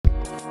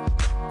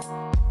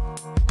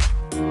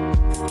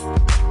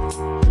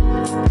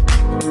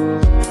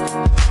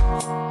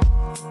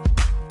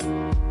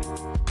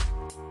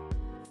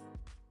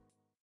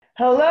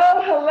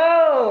Hello,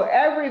 hello,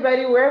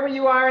 everybody, wherever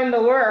you are in the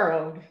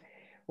world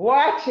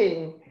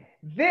watching.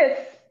 This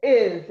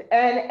is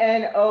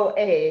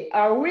NNOA,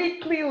 our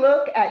weekly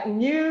look at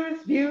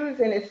news,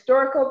 views, and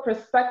historical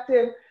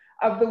perspective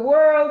of the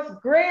world's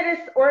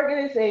greatest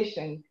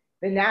organization,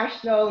 the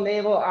National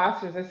Naval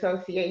Officers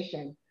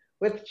Association,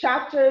 with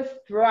chapters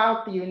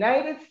throughout the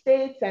United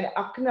States and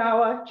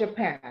Okinawa,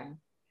 Japan.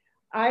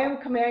 I am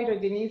Commander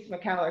Denise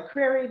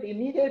McCullough-Creary, the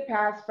immediate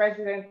past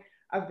president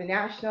of the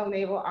National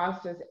Naval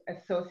Officers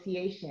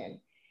Association.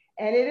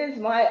 And it is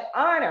my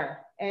honor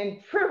and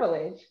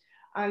privilege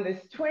on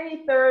this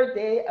 23rd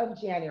day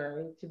of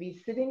January to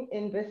be sitting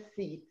in this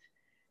seat,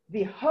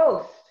 the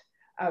host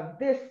of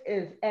This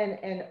is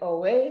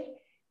NNOA,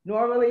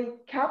 normally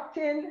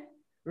Captain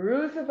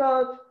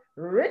Roosevelt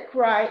Rick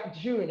Wright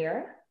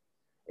Jr.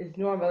 is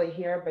normally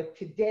here, but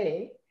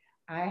today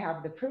I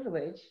have the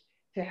privilege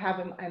to have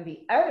him on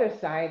the other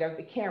side of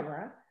the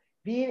camera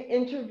being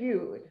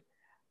interviewed.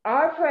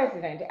 Our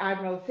president,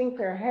 Admiral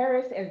Sinclair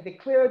Harris, has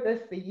declared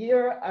this the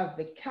year of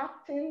the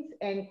captains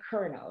and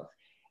colonels.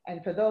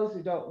 And for those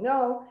who don't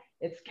know,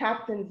 it's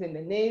captains in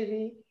the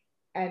Navy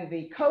and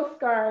the Coast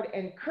Guard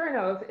and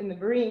colonels in the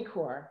Marine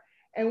Corps.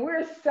 And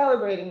we're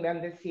celebrating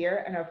them this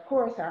year. And of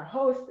course, our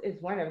host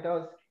is one of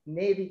those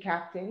Navy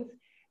captains.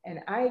 And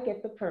I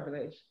get the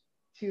privilege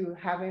to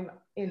have him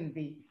on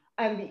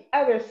the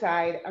other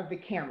side of the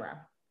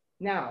camera.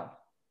 Now,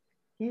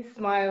 he's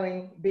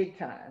smiling big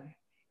time.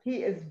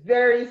 He is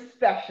very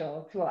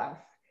special to us.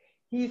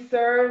 He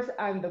serves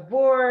on the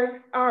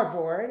board, our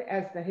board,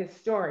 as the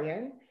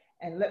historian.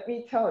 And let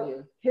me tell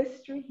you,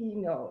 history he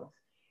knows.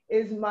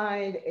 His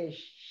mind is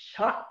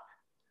sharp.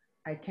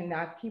 I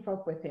cannot keep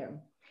up with him.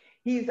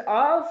 He's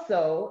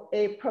also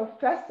a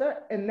professor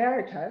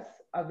emeritus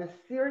of the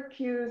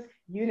Syracuse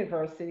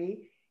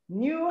University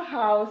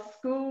Newhouse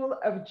School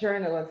of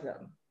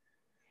Journalism.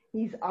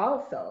 He's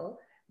also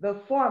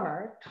the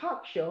former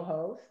talk show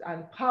host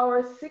on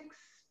Power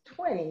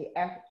 620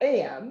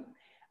 AM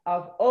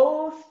of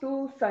Old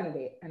School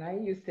Sunday. And I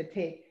used to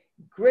take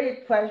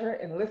great pleasure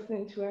in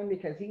listening to him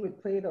because he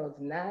would play those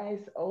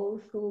nice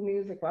old school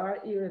music of our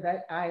era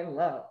that I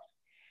loved.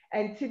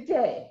 And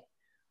today,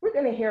 we're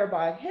going to hear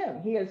about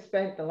him. He has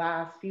spent the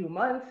last few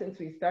months since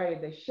we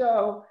started the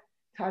show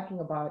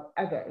talking about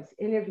others,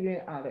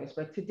 interviewing others.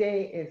 But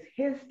today is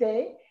his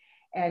day.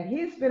 And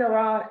he's been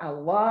around a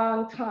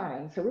long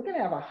time. So we're going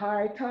to have a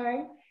hard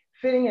time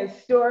fitting his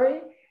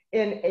story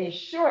in a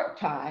short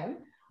time.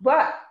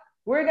 But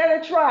we're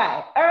going to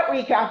try, aren't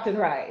we, Captain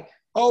Wright?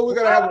 Oh, we're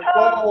going to have a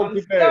ball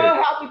today. I'm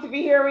so happy to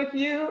be here with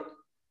you.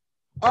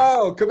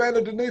 Oh,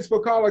 Commander Denise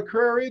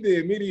McCullough-Creary, the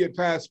immediate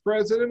past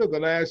president of the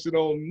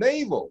National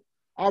Naval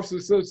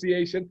Officers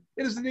Association.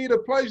 It is indeed a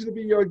pleasure to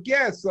be your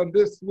guest on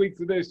this week's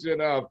edition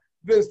of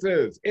This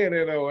is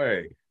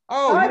NNOA.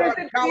 Oh, how does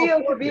it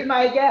feel to be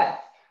my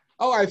guest?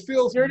 Oh, I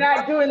feel you're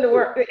not doing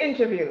the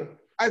interview.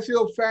 I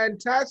feel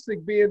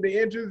fantastic being the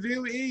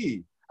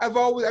interviewee. I've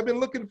been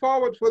looking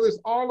forward for this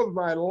all of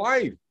my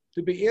life,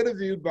 to be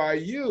interviewed by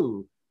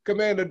you,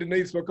 Commander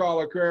Denise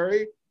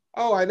McCullough-Creary.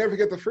 Oh, I never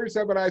forget the first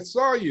time when I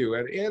saw you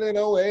at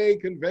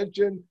NNOA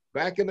convention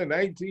back in the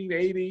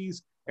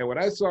 1980s. And when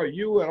I saw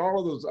you and all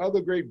of those other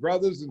great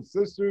brothers and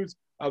sisters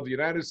of the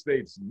United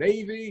States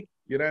Navy,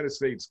 United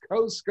States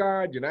Coast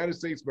Guard, United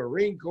States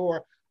Marine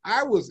Corps,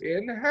 I was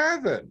in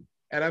heaven.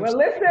 Well,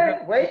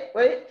 listen,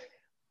 wait.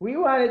 We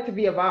want it to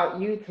be about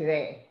you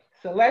today.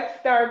 So let's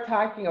start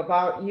talking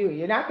about you.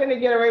 You're not going to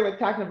get away with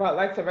talking about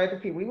lots of other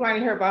people. We want to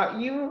hear about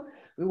you.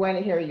 We want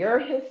to hear your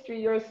history,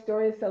 your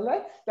story. So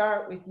let's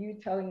start with you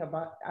telling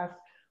about us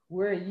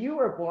where you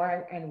were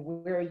born and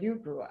where you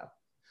grew up.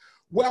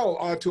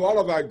 Well, to all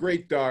of our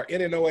great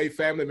NNOA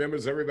family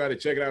members, everybody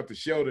checking out the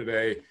show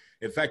today.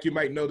 In fact, you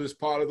might know this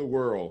part of the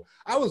world.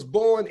 I was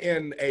born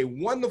in a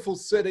wonderful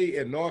city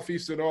in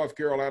northeastern North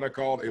Carolina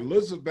called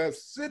Elizabeth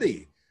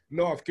City,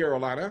 North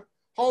Carolina,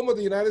 home of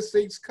the United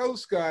States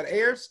Coast Guard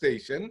Air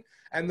Station,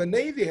 and the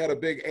Navy had a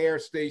big air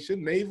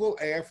station, Naval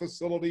Air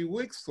Facility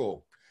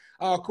Wicksville.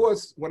 Of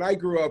course, when I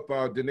grew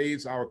up,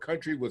 Denise, our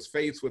country was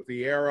faced with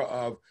the era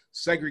of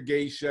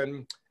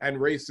segregation and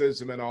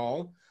racism and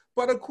all.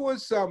 But of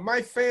course,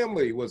 my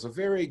family was a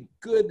very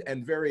good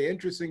and very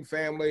interesting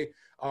family.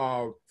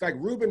 In fact,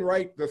 Reuben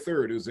Wright III,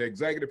 who's the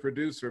executive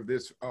producer of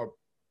this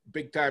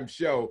big time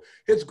show,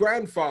 his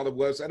grandfather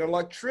was an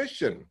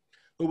electrician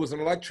who was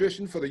an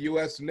electrician for the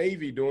U.S.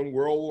 Navy during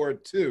World War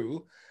II.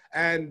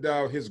 And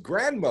his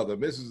grandmother,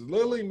 Mrs.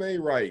 Lily Mae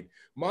Wright,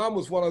 mom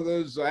was one of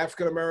those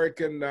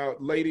African-American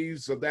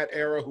ladies of that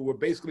era who were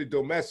basically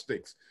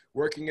domestics,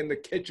 working in the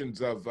kitchens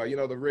of,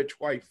 the rich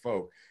white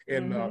folk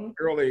in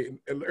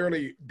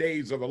early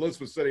days of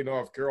Elizabeth City,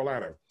 North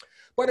Carolina.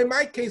 But in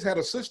my case, I had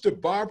a sister,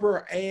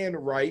 Barbara Ann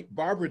Wright.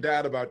 Barbara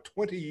died about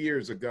 20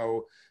 years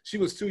ago. She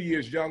was 2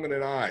 years younger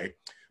than I.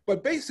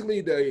 But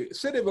basically, the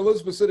city of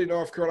Elizabeth City,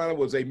 North Carolina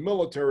was a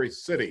military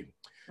city.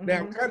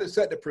 Now, kind of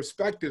set the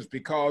perspectives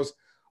because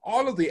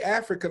all of the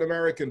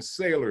African-American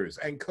sailors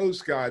and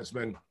Coast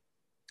Guardsmen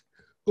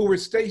who were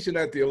stationed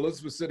at the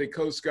Elizabeth City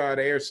Coast Guard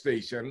Air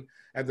Station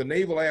and the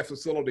Naval Air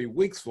Facility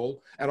Weeksville.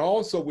 And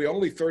also, we're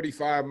only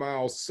 35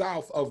 miles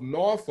south of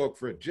Norfolk,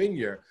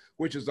 Virginia,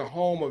 which is the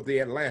home of the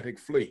Atlantic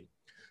Fleet.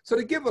 So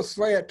to give a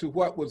slant to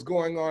what was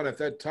going on at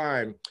that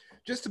time,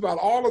 just about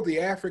all of the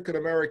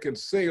African-American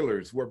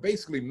sailors were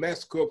basically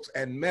mess cooks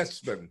and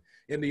messmen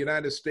in the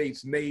United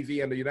States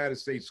Navy and the United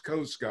States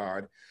Coast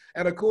Guard.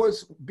 And of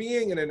course,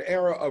 being in an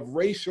era of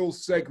racial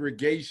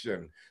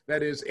segregation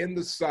that is in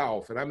the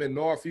South, and I'm in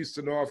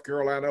northeastern North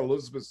Carolina,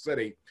 Elizabeth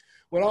City,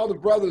 when all the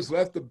brothers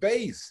left the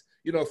base,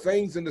 you know,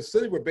 things in the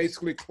city were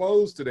basically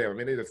closed to them.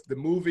 I mean, the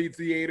movie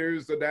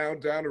theaters, the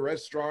downtown, the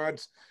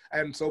restaurants.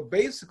 And so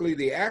basically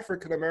the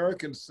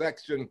African-American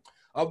section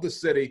of the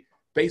city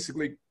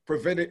basically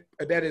provided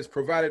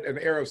an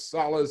air of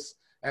solace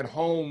and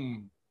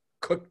home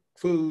cooked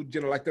food, you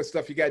know, like that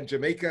stuff you got in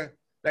Jamaica,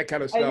 that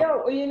kind of stuff. I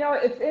know, you know,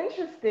 it's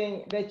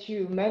interesting that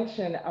you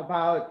mention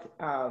about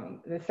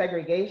the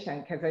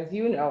segregation, because as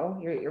you know,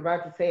 you're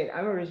about to say it,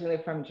 I'm originally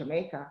from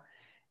Jamaica.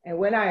 And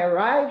when I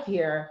arrived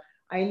here,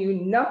 I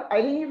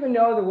didn't even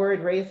know the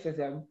word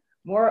racism.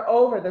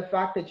 Moreover, the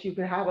fact that you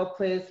could have a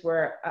place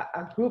where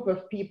a group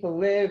of people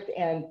lived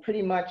and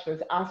pretty much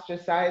was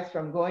ostracized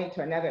from going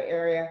to another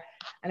area.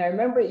 And I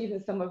remember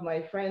even some of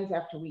my friends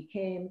after we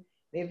came,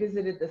 they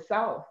visited the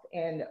South,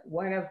 and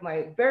one of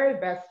my very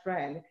best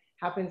friend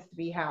happens to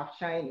be half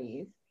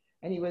Chinese,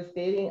 and he was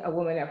dating a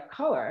woman of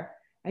color.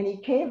 And he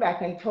came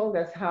back and told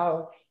us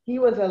how he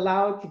was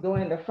allowed to go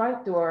in the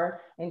front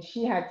door and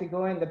she had to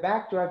go in the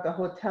back door of the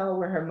hotel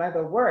where her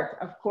mother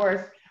worked. Of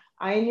course,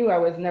 I knew I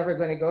was never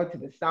going to go to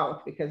the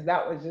South because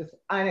that was just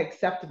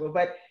unacceptable.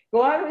 But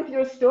go on with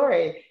your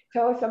story.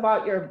 Tell us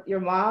about your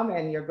mom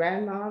and your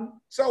grandmom.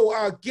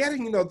 So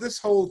getting, you know, this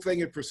whole thing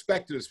in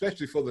perspective,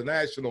 especially for the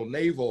National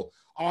Naval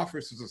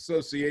Officers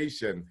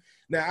Association.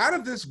 Now, out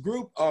of this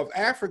group of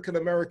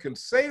African-American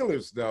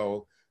sailors,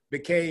 though,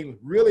 became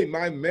really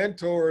my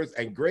mentors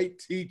and great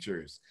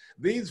teachers.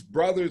 These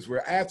brothers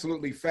were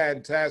absolutely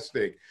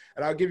fantastic.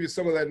 And I'll give you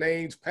some of their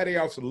names. Petty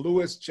Officer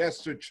Louis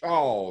Chester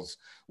Charles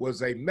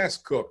was a mess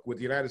cook with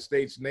the United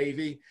States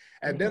Navy.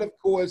 And then, of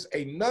course,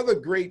 another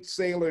great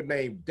sailor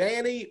named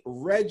Danny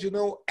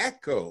Reginald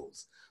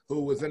Echoes,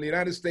 who was in the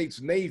United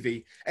States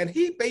Navy. And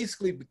he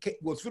basically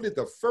was really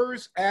the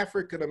first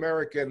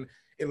African-American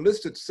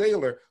enlisted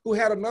sailor who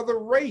had another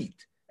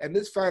rate. And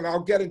this time,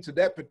 I'll get into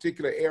that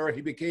particular era.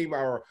 He became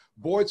our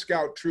Boy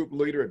Scout troop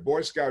leader at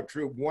Boy Scout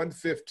Troop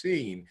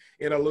 115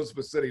 in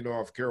Elizabeth City,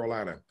 North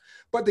Carolina.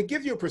 But to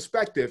give you a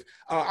perspective,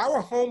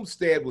 our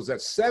homestead was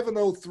at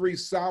 703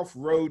 South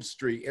Road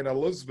Street in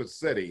Elizabeth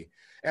City.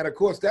 And of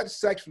course, that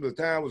section of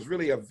the town was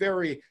really a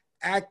very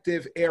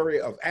active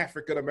area of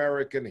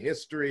African-American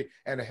history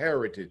and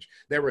heritage.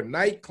 There were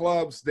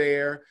nightclubs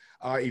there.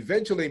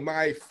 Eventually,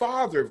 my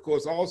father, of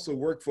course, also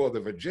worked for the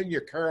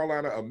Virginia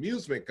Carolina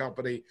Amusement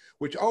Company,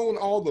 which owned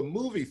all the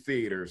movie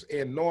theaters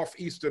in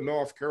northeastern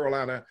North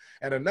Carolina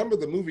and a number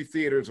of the movie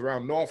theaters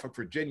around Norfolk,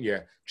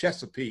 Virginia,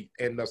 Chesapeake,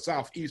 and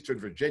southeastern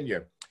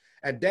Virginia.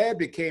 And Dad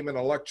became an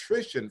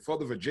electrician for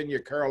the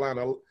Virginia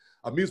Carolina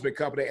Amusement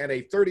Company and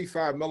a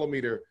 35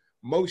 millimeter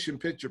motion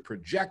picture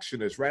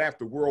projectionist right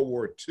after World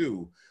War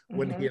II,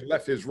 when he had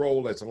left his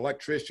role as an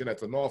electrician at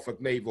the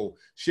Norfolk Naval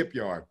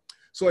Shipyard.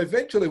 So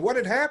eventually what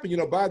had happened, you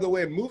know, by the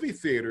way, in movie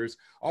theaters,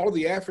 all of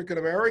the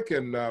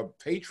African-American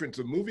patrons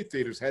of movie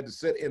theaters had to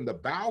sit in the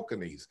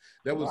balconies.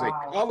 There was a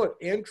colored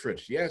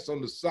entrance, yes,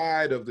 on the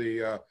side of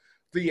the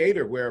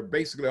theater where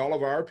basically all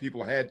of our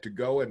people had to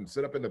go and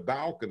sit up in the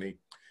balcony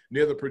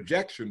near the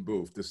projection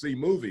booth to see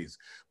movies.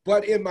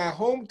 But in my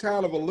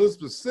hometown of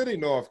Elizabeth City,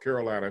 North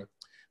Carolina,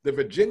 the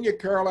Virginia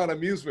Carolina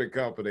Amusement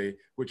Company,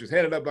 which was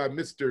headed up by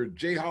Mr.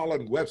 J.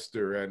 Holland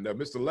Webster and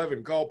Mr.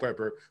 Levin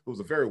Culpepper, who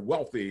was a very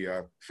wealthy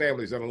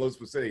families in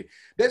Elizabeth City,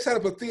 they set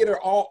up a theater,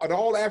 an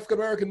all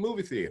African-American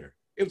movie theater.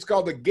 It was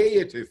called the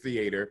Gaiety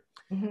Theater.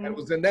 And it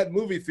was in that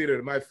movie theater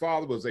that my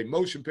father was a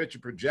motion picture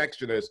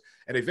projectionist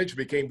and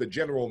eventually became the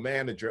general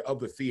manager of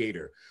the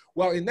theater.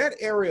 Well, in that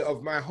area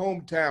of my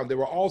hometown, there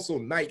were also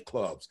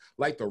nightclubs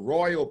like the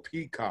Royal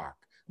Peacock,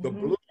 the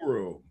Blue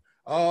Room.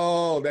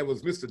 Oh, that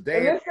was Mr.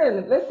 Dan.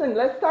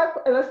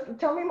 Listen,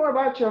 tell me more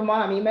about your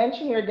mom. You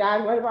mentioned your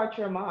dad. What about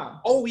your mom?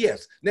 Oh,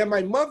 yes. Now,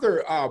 my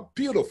mother,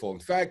 beautiful. In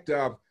fact,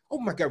 oh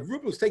my God,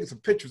 Ruben was taking some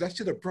pictures. I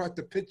should have brought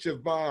the picture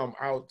of Mom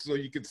out so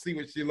you could see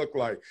what she looked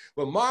like.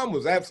 But Mom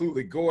was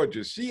absolutely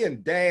gorgeous. She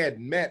and Dad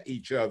met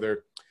each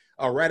other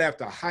right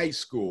after high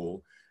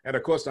school. And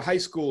of course, the high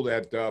school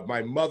that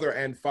my mother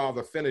and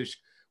father finished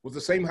was the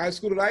same high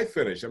school that I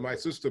finished, and my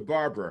sister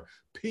Barbara,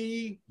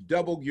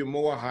 P.W.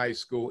 Moore High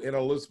School in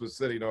Elizabeth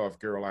City, North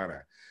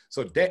Carolina.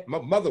 So my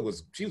mother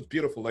she was a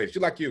beautiful lady. She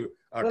like you.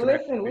 Well,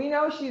 listen, we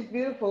know she's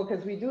beautiful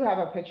because we do have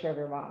a picture of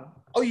her mom.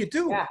 Oh, you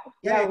do?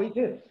 Yeah, we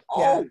do.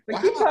 Oh, yeah.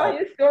 Wow. Keep telling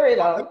your story,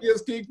 though. Let me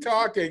just keep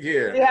talking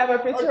here. You have a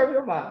picture of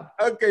your mom.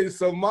 Okay,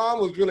 so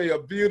Mom was really a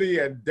beauty,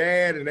 and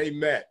Dad, and they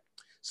met.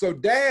 So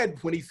Dad,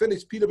 when he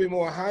finished P.W.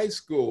 Moore High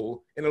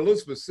School in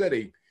Elizabeth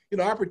City, you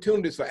know,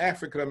 opportunities for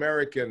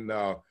African-American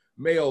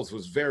males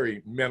was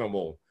very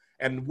minimal.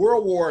 and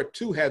World War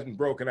II hasn't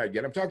broken out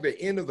yet. I'm talking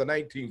the end of the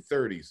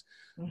 1930s.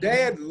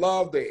 Dad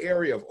loved the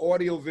area of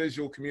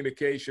audiovisual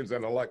communications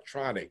and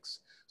electronics.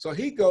 So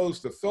he goes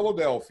to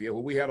Philadelphia,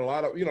 where we had a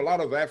lot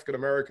of African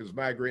Americans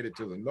migrated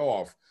to the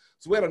north.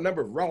 So we had a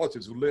number of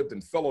relatives who lived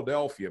in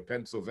Philadelphia,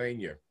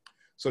 Pennsylvania.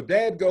 So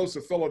Dad goes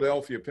to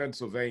Philadelphia,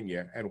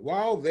 Pennsylvania, and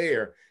while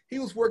there, he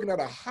was working at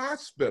a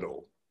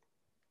hospital,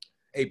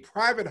 a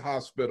private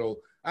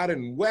hospital out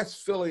in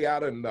West Philly,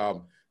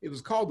 it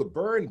was called the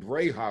Burn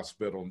Bray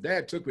Hospital. And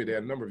Dad took me there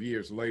a number of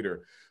years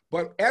later.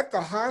 But at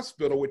the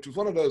hospital, which was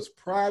one of those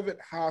private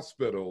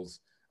hospitals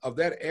of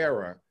that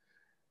era,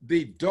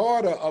 the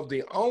daughter of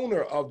the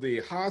owner of the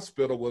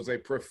hospital was a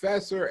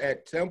professor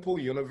at Temple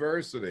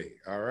University,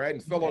 all right,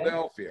 in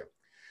Philadelphia.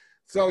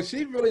 So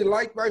she really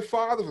liked my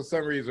father for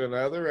some reason or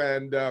another,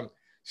 and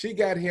she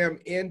got him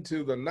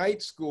into the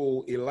night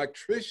school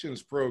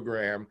electricians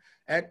program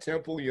at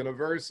Temple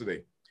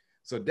University.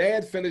 So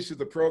Dad finishes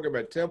the program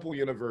at Temple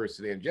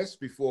University, and just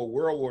before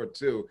World War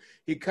II,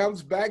 he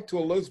comes back to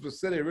Elizabeth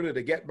City really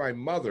to get my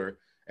mother,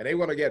 and they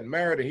want to get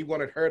married, and he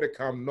wanted her to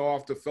come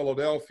north to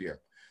Philadelphia.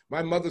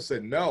 My mother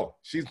said, no,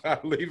 she's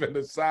not leaving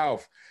the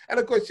South. And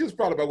of course, she was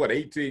probably about,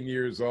 18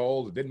 years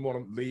old, didn't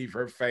want to leave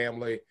her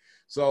family.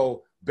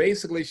 So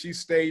basically, she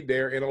stayed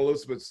there in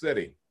Elizabeth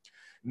City.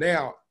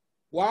 Now,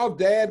 while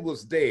Dad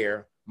was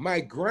there, my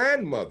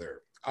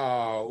grandmother,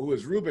 who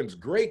was Reuben's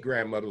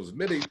great-grandmother, was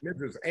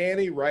Mrs.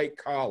 Annie Wright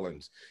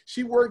Collins.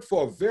 She worked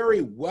for a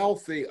very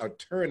wealthy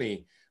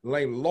attorney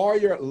named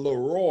Lawyer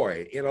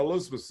Leroy in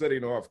Elizabeth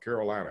City, North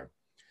Carolina.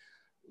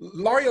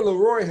 Lawyer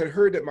Leroy had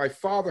heard that my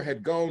father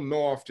had gone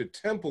north to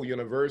Temple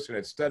University and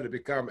had studied to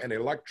become an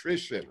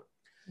electrician.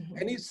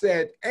 And he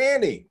said,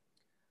 Annie,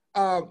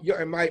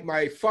 and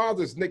my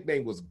father's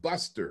nickname was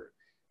Buster.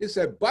 He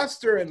said,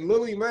 Buster and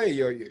Lily Mae,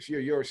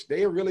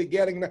 they're really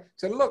getting that. He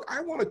said, look,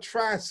 I want to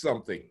try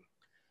something.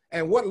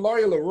 And what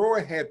Lawyer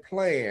Leroy had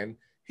planned,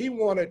 he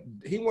wanted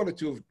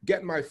to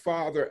get my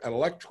father an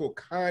electrical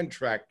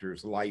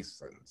contractor's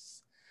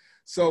license.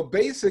 So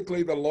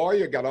basically, the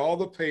lawyer got all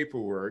the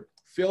paperwork,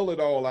 filled it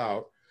all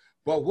out.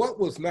 But what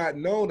was not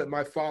known that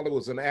my father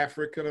was an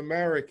African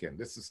American.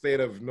 This is the state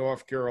of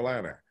North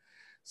Carolina.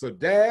 So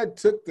Dad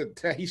took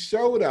he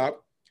showed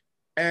up,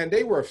 and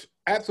they were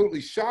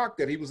absolutely shocked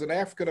that he was an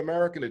African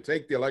American to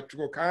take the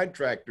electrical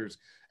contractor's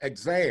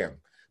exam.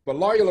 But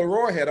Lawyer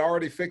Leroy had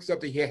already fixed up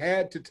that he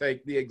had to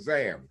take the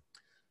exam.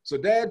 So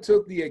Dad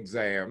took the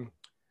exam,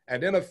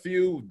 and then a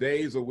few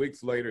days or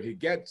weeks later, he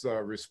gets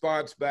a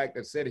response back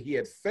that said he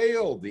had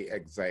failed the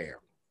exam.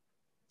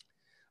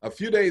 A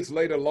few days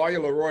later, Lawyer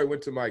Leroy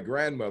went to my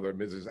grandmother,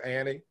 Mrs.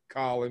 Annie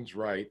Collins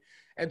Wright,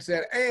 and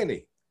said,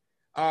 Annie,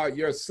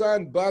 your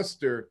son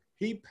Buster,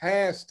 he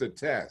passed the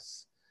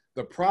test.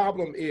 The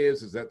problem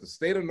is that the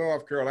state of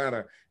North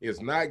Carolina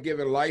is not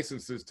giving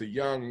licenses to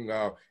young,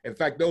 in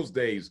fact, those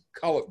days,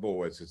 colored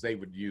boys, as they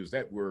would use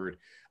that word,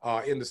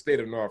 in the state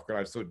of North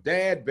Carolina. So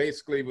Dad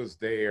basically was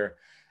there.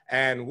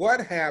 And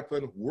what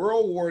happened?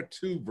 World War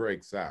II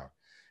breaks out.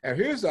 And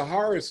here's the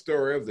horror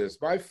story of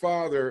this. My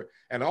father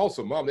and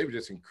also Mom, they were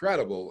just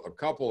incredible, a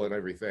couple and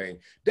everything.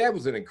 Dad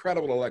was an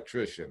incredible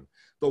electrician.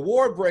 The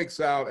war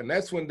breaks out, and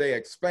that's when they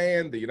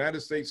expand the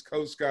United States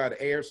Coast Guard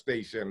Air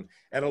Station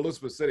at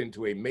Elizabeth City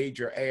into a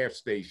major air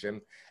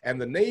station. And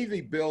the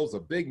Navy builds a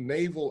big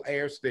naval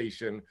air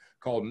station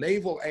called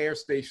Naval Air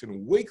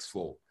Station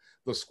Wicksville.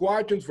 The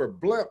squadrons were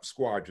blimp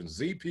squadrons,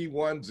 ZP-1,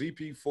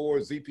 ZP-4,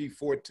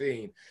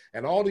 ZP-14.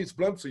 And all these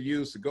blimps are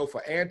used to go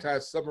for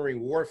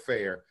anti-submarine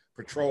warfare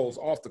patrols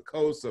off the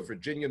coast of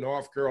Virginia,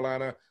 North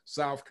Carolina,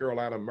 South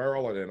Carolina,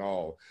 Maryland, and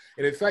all.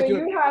 And in fact, so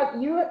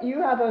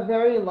you have a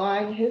very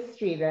long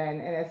history then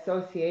in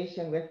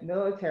association with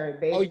military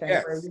bases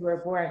where you were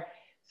born.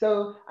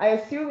 So I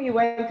assume you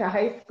went to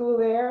high school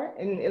there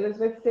in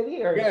Elizabeth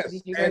City, or yes.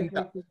 Did you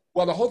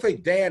well, the whole thing,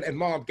 Dad and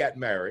Mom got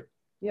married.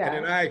 Yeah.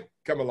 And then I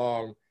come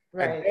along.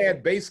 Right. And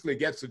Dad basically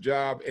gets a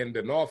job in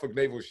the Norfolk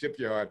Naval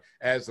Shipyard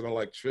as an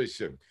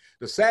electrician.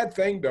 The sad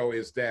thing, though,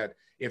 is that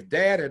if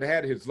Dad had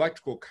had his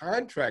electrical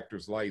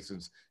contractor's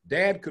license,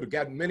 Dad could have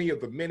gotten many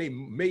of the many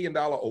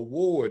million-dollar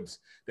awards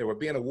that were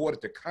being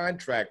awarded to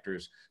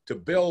contractors to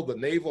build the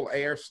Naval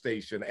Air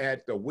Station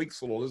at the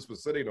Wicksville, Elizabeth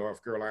City,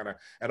 North Carolina,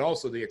 and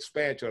also the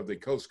expansion of the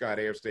Coast Guard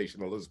Air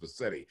Station, Elizabeth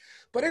City.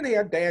 But in the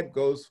end, Dad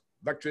goes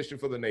electrician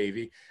for the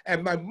Navy.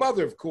 And my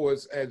mother, of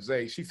course,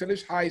 she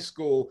finished high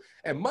school,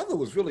 and Mother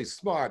was really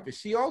smart, but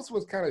she also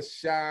was kind of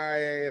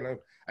shy, and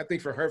I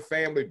think for her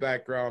family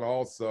background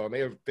also, and they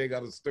have big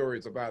other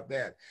stories about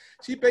that.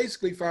 She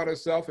basically found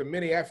herself, and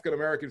many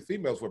African-American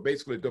females were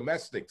basically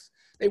domestics.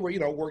 They were,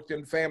 worked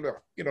in family,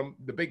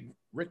 the big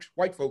rich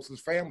white folks'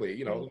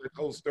 family, the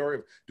whole story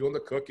of doing the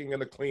cooking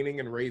and the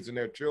cleaning and raising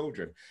their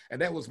children. And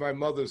that was my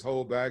mother's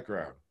whole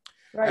background.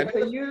 Right, and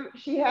so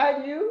she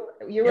had you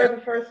were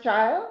the first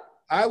child?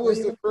 I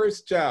was the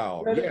first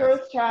child. You were the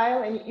first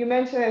child, and you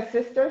mentioned a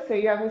sister, so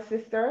you have a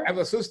sister? I have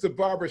a sister,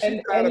 Barbara.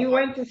 And you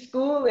went to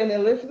school in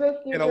Elizabeth,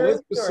 New Jersey? In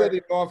Elizabeth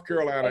City, North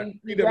Carolina. And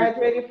you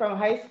graduated from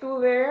high school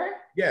there?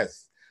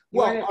 Yes.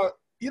 Well,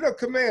 You know,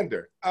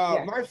 Commander,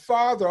 Yes. my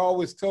father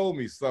always told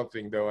me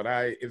something though,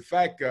 and in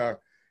fact,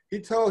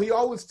 he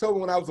always told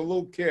me when I was a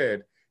little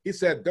kid, he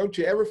said, don't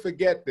you ever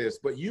forget this,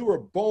 but you were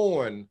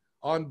born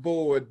on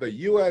board the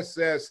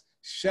USS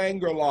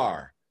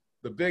Shangri-La,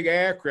 the big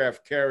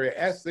aircraft carrier,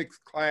 Essex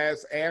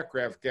class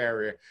aircraft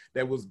carrier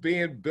that was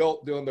being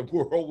built during the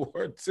World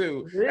War II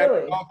at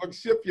Really? Norfolk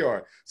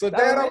Shipyard. So That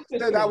Dad was always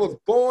said I interesting. was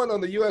born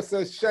on the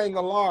USS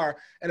Shangri-La,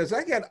 and as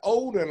I got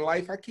older in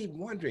life, I keep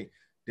wondering,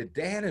 did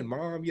Dad and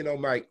Mom, Yes.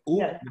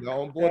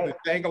 on board Right. the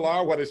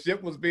Shangri-La while the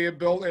ship was being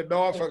built in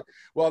Norfolk?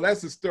 Well,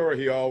 that's the story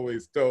he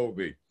always told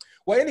me.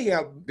 Well,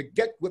 anyhow, to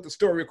get with the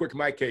story real quick in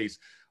my case,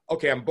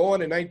 okay, I'm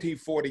born in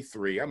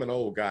 1943. I'm an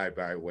old guy,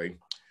 by the way.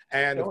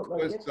 And of Don't look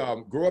course,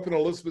 it. grew up in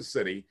Elizabeth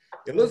City.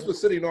 Elizabeth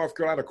City, North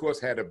Carolina, of course,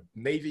 had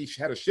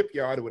a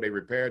shipyard where they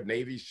repaired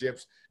Navy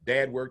ships.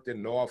 Dad worked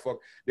in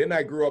Norfolk. Then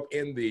I grew up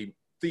in the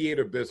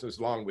theater business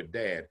along with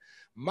Dad.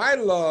 My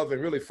love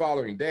and really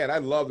following Dad, I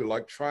loved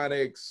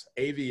electronics,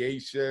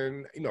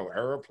 aviation,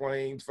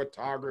 airplanes,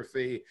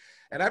 photography,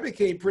 and I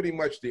became pretty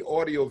much the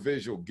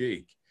audiovisual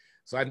geek.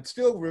 So I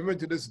still remember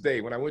to this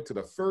day when I went to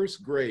the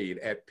first grade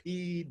at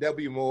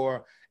P.W.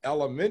 Moore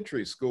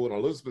Elementary School in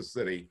Elizabeth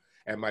City,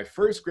 and my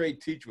first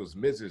grade teacher was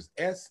Mrs.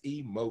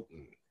 S.E.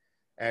 Moten,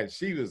 and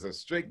she was a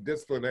strict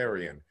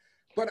disciplinarian.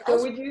 But So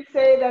also, would you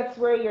say that's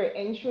where your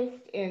interest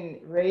in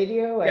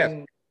radio yes,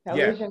 and yes,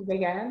 television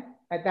began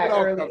at it that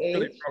all early comes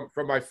really age?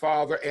 from my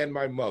father and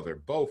my mother.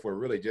 Both were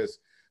really just,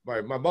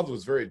 my mother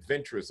was very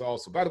adventurous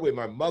also. By the way,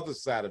 my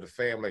mother's side of the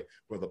family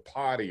were the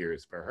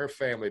partiers. For her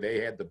family, they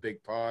had the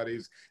big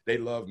parties. They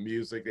loved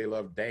music. They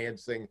loved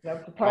dancing.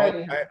 Love to I,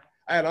 party.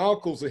 I had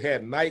uncles who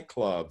had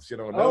nightclubs,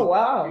 and Oh, those,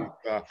 wow.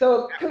 uh,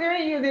 So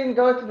clearly you didn't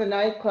go to the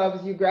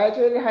nightclubs. You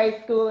graduated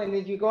high school, and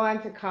did you go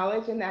on to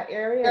college in that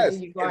area, or yes,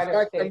 did you go in out of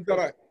fact, I'm state?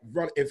 gonna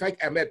run. In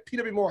fact, I'm at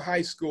P.W. Moore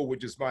High School,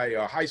 which is my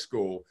high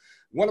school.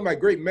 One of my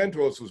great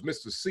mentors was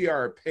Mr.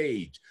 C.R.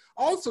 Page.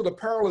 Also, the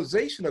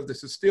parallelization of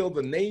this is still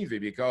the Navy,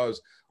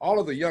 because all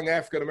of the young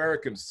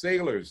African-American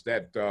sailors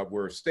that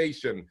were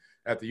stationed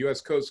at the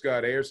U.S. Coast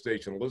Guard Air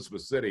Station,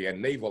 Elizabeth City,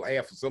 and Naval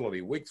Air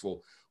Facility,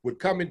 Wicksville, would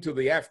come into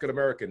the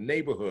African-American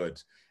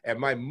neighborhoods. And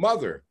my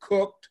mother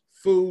cooked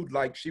food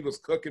like she was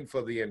cooking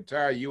for the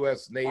entire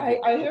U.S. Navy.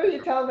 I hear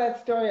you tell that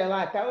story a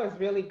lot. That was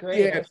really She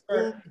great. I'm had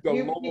sure food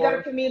you got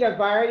galore. to meet a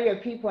variety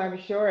of people, I'm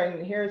sure,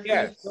 and hear some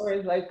Yes.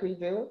 stories like we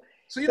do.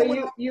 So, So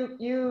when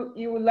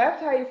you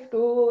left high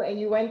school and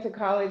you went to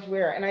college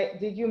where? And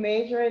did you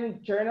major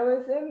in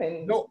journalism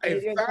and no, in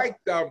radio?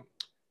 fact,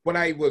 when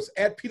I was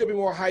at P.W.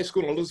 Moore High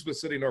School in Elizabeth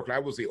City, North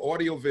Carolina, I was the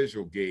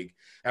audiovisual geek.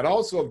 And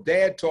also,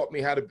 Dad taught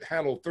me how to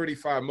handle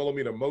 35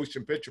 millimeter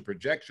motion picture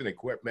projection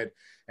equipment.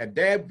 And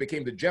Dad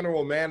became the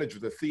general manager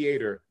of the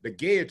theater, the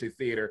Gaiety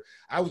Theater.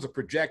 I was a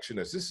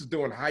projectionist. This is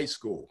during high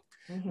school.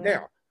 Mm-hmm.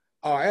 Now,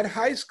 at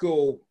high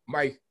school,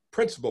 my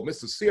principal,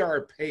 Mr.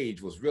 C.R.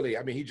 Page, was really,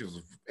 he just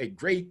was a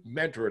great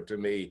mentor to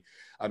me.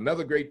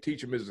 Another great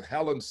teacher, Mrs.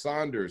 Helen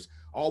Saunders,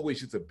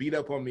 always used to beat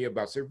up on me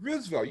about, say,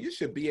 Roosevelt, you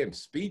should be in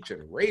speech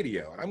and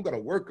radio, and I'm going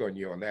to work on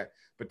you on that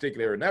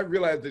particular area. And I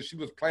realized that she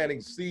was planting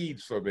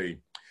seeds for me.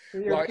 For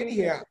your Well, future.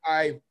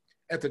 anyhow,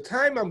 at the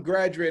time I'm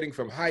graduating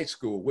from high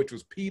school, which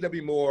was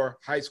P.W. Moore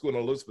High School in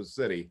Elizabeth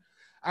City,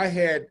 I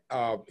had,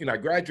 I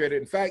graduated.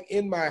 In fact,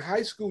 in my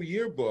high school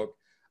yearbook,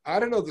 I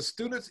don't know, the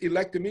students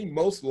elected me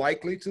most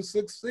likely to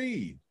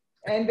succeed.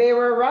 And they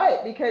were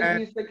right because And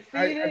you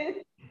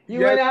succeeded.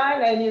 You yes, went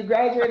on and you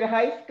graduated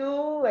high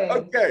school. And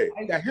okay.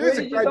 Now where here's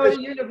a did you go to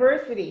graduation.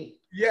 university?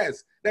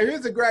 Yes. Now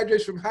here's a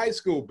graduation from high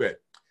school bit.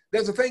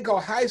 There's a thing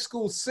called high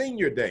school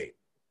senior day.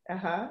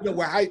 Uh-huh.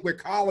 Where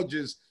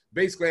colleges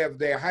basically have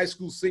their high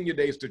school senior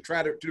days to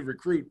try to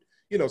recruit,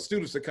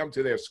 students to come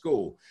to their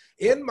school.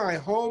 In my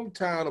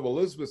hometown of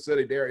Elizabeth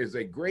City, there is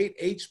a great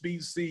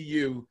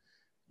HBCU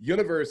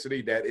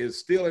university that is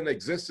still in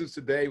existence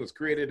today. It was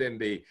created in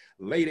the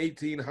late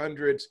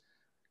 1800s,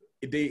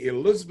 the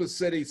Elizabeth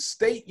City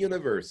State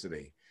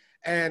University.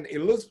 And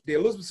the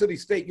Elizabeth City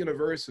State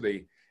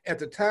University, at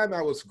the time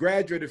I was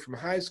graduated from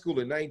high school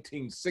in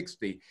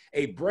 1960,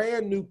 a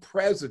brand new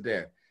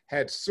president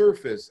had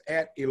surfaced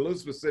at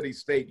Elizabeth City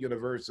State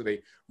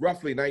University,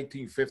 roughly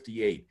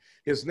 1958.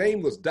 His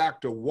name was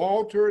Dr.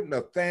 Walter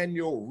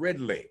Nathaniel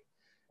Ridley.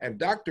 And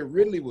Dr.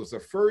 Ridley was the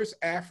first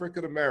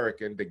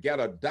African-American to get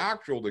a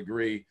doctoral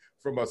degree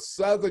from a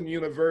Southern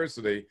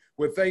university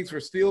when things were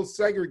still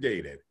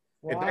segregated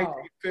in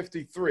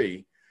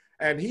 1953.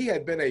 And he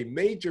had been a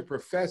major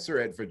professor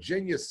at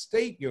Virginia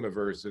State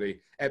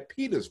University at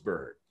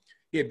Petersburg.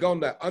 He had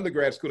gone to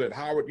undergrad school at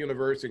Howard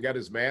University and got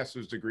his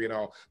master's degree and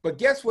all. But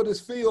guess what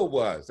his field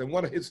was and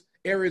one of his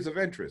areas of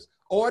interest?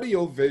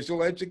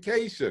 Audiovisual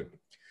education.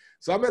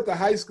 So I'm at the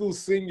high school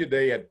senior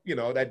day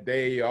that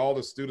day, all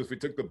the students, we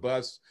took the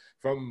bus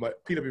from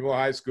P.W. Moore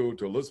High School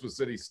to Elizabeth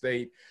City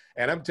State.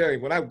 And I'm telling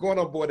you, when I'm going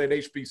on board that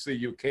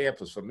HBCU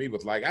campus, for me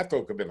was like, I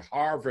thought it could have been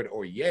Harvard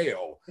or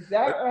Yale. Is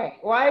that right?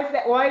 Why is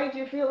that? Why did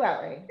you feel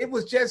that way? It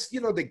was just,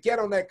 to get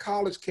on that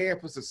college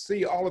campus to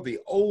see all of the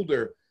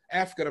older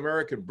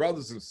African-American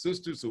brothers and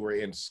sisters who were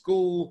in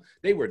school.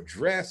 They were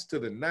dressed to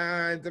the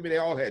nines. I mean, they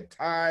all had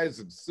ties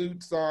and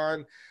suits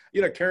on,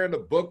 you know, carrying the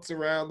books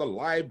around the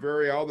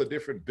library, all the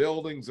different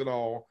buildings and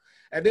all.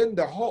 And then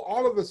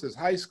all of us as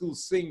high school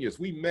seniors,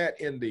 we met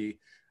in the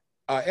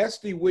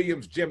S.D.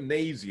 Williams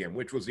Gymnasium,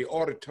 which was the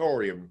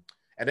auditorium.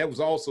 And that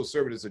was also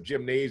serving as a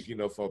gymnasium, you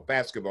know, for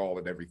basketball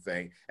and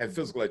everything and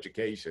physical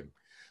education.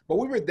 But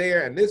we were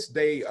there, and this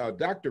day,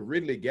 Dr.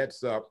 Ridley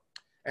gets up,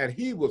 and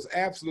he was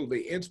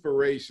absolutely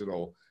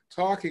inspirational,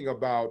 talking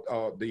about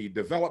the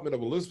development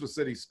of Elizabeth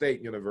City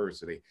State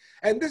University.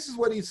 And this is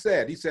what he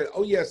said. He said,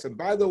 oh, yes, and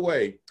by the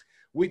way,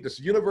 this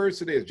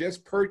university has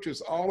just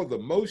purchased all of the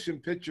motion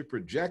picture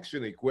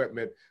projection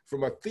equipment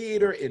from a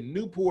theater in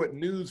Newport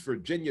News,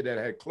 Virginia that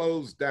had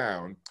closed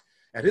down.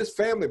 And his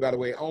family, by the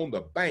way, owned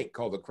a bank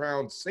called the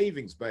Crown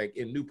Savings Bank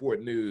in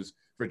Newport News,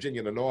 Virginia,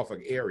 in the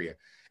Norfolk area.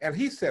 And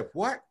he said,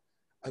 what?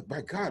 Oh,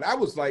 my God, I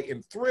was like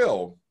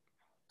enthralled.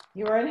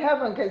 You were in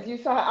heaven because you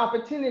saw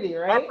opportunity,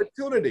 right?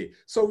 Opportunity.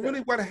 So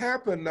really what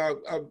happened,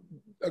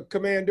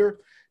 Commander,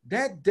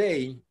 that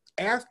day,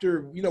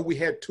 after, you know, we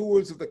had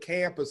tours of the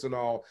campus and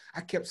all, I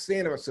kept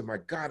saying to him, I said, my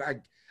God,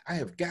 I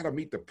have got to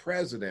meet the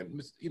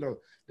president, you know,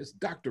 this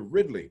Dr.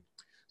 Ridley.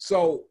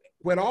 So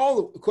when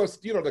of course,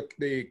 you know,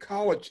 the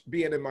college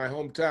being in my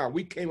hometown,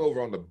 we came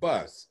over on the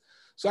bus.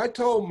 So I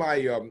told my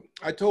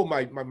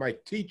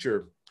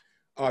teacher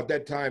at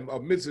that time,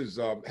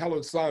 Mrs.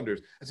 Helen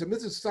Saunders, I said,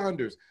 Mrs.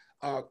 Saunders,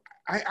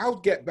 I'll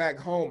get back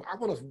home. I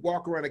want to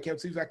walk around the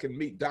campus, see if I can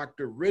meet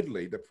Dr.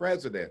 Ridley, the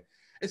president.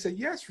 I said,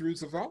 yes,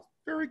 Roosevelt,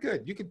 very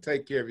good. You can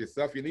take care of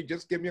yourself. You need,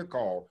 just give me a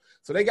call.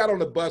 So they got on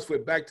the bus,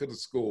 went back to the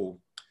school.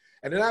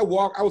 And then I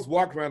was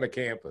walking around the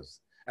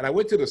campus. And I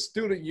went to the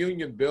Student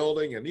Union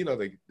building, and, you know,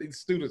 these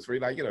students were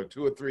like, you know,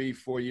 2 or 3,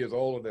 4 years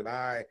older than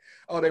I.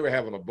 Oh, they were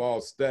having a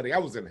ball studying. I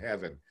was in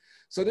heaven.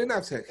 So then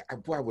I said,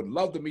 boy, I would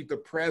love to meet the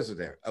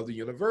president of the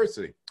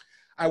university.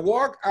 I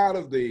walked out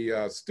of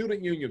the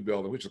Student Union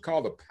building, which is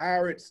called the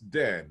Pirates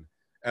Den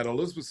at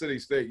Elizabeth City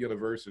State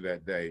University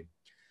that day.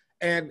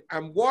 And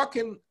I'm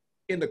walking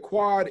in the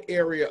quad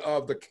area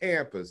of the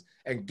campus,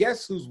 and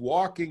guess who's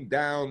walking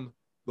down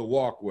the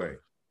walkway?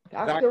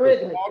 Dr.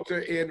 Ridley.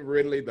 Walter N.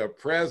 Ridley, the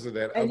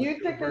president. And you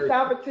took this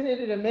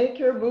opportunity to make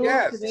your move.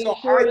 Yes. To make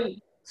sure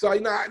so,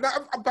 you know,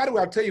 by the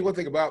way, I'll tell you one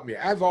thing about me.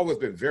 I've always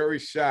been very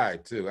shy,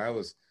 too. I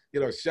was,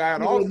 you know, shy.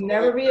 And you would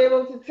never be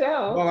able to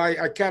tell. Well,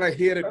 I kind of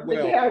hid it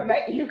well. Yeah, I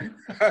met you.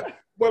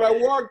 But I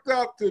walked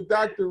up to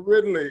Dr.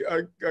 Ridley,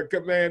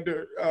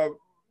 Commander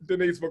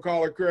Denise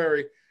McCullough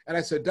Crary, and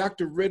I said,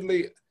 Dr.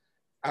 Ridley,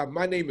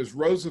 my name is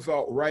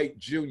Roosevelt Wright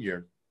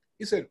Jr.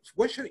 He said,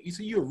 he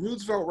said, you're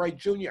Roosevelt Wright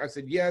Jr.? I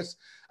said, yes,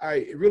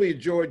 I really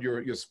enjoyed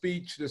your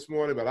speech this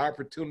morning about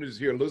opportunities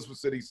here at Elizabeth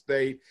City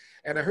State.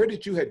 And I heard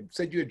that you had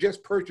said you had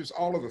just purchased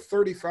all of the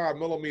 35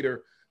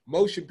 millimeter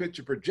motion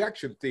picture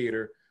projection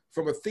theater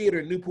from a theater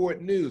in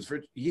Newport News.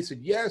 He said,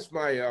 yes,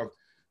 my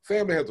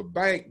family has a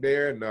bank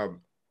there, and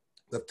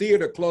the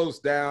theater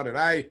closed down, and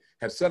I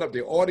had set up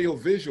the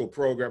audio-visual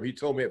program, he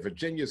told me, at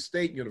Virginia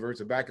State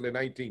University back in the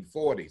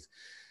 1940s.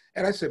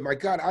 And I said, my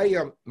God,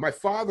 my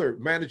father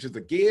manages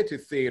the Gaiety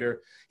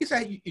Theater. He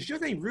said, hey, is your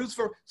name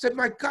Roosevelt? I said,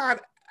 my God,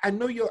 I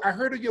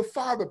heard of your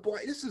father. Boy,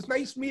 this is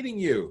nice meeting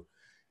you.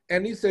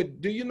 And he said,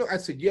 do you know? I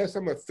said, yes,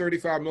 I'm a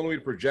 35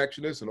 millimeter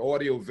projectionist and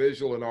audio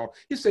visual and all.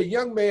 He said,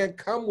 young man,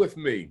 come with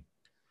me.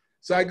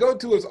 So I go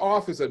to his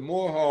office at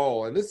Moore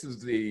Hall, and this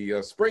is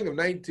the spring of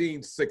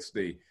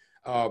 1960,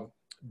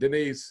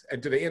 Denise,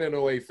 and to the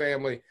NNOA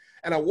family.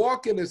 And I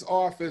walk in his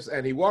office,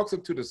 and he walks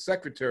up to the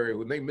secretary,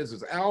 who named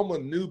Mrs. Alma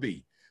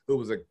Newby, who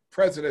was a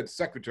president's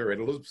secretary at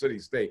Elizabeth City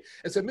State,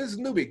 and said, Mrs.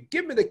 Newby,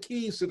 give me the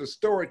keys to the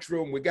storage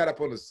room we got up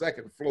on the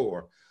second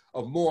floor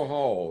of Moore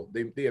Hall,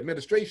 the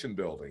administration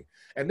building.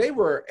 And they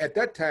were, at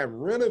that time,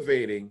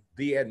 renovating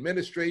the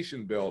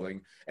administration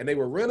building, and they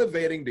were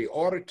renovating the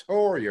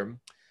auditorium.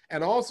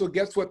 And also,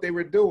 guess what they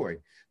were doing?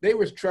 They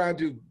were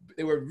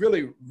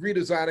really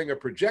redesigning a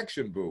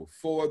projection booth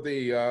for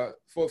the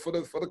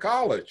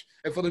college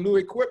and for the new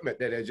equipment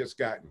that they had just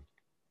gotten.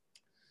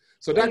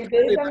 So you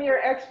gave them your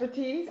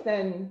expertise,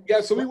 and yeah,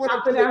 so we went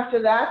up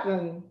after that,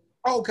 and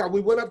oh God, we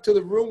went up to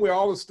the room where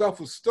all the stuff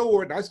was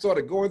stored, and I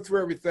started going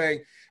through everything.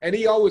 And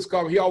he always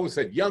called me. He always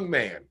said, "Young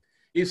man,"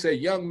 he said,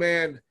 "Young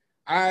man,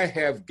 I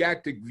have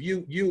got to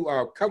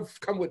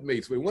come with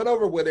me." So we went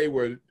over where they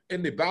were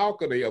in the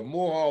balcony of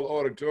Moore Hall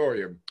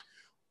Auditorium,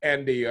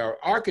 and the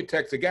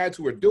architects, the guys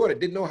who were doing it,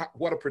 didn't know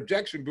what a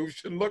projection booth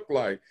should look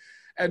like.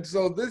 And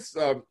so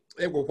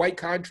they were white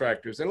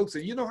contractors. They looked,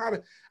 said, you know how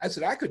to, I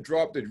said, I could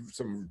draw up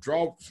some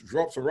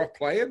rough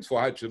plans for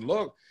how it should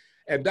look.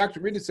 And Dr.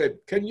 Ridley said,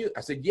 can you?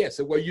 I said, yes. I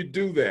said, well, you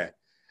do that.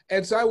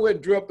 And so I went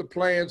and drew up the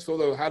plans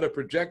for how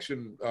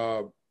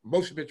the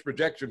motion picture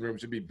projection room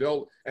should be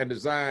built and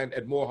designed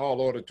at Moore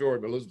Hall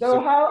Auditorium. Elizabeth so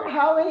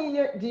how many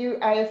years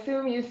I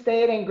assume you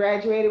stayed and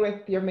graduated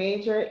with your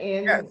major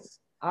in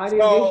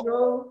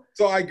audiovisual?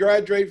 So I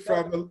graduated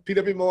from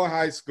P.W. Moore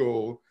High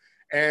School.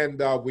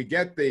 And we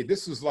get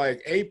this was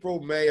like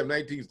April, May of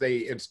 19,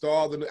 they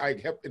I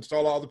helped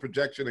install all the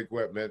projection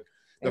equipment.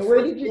 The And where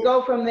first did you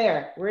go from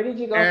there? Where did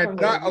you go and from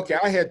there? okay,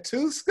 I had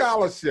two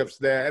scholarships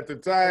there at the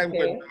time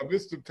when Okay.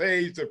 Mr.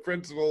 Page, the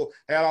principal,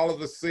 had all of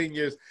the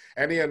seniors,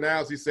 and he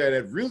announced, he said,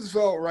 that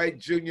Roosevelt Wright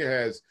Jr.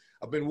 has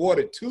been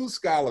awarded two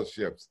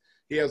scholarships.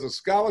 He has a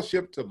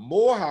scholarship to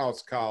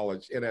Morehouse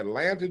College in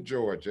Atlanta,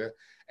 Georgia,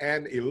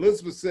 and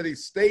Elizabeth City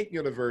State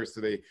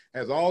University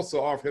has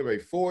also offered him a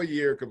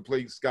 4-year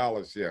complete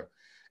scholarship.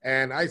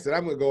 And I said,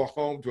 I'm going to go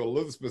home to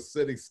Elizabeth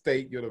City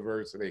State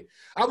University.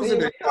 I So was in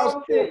the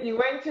industrial. you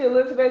went to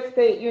Elizabeth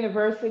State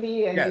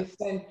University and you Yes,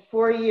 spent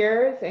 4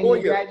 years and four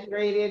you years.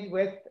 graduated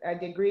with a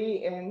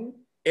degree in,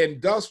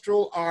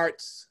 Industrial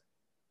arts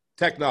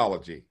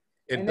technology.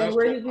 and then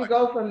where Industrial did you arts.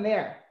 go from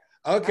there?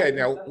 Okay, After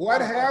now the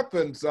what college?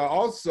 happens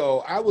also,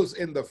 I was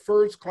in the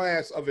first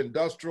class of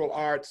industrial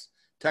arts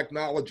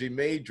technology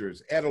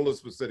majors at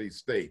Elizabeth City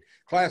State,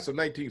 class of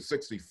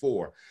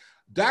 1964.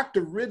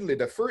 Dr. Ridley,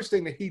 the first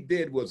thing that he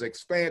did was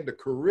expand the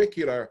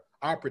curricular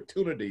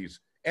opportunities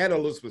at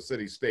Elizabeth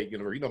City State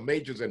University, you know,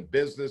 majors in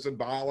business and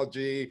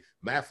biology,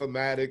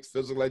 mathematics,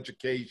 physical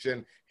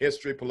education,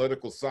 history,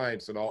 political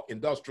science, and all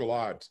industrial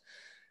arts.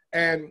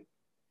 And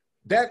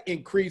that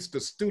increased the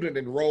student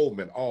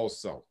enrollment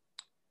also.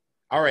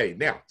 All right,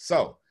 now,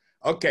 so,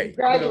 okay,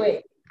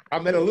 Graduate.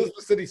 I'm at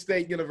Elizabeth City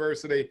State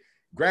University.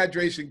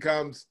 Graduation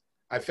comes,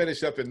 I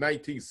finish up in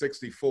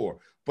 1964.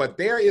 But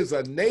there is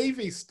a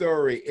Navy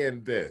story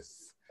in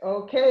this.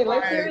 Okay,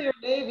 let's hear your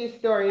Navy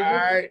story.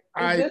 Is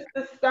this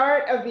the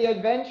start of the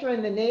adventure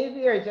in the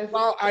Navy or just?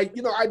 Well, I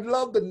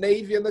love the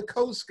Navy and the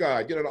Coast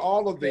Guard. You know,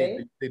 all of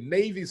the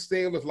Navy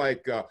sailors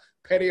like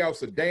Petty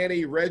Officer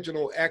Danny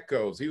Reginald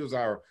Echoes. He was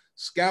our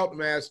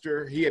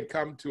scoutmaster. He had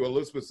come to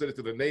Elizabeth City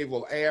to the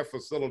Naval Air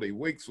Facility,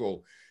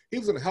 Wicksville. He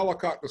was in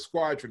Helicopter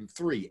Squadron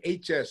 3,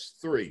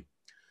 HS-3.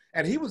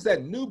 And he was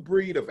that new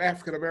breed of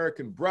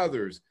African-American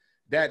brothers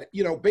that,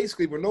 you know,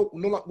 basically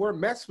weren't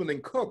messmen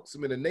and cooks. I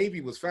mean, the Navy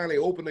was finally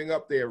opening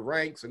up their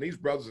ranks, and these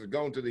brothers are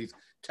going to these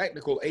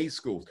technical A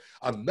schools.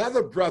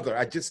 Another brother,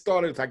 I just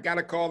started, I got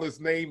to call his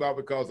name out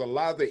because a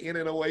lot of the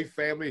NNOA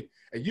family,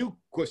 and you,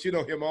 of course, you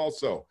know him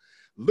also,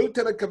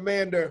 Lieutenant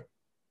Commander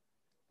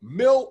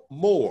Milt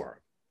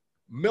Moore,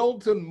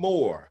 Milton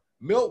Moore.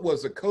 Milt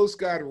was a Coast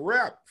Guard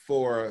rep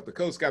for the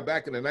Coast Guard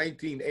back in the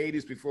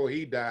 1980s before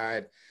he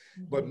died.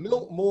 But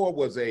Milt Moore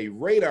was a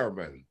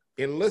radarman,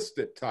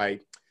 enlisted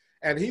type,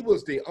 and he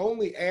was the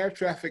only air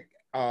traffic,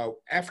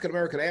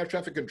 African-American air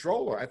traffic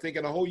controller, I think,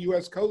 in the whole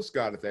U.S. Coast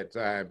Guard at that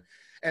time.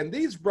 And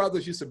these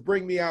brothers used to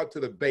bring me out to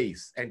the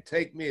base and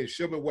take me and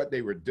show me what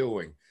they were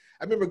doing.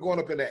 I remember going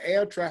up in the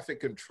air traffic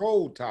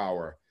control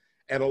tower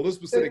at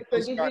Elizabeth City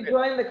Coast Did Guard. you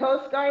join the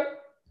Coast Guard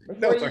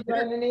before you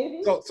joined the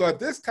Navy? So at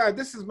this time,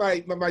 this is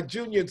my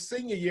junior and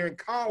senior year in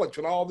college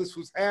when all this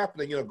was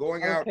happening, you know,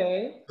 going out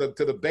to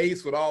the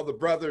base with all the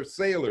brother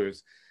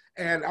sailors.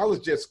 And I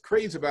was just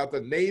crazy about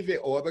the Navy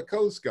or the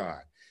Coast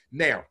Guard.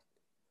 Now,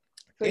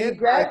 so you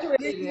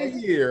graduated in my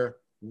senior year,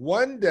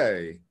 one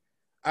day,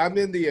 I'm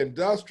in the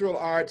Industrial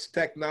Arts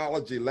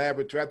Technology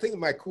Laboratory. I think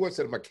my course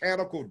at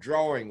mechanical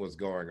drawing was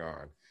going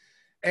on.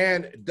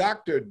 And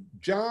Dr.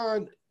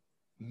 John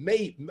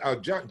R.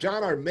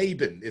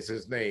 Mabin is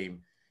his name.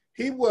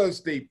 He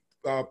was the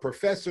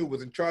professor who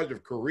was in charge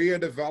of career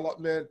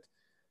development.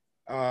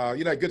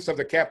 You know, good stuff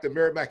that Captain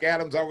Merrimack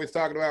Adams always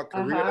talking about,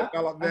 career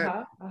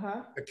development,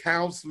 the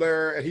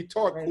counselor, and he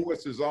taught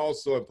courses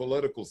also in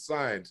political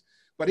science.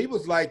 But he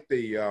was like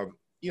the,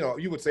 you know,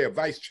 you would say a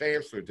vice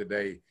chancellor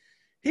today.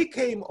 He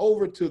came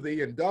over to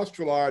the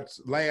industrial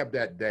arts lab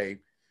that day.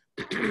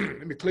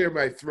 Let me clear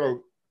my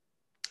throat.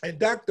 And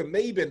Dr.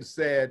 Mabin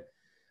said,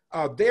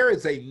 there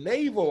is a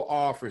naval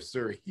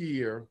officer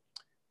here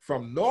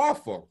from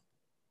Norfolk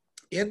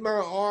in my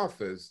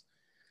office.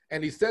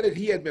 And he said that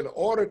he had been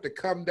ordered to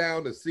come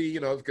down to see, you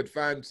know, if he could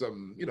find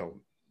some, you know,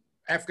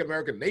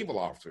 African-American naval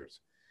officers.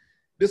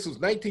 This was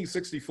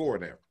 1964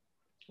 now.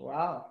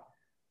 Wow.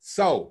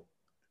 So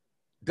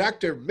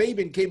Dr.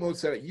 Mabin came over and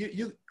said,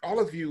 all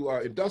of you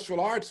industrial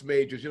arts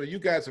majors, you know, you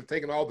guys have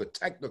taken all the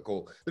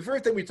technical, the very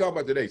thing we talk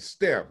about today,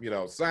 STEM, you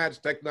know, science,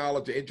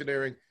 technology,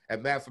 engineering,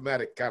 and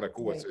mathematics kind of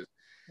courses.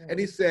 And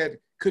he said,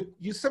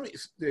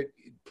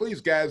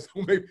 please guys,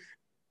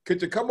 could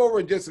you come over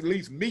and just at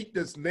least meet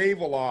this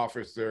naval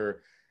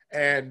officer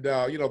and,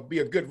 you know, be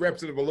a good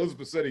representative of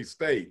Elizabeth City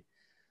State?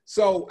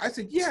 So I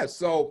said, yes. Yeah.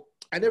 So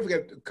I never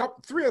forget,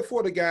 3 or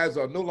 4 of the guys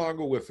are no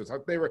longer with us.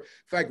 They were, in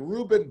fact,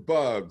 Reuben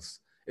Buggs.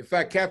 In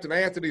fact, Captain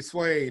Anthony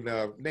Swain,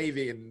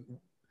 Navy,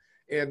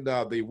 in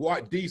the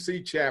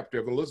DC chapter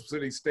of Elizabeth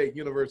City State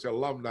University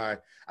alumni.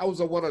 I was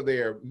at one of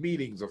their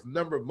meetings a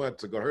number of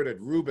months ago. I heard that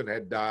Reuben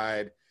had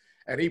died,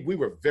 and we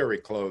were very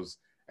close.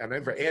 And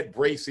then for Ed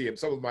Bracey and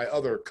some of my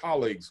other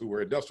colleagues who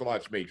were industrial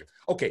arts majors.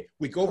 Okay,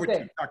 we go over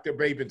to Dr.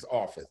 Mabin's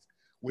office.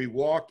 We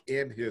walk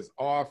in his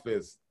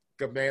office,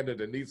 Commander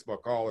Denise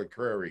McCauley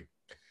Curry.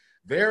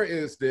 There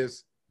is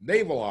this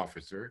naval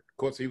officer. Of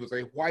course, he was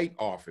a white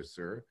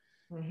officer,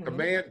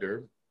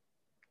 commander,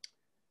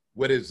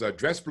 with his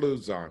dress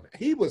blues on.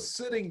 He was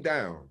sitting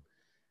down.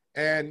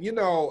 And, you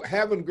know,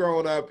 having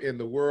grown up in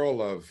the world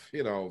of,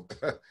 you know,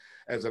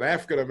 as an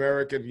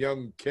African-American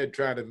young kid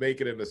trying to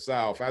make it in the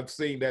South. I've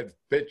seen that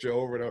picture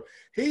over and over.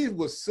 He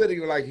was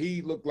sitting like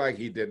he looked like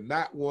he did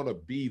not want to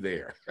be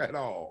there at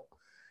all.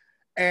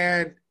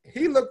 And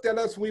he looked at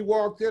us when we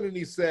walked in and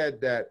he said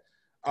that,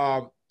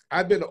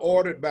 I've been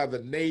ordered by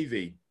the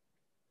Navy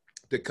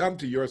to come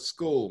to your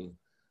school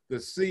to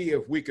see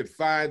if we could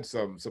find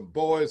some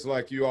boys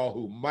like you all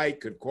who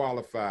could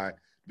qualify to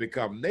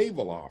become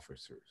naval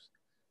officers.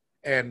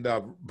 And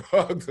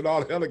Bugs and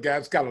all the other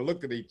guys kind of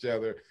looked at each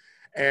other.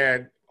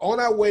 And on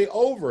our way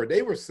over,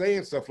 they were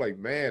saying stuff like,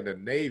 man, the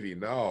Navy,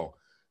 no.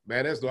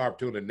 Man, there's no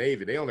opportunity in the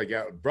Navy. They only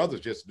got brothers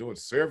just doing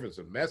servants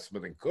and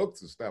messmen and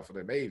cooks and stuff in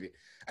the Navy.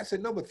 I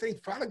said, no, but things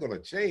probably going to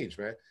change,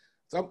 man.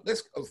 So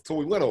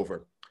we went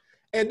over.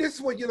 And this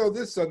is what,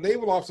 this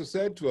naval officer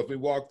said to us. We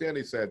walked in,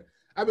 he said,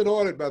 I've been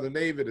ordered by the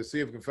Navy to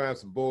see if we can find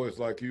some boys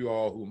like you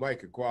all who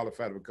could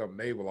qualify to become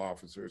naval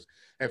officers.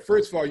 And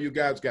first of all, you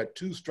guys got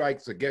 2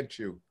 strikes against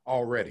you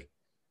already.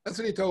 That's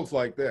what he told us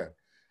like that.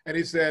 And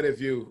he said, if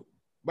you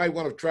might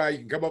want to try, you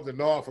can come up to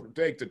Norfolk and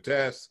take the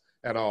test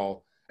and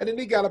all. And then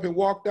he got up and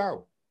walked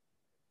out.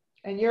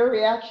 And your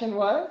reaction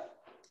was?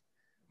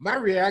 My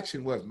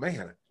reaction was,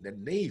 man, the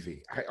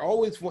Navy. I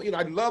always want,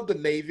 I love the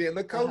Navy and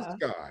the Coast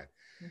Guard.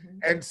 Mm-hmm.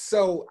 And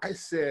so I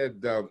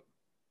said,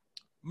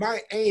 my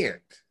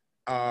aunt,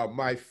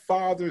 my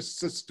father's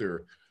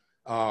sister,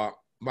 my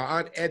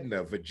Aunt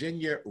Edna,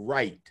 Virginia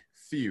Wright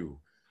Few,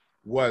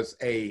 was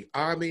an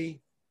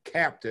Army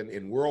captain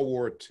in World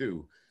War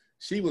II.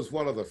 She was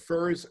one of the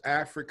first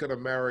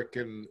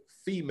African-American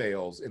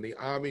females in the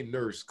Army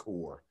Nurse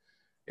Corps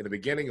in the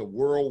beginning of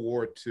World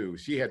War II.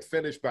 She had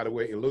finished, by the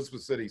way,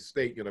 Elizabeth City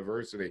State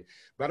University.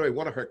 By the way,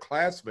 one of her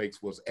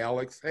classmates was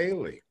Alex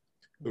Haley,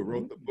 who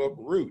wrote the book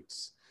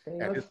Roots.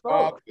 And his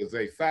father was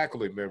a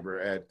faculty member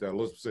at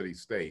Elizabeth City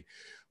State.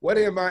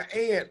 My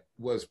aunt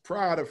was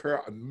proud of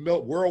her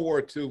World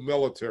War II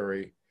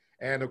military.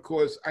 And of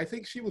course, I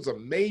think she was a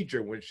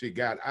major when she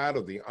got out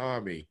of the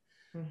Army.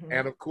 Mm-hmm.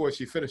 And of course,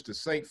 she finished the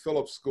St.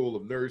 Philip's School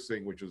of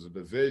Nursing, which was a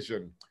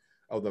division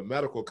of the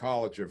Medical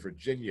College of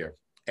Virginia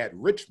at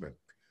Richmond.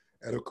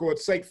 And of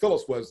course, St.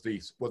 Philip's was the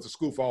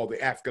school for all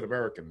the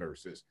African-American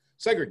nurses,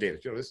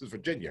 segregated. This is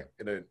Virginia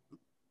in the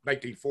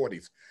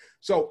 1940s.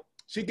 So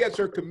she gets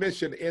her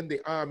commission in the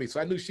Army.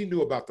 So I knew she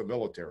knew about the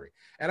military.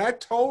 And I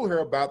told her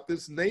about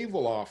this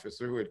naval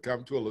officer who had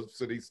come to Elizabeth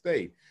City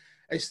State.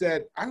 I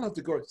said, I'd love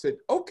to go. I said,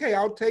 okay,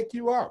 I'll take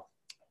you up.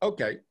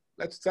 Okay,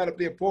 let's set up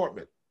the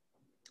appointment.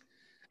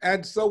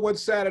 And so one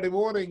Saturday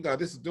morning,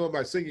 this is during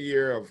my senior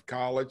year of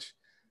college,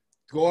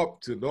 go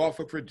up to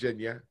Norfolk,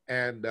 Virginia,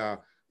 and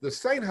the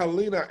St.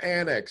 Helena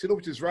Annex,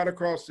 which is right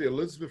across the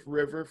Elizabeth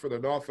River from the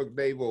Norfolk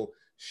Naval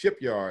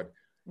Shipyard.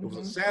 It was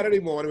a Saturday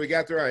morning. We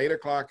got there around 8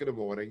 o'clock in the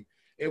morning.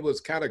 It was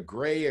kind of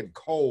gray and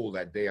cold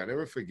that day. I'll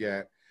never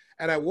forget.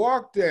 And I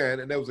walked in,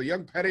 and there was a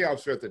young petty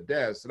officer at the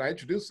desk, and I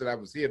introduced that I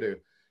was here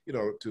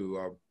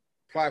to,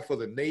 apply for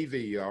the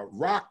Navy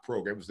ROC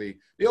program. It was the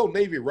old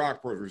Navy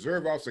ROC program,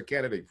 Reserve Officer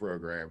Candidate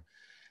Program.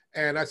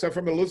 And I said,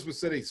 from Elizabeth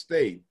City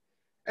State.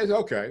 I said,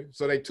 okay.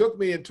 So they took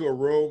me into a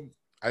room.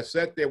 I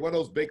sat there, one of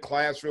those big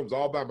classrooms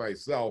all by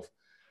myself.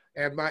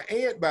 And my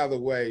aunt, by the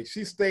way,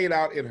 she stayed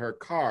out in her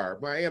car.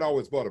 My aunt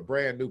always bought a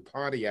brand new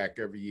Pontiac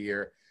every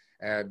year.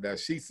 And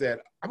she said,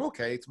 I'm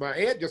okay. It's my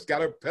aunt just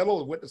got her pillow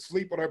and went to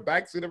sleep on her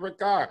backseat of her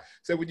car.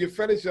 Said, when you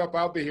finish up,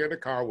 I'll be here in the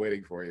car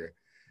waiting for you.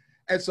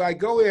 And so I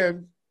go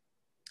in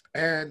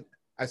and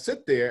I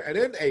sit there. And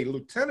then a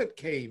lieutenant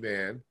came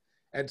in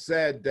and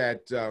said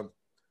that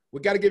we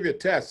got to give you a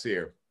test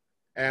here.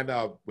 And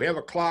we have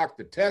a clock.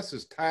 The test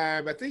is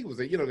timed. I think it was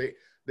the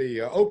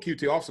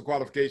OQT, Officer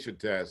Qualification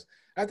Test.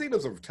 I think there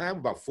was a time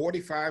about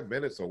 45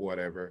 minutes or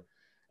whatever.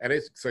 And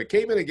so he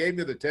came in and gave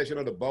me the test,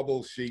 the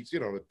bubble sheets,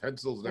 the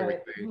pencils and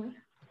everything. Mm-hmm.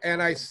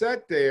 And I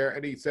sat there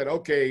and he said,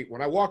 okay,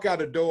 when I walk out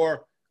the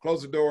door,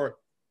 close the door,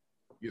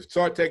 you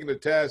start taking the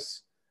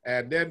test.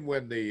 And then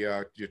when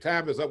your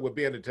time is up, we'll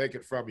be able to take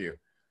it from you.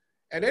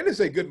 And they didn't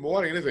say good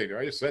morning, anything.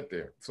 I just sat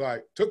there. So I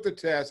took the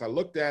test. I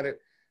looked at it.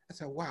 I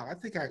said, wow, I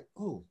think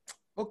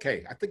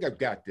I've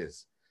got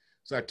this.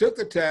 So I took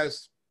the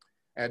test.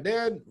 And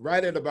then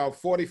right at about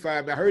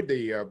 45, I heard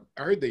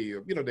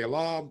the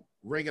alarm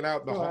ringing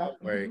out in the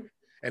hallway. Mm-hmm.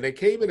 And they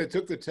came in and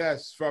took the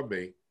test from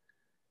me.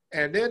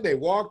 And then they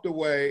walked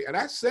away. And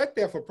I sat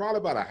there for probably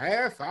about a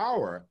half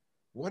hour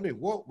wondering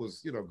what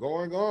was,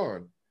 going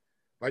on.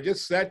 I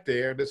just sat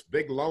there in this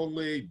big,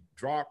 lonely,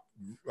 drop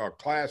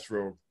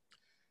classroom.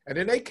 And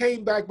then they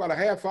came back about a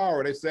half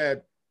hour and they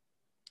said,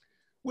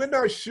 we're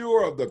not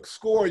sure of the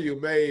score you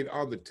made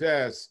on the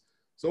test,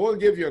 so we'll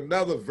give you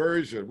another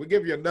version. We'll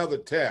give you another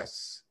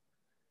test.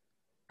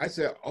 I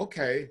said,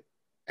 okay.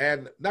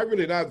 And not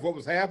what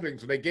was happening,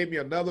 so they gave me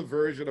another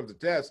version of the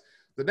test.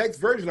 The next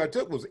version I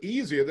took was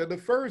easier than the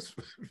first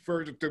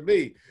version to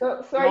me.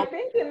 So I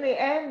think in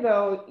the end,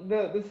 though,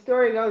 the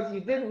story goes, you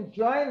didn't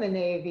join the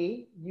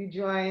Navy, you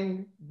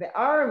joined the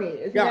Army.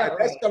 Isn't that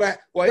right?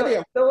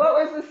 So what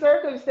was the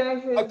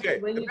circumstances? Okay,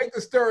 to make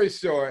the story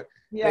short,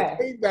 they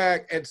came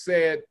back and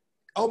said,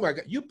 oh my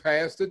God, you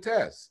passed the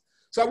test.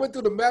 So I went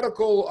through the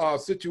medical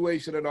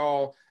situation and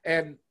all,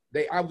 and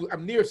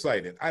I'm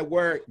nearsighted. I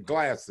wear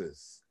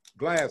glasses.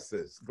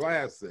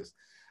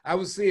 I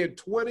was seeing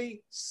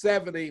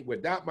 20/70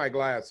 without my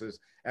glasses,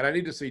 and I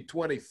need to see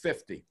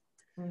 20/50.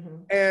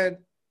 And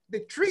the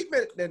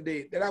treatment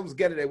that I was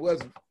getting, it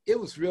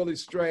was really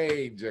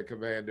strange,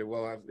 Commander.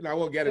 Well, I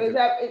won't get into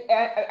that.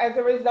 As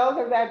a result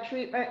of that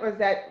treatment, was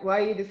that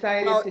why you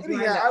decided to join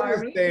the Army?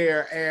 I was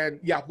there,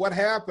 and yeah, what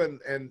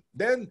happened? And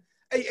then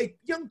a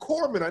young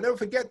corpsman, I never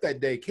forget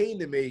that day, came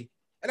to me,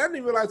 and I didn't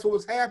even realize what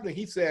was happening.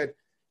 He said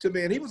to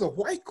me, and he was a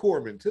white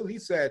corpsman too. He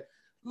said,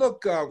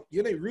 "Look,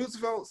 your name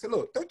Roosevelt." Said,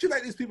 "Look, don't you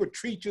let these people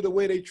treat you the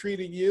way they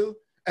treating you?"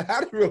 And I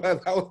didn't realize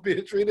I was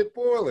being treated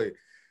poorly.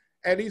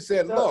 And he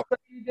said, "Look, so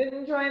you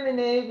didn't join the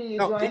Navy, you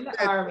joined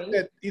the Army."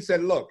 He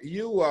said, "Look,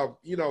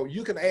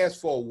 you can ask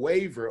for a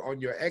waiver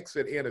on your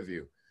exit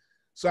interview."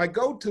 So I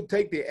go to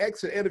take the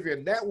exit interview,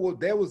 and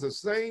there was the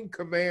same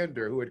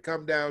commander who had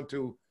come down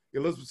to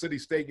Elizabeth City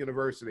State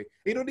University.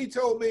 You know what he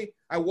told me?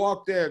 I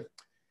walked in.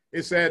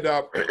 He said,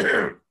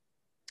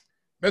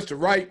 "Mr.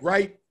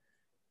 Wright,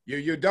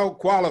 you don't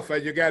qualify.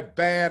 You got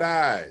bad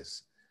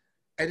eyes."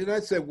 And then I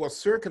said, "Well,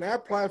 sir, can I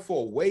apply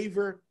for a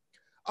waiver?"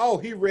 Oh,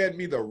 he read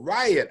me the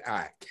riot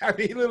act. I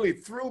mean, he literally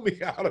threw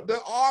me out of the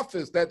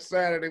office that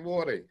Saturday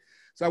morning.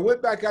 So I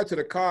went back out to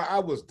the car. I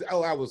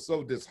was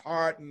so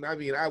disheartened. I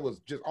mean, I was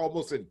just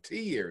almost in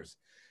tears.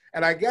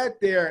 And I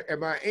got there,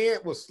 and my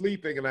aunt was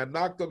sleeping, and I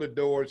knocked on the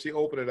door, and she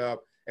opened it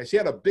up, and she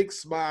had a big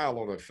smile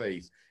on her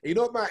face. And you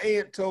know what my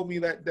aunt told me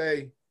that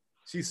day?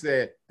 She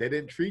said, "They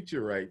didn't treat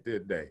you right,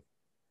 did they?"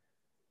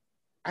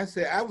 I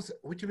said,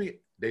 "What you mean?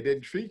 They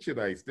didn't treat you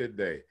nice, did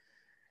they?"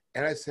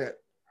 And I said,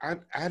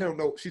 I don't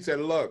know. She said,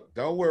 "Look,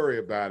 don't worry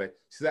about it."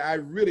 She said, "I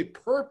really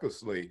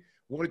purposely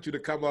wanted you to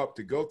come up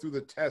to go through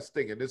the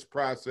testing and this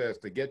process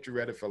to get you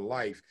ready for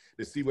life,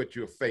 to see what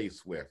you're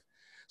faced with."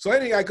 So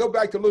anyway, I go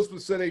back to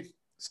Elizabeth City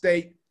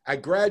State. I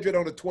graduated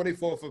on the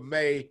 24th of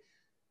May.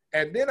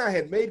 And then I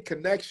had made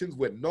connections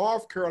with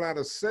North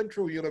Carolina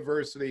Central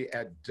University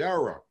at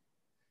Durham.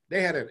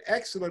 They had an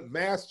excellent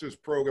master's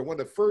program, one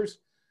of the first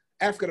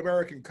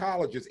African-American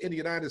colleges in the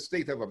United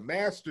States have a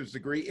master's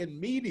degree in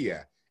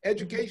media,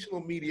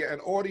 educational media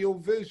and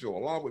audiovisual,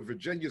 along with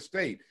Virginia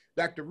State,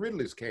 Dr.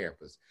 Ridley's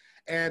campus.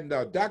 And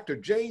Dr.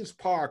 James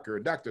Parker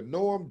and Dr.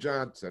 Norm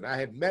Johnson, I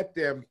had met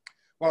them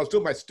while I was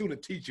doing my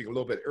student teaching a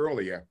little bit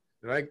earlier.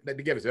 And I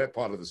didn't get into that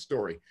part of the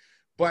story.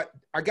 But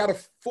I got a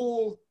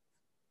full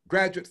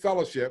graduate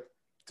fellowship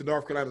to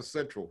North Carolina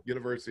Central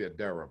University at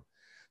Durham.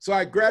 So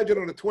I graduated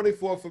on the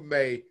 24th of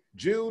May.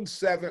 June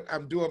 7th,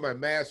 I'm doing my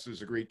master's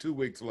degree 2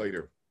 weeks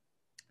later.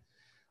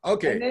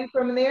 Okay. And then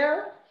from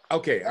there?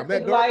 Okay, I'm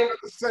at North Carolina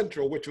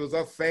Central, which was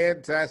a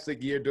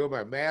fantastic year doing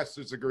my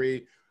master's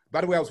degree.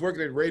 By the way, I was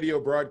working in radio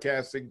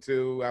broadcasting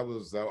too. I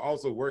was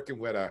also working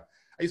with I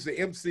used to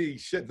MC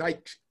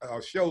night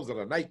shows at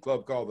a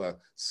nightclub called the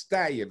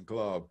Stallion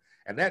Club.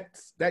 And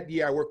that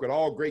year I worked with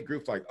all great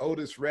groups like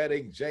Otis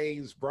Redding,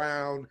 James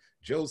Brown,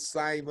 Joe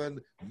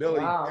Simon, Millie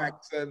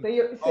Jackson.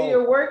 So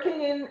you're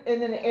working in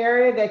an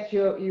area that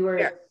you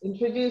were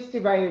introduced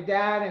to by your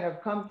dad and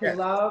have come to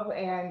love,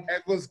 and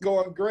it was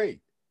going great.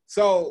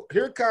 So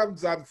here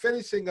comes, I'm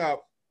finishing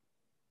up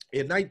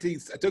I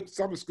took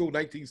summer school in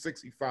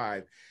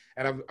 1965,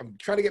 and I'm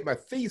trying to get my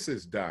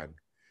thesis done.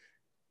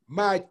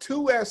 My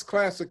 2S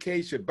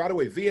classification, by the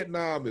way,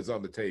 Vietnam is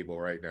on the table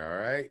right now, all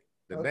right?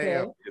 The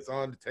NAM is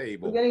on the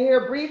table. We're going to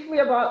hear briefly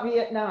about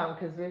Vietnam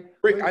because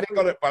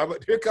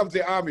here comes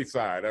the Army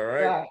side, all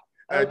right?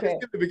 Just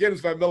get the beginnings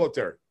of my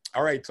military.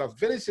 All right, so I'm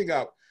finishing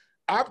up.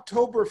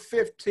 October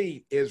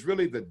 15th is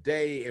really the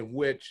day in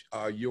which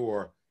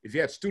if you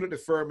had student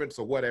deferments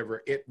or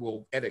whatever, it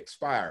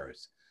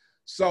expires.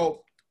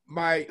 So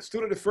my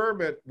student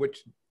deferment,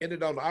 which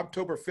ended on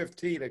October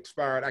 15th,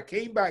 expired. I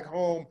came back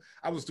home.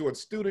 I was doing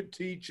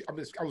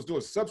I was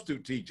doing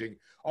substitute teaching,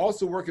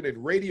 also working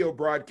in radio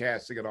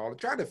broadcasting and all,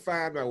 trying to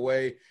find my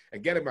way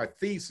and getting my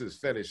thesis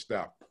finished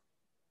up.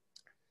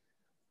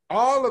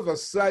 All of a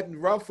sudden,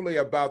 roughly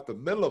about the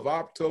middle of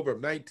October of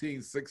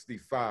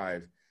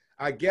 1965,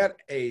 I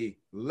get a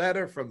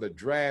letter from the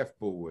draft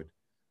board,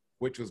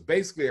 which was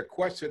basically a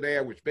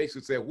questionnaire, which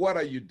basically said, "What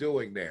are you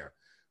doing there?"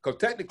 Because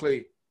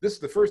technically, this is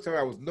the first time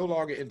I was no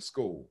longer in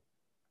school.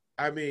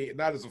 I mean,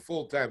 not as a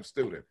full-time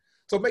student.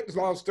 So make this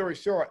long story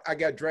short, I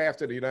got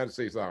drafted in the United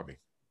States Army.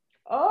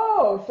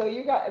 Oh, so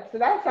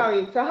that's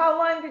so how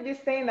long did you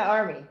stay in the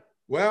Army?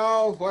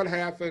 Well, what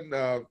happened,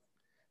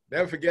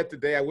 never forget the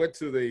day I went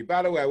to the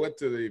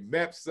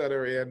MEP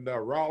Center in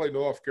Raleigh,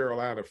 North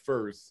Carolina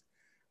first,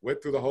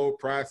 went through the whole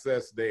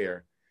process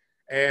there.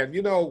 And,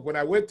 when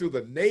I went through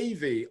the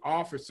Navy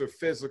officer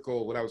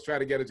physical, when I was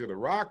trying to get into the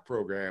ROC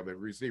program and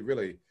receive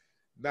really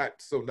not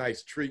so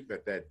nice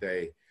treatment that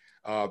day,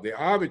 the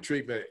Army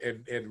treatment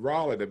in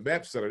Raleigh, the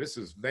MEP Center,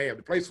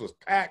 the place was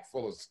packed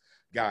full of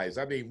guys.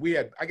 I mean,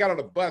 I got on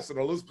a bus in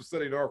Elizabeth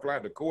City, North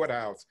Carolina, the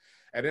courthouse,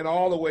 and then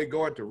all the way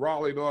going to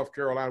Raleigh, North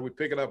Carolina, we're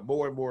picking up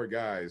more and more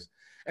guys.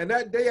 And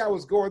that day I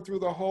was going through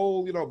the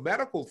whole,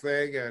 medical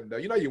thing. And,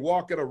 you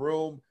walk in a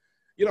room,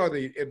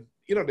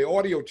 the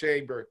audio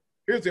chamber.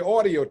 Here's the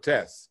audio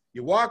test.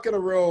 You walk in a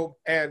room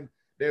and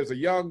there's a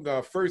young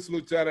first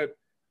lieutenant,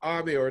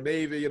 Army or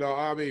Navy,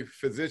 Army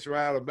physician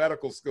out of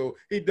medical school.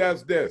 He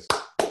does this.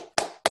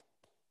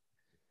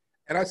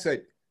 And I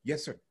said,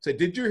 yes, sir. I said,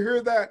 did you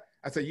hear that?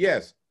 I said,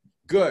 yes.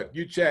 Good.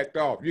 You checked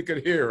off. You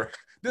could hear.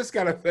 This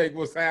kind of thing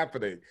was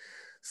happening.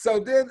 So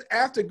then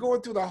after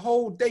going through the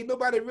whole day,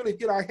 nobody really,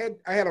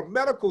 I had a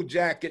medical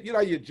jacket.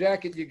 Your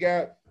jacket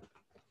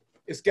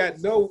it's got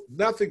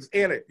nothing's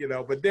in it,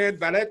 but then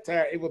by that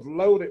time it was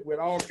loaded with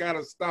all kind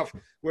of stuff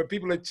where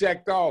people had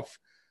checked off.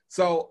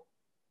 So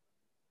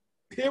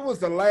here was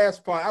the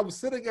last part. I was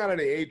sitting out in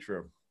the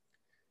atrium,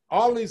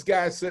 all these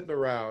guys sitting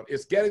around.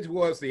 It's getting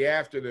towards the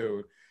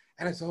afternoon.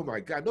 And I said, oh my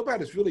God,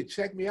 nobody's really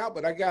checked me out,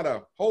 but I got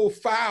a whole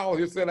file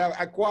here said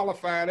I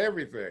qualified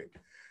everything.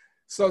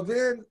 So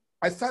then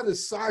I saw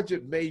this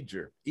Sergeant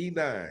Major,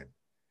 E9.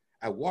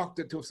 I walked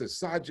into him and said,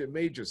 Sergeant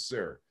Major,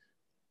 sir,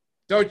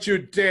 don't you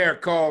dare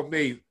call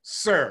me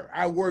sir.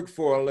 I work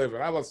for a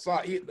living. I'm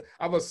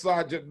a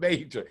Sergeant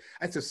Major.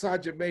 I said,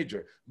 Sergeant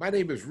Major, my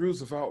name is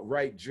Roosevelt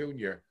Wright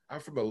Jr. I'm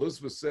from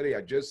Elizabeth City.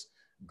 I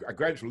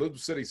graduated from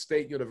Elizabeth City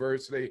State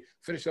University,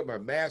 finished up my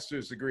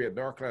master's degree at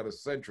North Carolina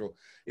Central.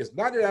 It's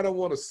not that I don't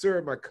want to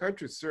serve my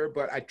country, sir,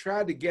 but I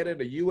tried to get in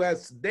the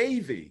U.S.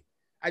 Navy.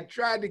 I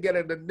tried to get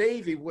in the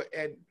Navy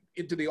and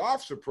into the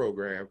officer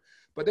program,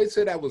 but they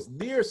said I was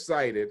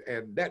nearsighted,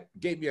 and that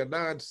gave me a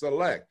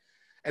non-select.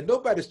 And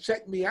nobody's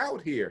checked me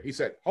out here. He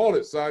said, hold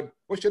it, son.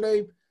 What's your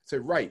name? I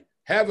said, right.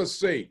 Have a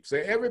seat.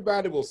 Say,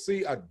 everybody will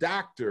see a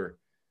doctor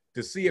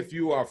to see if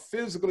you are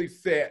physically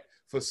fit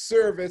for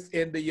service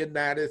in the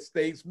United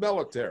States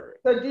military.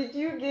 So did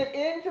you get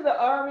into the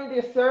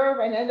Army to serve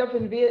and end up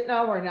in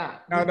Vietnam or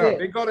not? No,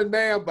 they go to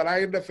NAM, but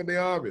I ended up in the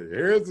Army.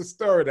 Here's the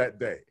story that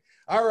day.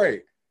 All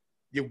right.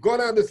 You go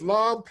down this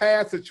long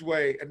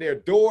passageway, and there are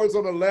doors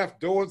on the left,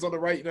 doors on the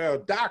right. There are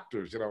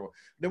doctors,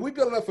 Then we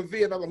built up for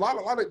Vietnam. A lot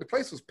of the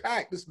place was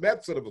packed. This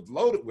med center was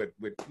loaded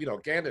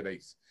with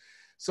candidates.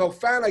 So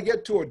finally, I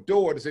get to a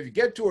door. So if you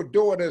get to a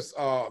door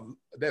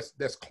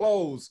that's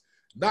closed,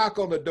 knock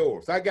on the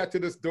door. So I got to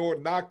this door,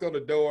 knocked on the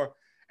door,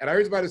 and I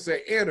heard somebody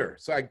say, enter.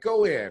 So I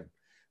go in.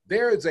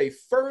 There is a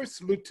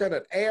first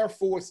lieutenant Air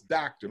Force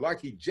doctor,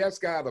 like he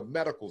just got out of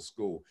medical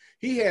school.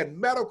 He had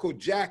medical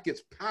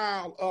jackets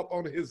piled up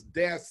on his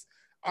desk.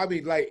 I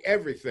mean, like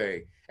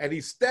everything. And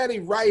he's steady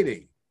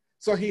writing.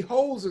 So he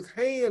holds his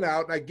hand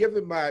out, and I give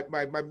him my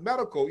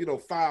medical,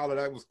 file that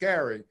I was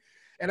carrying.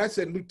 And I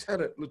said,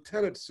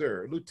 Lieutenant,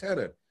 sir,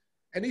 Lieutenant.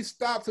 And he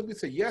stops and he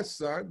said, yes,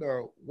 son.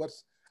 No,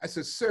 I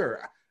said,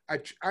 sir, I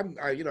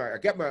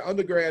got my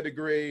undergrad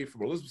degree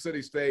from Elizabeth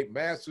City State,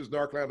 master's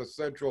North Carolina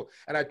Central,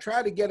 and I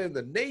tried to get in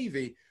the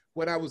Navy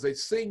when I was a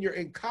senior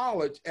in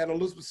college at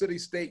Elizabeth City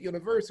State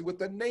University with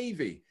the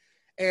Navy.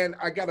 And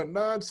I got a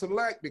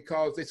non-select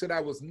because they said I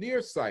was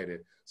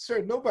nearsighted.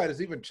 Sir,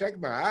 nobody's even checked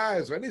my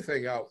eyes or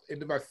anything out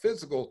into my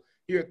physical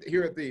here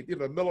at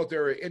the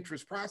military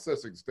interest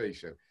processing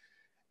station.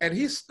 And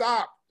he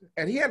stopped,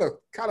 and he had a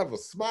kind of a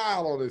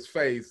smile on his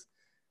face,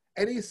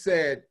 and he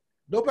said,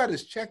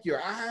 nobody's checked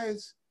your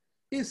eyes?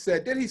 He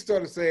said, then he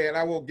started saying,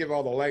 I won't give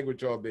all the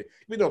language on me,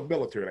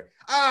 military.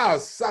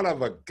 Son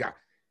of a God.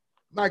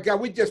 My God,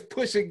 we just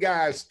pushing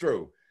guys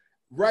through.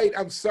 Right,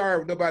 I'm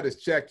sorry,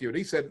 nobody's checked you. And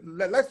he said,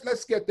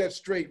 let's get that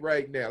straight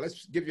right now.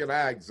 Let's give you an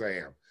eye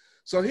exam.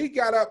 So he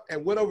got up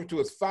and went over to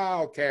his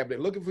file cabinet,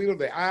 looking for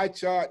the eye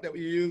chart that we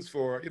use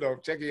for,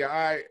 checking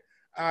your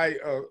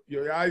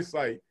your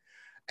eyesight.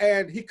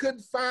 And he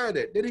couldn't find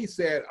it. Then he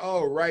said,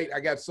 oh, right,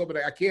 I got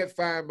somebody, I can't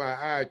find my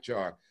eye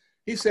chart.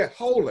 He said,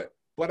 hold it.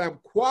 But I'm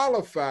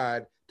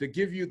qualified to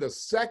give you the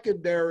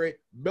secondary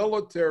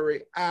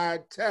military eye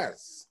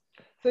test.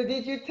 So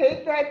did you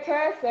take that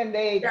test and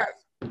they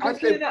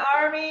put you in the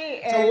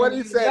Army and so what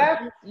he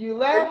said, you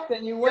left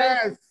and you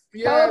went?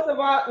 Yes. Tell us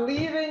about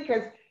leaving,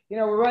 because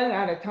we're running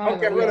out of time.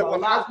 Okay, we have a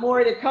lot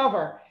more to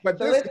cover. But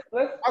so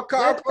I'll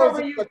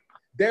cover you.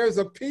 There's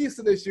a piece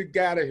of this you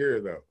gotta hear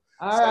though.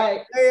 All right.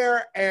 I'm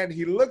there, and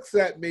he looks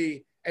at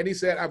me and he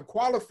said, I'm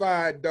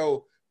qualified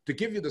though to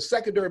give you the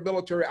secondary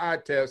military eye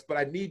test, but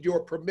I need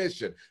your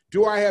permission.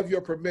 Do I have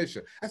your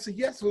permission? I said,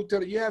 yes,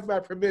 Lieutenant, you have my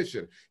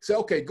permission. He said,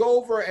 okay, go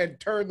over and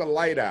turn the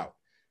light out.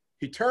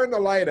 He turned the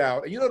light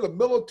out. And the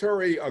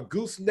military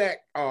gooseneck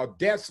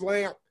desk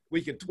lamp,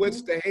 we can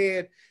twist the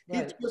head.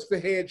 Right. He twists the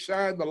head,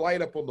 shine the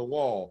light up on the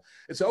wall.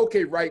 And said,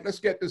 okay, right, let's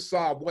get this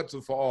solved once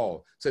and for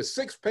all. Said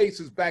 6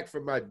 paces back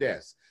from my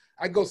desk.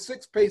 I go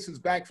 6 paces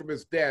back from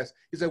his desk.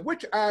 He said,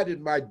 which eye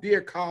did my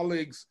dear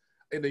colleagues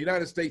in the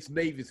United States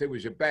Navy say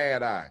was your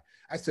bad eye?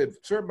 I said,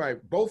 sir,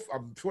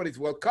 I'm 20.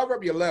 Well, cover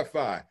up your left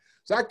eye.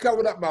 So I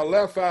covered up my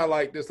left eye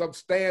like this. I'm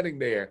standing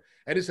there.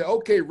 And he said,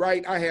 okay,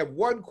 right, I have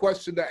one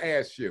question to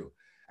ask you.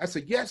 I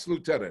said, yes,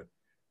 Lieutenant.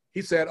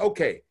 He said,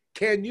 okay,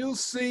 can you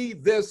see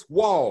this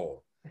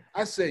wall?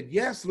 I said,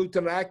 yes,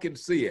 Lieutenant, I can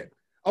see it.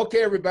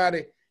 Okay,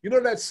 everybody,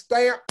 that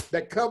stamp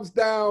that comes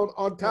down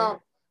on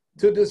top?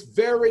 To this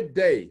very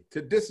day,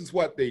 this is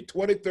what, the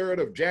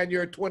 23rd of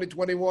January,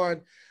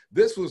 2021,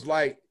 this was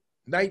like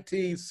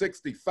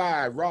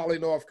 1965, Raleigh,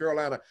 North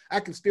Carolina. I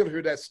can still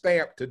hear that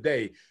stamp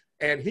today.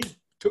 And he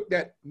took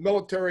that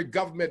military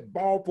government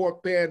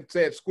ballpoint pen,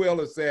 said squill,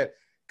 and said,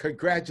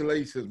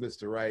 "Congratulations,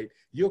 Mr. Wright.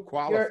 You're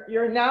qualified."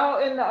 You're now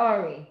in the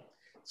Army.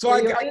 So So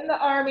you're in the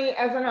Army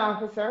as an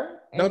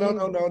officer. No, and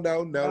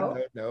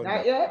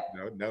not yet?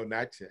 No,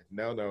 not yet.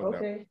 No.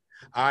 Okay.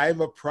 I'm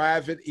a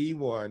private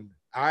E1.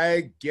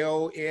 I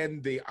go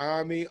in the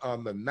Army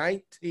on the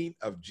 19th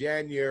of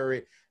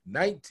January,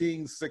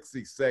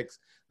 1966.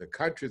 The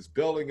country's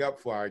building up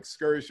for our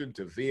excursion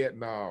to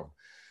Vietnam.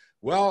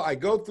 Well, I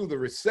go through the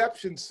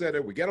reception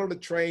center. We get on the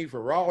train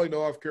from Raleigh,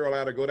 North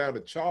Carolina, go down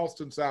to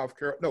Charleston,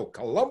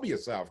 Columbia,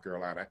 South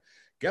Carolina.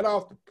 Get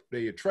off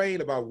the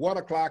train about 1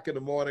 o'clock in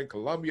the morning,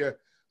 Columbia,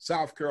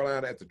 South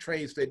Carolina, at the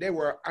train station. There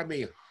were,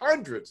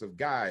 hundreds of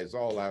guys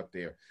all out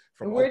there.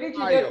 From where did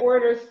you get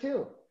orders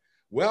to?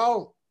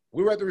 Well,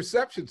 we were at the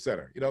reception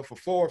center, for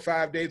 4 or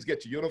 5 days,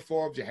 get your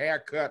uniforms, your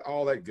haircut,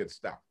 all that good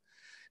stuff.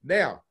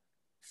 Now,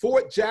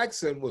 Fort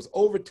Jackson was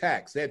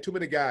overtaxed. They had too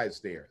many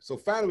guys there. So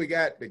finally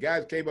the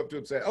guys came up to him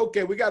and said,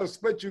 "Okay, we got to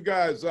split you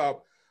guys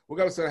up. We're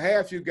going to send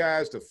half you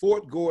guys to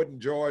Fort Gordon,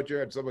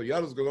 Georgia, and some of the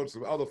others going to go to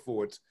some other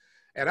forts."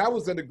 And I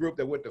was in the group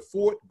that went to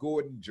Fort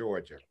Gordon,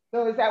 Georgia.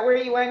 So is that where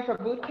you went for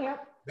boot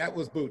camp? That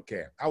was boot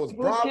camp. I was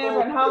boot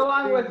camp, and how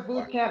long was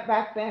boot camp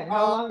back then?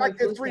 How long was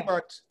boot 3 camp?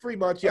 months. 3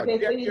 months, yeah.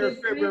 Okay, so you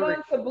did 3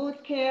 months of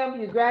boot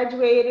camp, you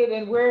graduated,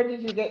 and where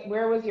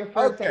was your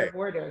first set of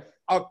orders?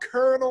 A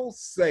colonel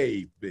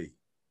saved me.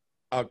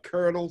 A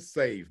colonel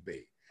saved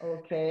me.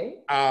 Okay.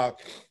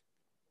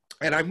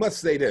 And I must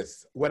say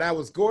this, when I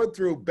was going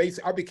through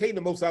I became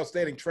the most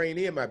outstanding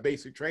trainee in my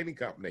basic training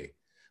company.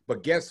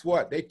 But guess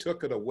what? They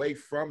took it away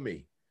from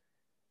me.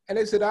 And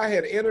they said I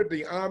had entered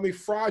the Army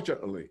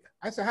fraudulently.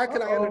 I said, how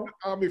can I enter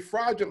the Army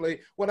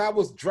fraudulently when I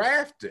was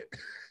drafted?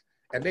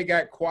 And they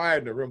got quiet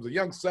in the room. The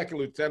young second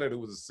lieutenant who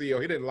was a CO,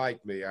 he didn't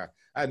like me.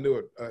 I knew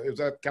it. It was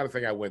that kind of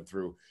thing I went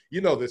through.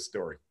 You know this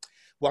story.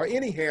 Well,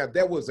 anyhow,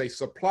 there was a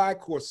supply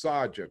corps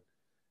sergeant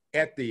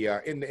at the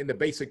in the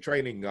basic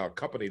training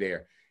company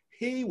there.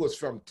 He was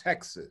from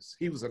Texas.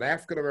 He was an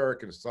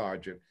African-American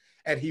sergeant,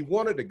 and he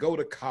wanted to go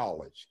to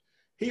college.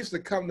 He used to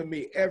come to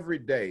me every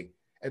day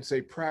and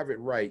say, "Private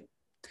Wright,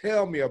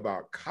 tell me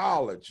about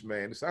college,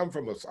 man." So I'm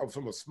from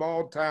a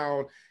small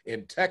town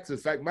in Texas.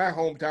 In fact, my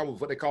hometown was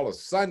what they call a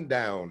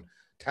sundown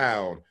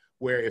town,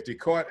 where if you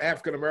caught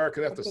African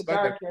American after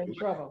sundown,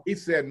 he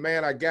said,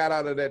 "Man, I got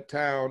out of that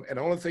town, and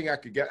the only thing I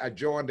could get, I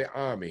joined the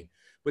Army."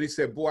 But he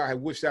said, "Boy, I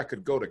wish I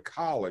could go to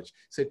college."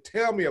 He said,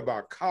 "Tell me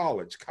about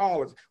college.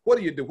 College, what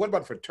do you do? What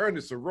about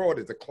fraternity,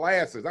 sororities, the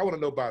classes? I want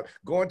to know about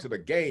going to the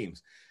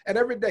games." And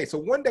every day. So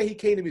one day he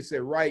came to me and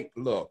said, "Wright,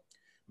 look,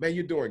 man,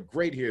 you're doing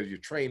great here as your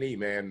trainee,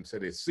 man."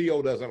 Said his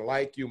CO doesn't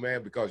like you,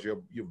 man, because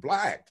you're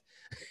Black.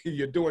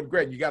 You're doing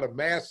great. You got a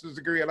master's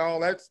degree and all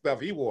that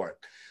stuff he wanted.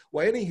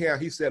 Well, anyhow,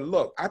 he said,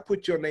 "Look, I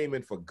put your name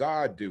in for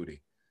guard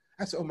duty."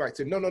 I said, "Oh my," I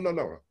said, no.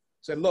 I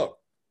said, "Look,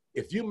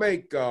 if you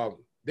make,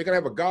 they're gonna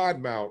have a guard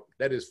mount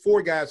that is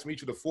 4 guys from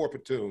each of the 4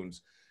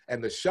 platoons,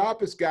 and the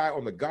sharpest guy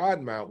on the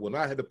guard mount will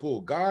not have to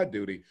pull guard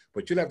duty,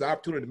 but you'll have the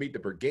opportunity to meet the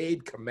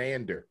brigade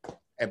commander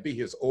and be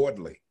his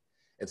orderly.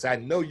 And so I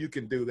know you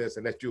can do this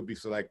and that you'll be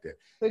selected."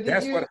 So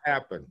that's what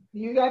happened.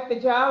 You got the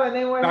job, and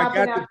then what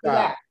happened after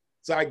that?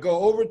 So I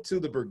go over to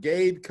the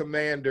brigade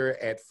commander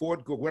at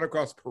Fort Gordon, went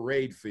across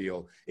Parade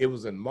Field. It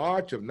was in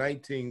March of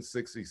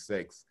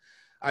 1966.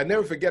 I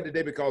never forget the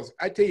day, because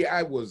I tell you,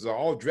 I was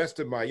all dressed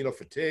in my,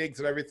 fatigues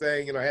and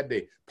everything. I had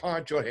the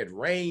poncho, it had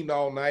rained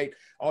all night,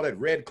 all that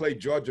red clay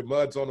Georgia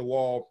muds on the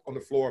wall, on the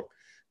floor.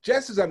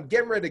 Just as I'm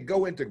getting ready to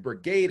go into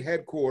brigade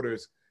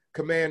headquarters,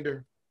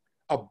 Commander,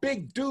 a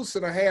big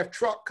 2.5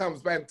 truck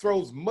comes by and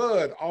throws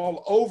mud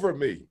all over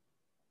me.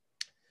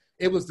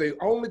 It was the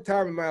only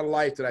time in my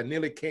life that I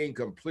nearly came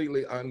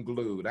completely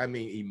unglued. I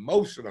mean,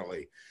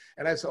 emotionally.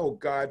 And I said, "Oh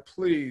God,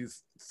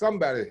 please,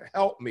 somebody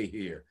help me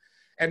here."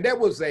 And that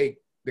was the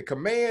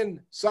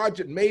command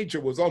sergeant major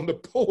was on the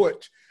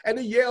porch, and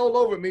he yelled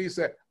over me. He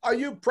said, "Are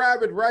you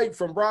Private Wright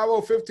from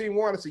Bravo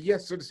 15-1? I said,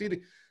 "Yes, sir."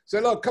 He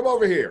said, "Look, come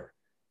over here."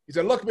 He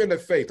said, "Look me in the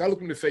face." I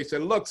looked him in the face. He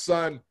said, "Look,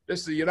 son,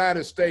 this is the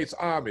United States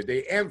Army,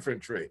 the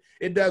infantry.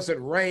 It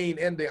doesn't rain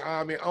in the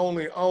Army,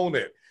 only own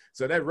it.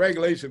 So that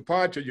regulation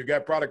poncho you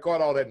got probably caught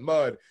all that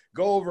mud.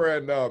 Go over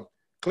and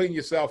clean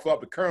yourself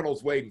up. The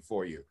colonel's waiting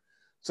for you."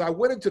 So I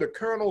went into the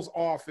colonel's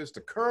office.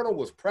 The colonel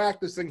was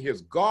practicing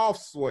his golf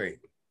swing,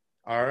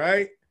 all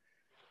right?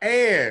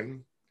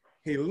 And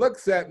he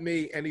looks at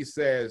me and he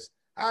says,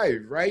 "Hi,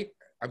 Wright."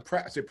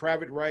 I said,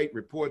 "Private Wright,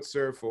 report,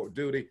 sir, for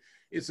duty."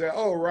 He said,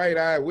 "Oh,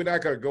 right, we're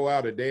not going to go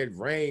out today. It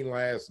rained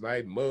last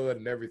night, mud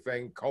and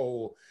everything,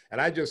 cold.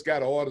 And I just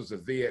got orders to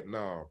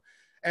Vietnam."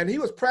 And he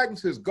was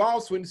practicing his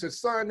golf swing. He said,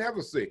 "Son, have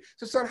a seat." I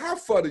said, "Son, how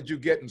far did you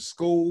get in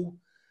school?"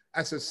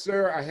 I said,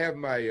 "Sir, I have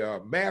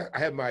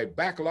my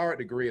baccalaureate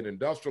degree in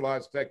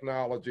industrialized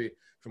technology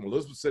from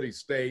Elizabeth City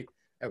State.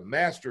 I have a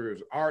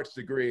master's arts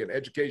degree in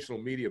educational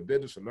media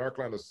business from North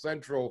Carolina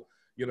Central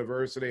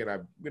University. And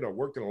I've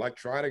worked in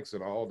electronics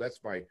and all.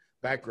 That's my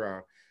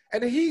background."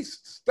 And he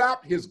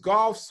stopped his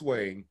golf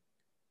swing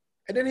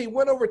And then he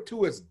went over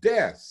to his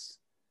desk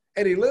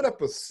and he lit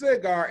up a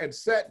cigar and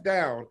sat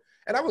down.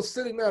 And I was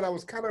sitting there and I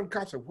was kind of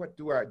unconscious. What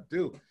do I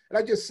do? And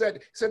I just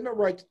said, no,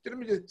 right. Let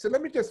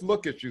me just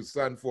look at you,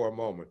 son, for a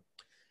moment.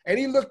 And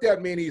he looked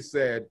at me and he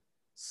said,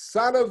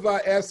 son of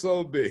a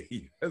SOB.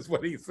 That's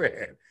what he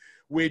said.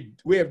 We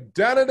have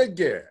done it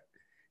again.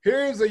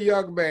 Here's a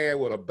young man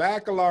with a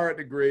baccalaureate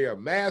degree, a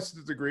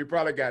master's degree,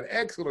 probably got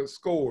excellent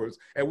scores,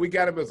 and we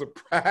got him as a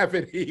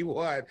private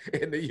E1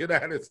 in the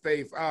United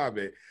States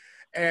Army.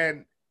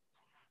 And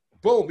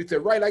boom, he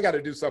said, right, I got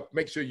to do something,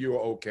 make sure you're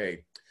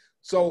okay.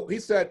 So he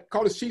said,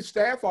 called his chief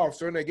staff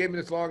officer, and they gave me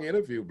this long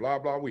interview, blah,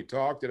 blah. We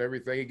talked and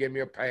everything. He gave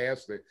me a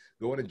pass to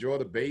go and enjoy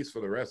the base for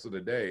the rest of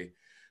the day.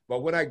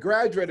 But when I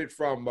graduated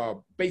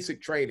from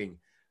basic training,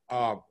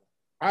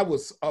 I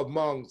was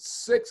among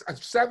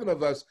seven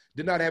of us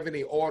did not have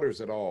any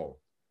orders at all.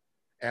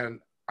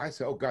 And I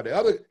said, oh God, the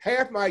other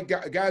half my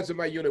guys in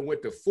my unit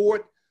went to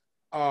Fort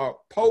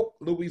Polk,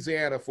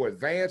 Louisiana for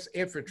advanced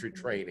infantry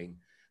training.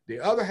 The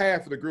other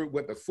half of the group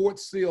went to Fort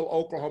Sill,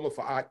 Oklahoma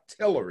for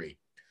artillery.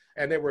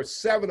 And there were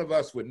 7 of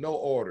us with no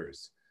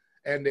orders.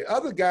 And the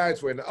other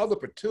guys were in the other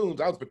platoons.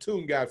 I was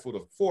platoon guy for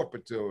the 4th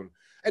platoon.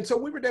 And so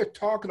we were there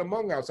talking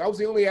among us. I was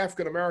the only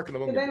African-American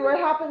among them. So then what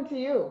happened to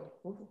you?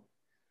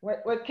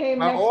 What came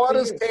next? My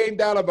orders came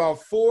down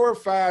about 4 or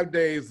 5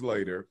 days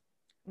later.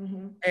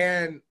 Mm-hmm.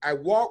 And I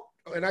walked,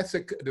 and I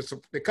said,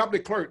 the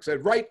company clerk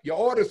said, right, your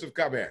orders have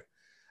come in.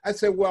 I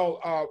said,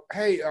 well,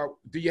 hey,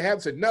 do you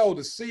have, said, no,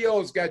 the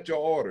CO's got your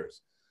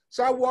orders.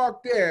 So I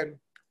walked in,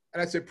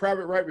 and I said,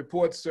 Private Wright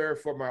reports, sir,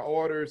 for my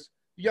orders.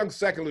 Young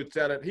second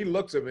lieutenant, he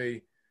looks at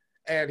me,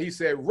 and he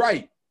said,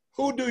 Wright,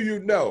 who do you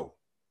know?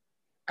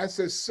 I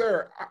said,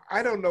 sir,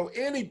 I don't know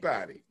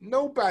anybody.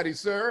 Nobody,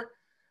 sir.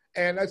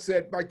 And I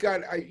said, my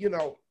God,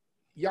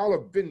 y'all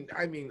have been,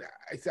 I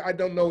said, I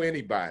don't know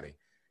anybody.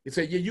 He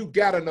said, yeah, you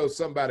got to know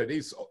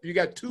somebody. You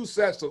got 2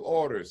 sets of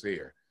orders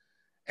here.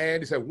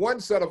 And he said, one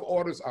set of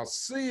orders are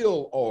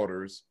SEAL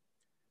orders.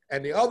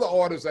 And the other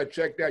orders I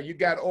checked out, you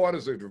got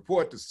orders to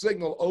report to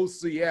Signal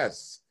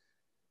OCS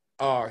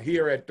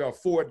here at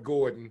Fort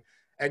Gordon.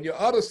 And your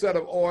other set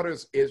of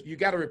orders is you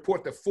got to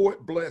report to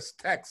Fort Bliss,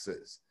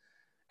 Texas.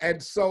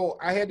 And so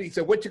he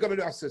said, what you going to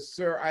do? I said,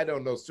 sir, I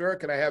don't know, sir.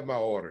 Can I have my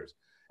orders?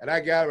 And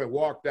I got him and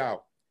walked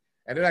out.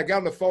 And then I got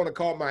on the phone and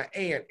called my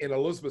aunt in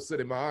Elizabeth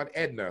City, my Aunt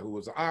Edna, who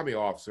was an Army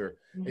officer.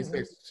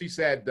 Mm-hmm. She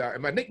said,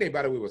 and my nickname,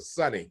 by the way, was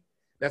Sonny.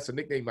 That's the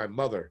nickname my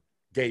mother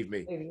gave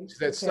me. She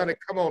said, Sonny,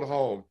 come on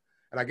home.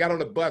 And I got on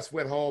the bus,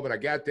 went home, and I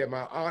got there.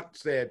 My aunt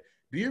said,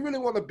 do you really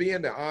want to be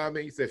in the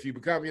Army? He said, if you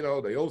become, the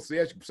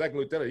OCS, second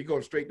lieutenant, you're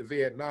going straight to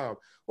Vietnam.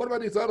 What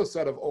about these other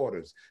set of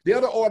orders? The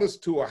other orders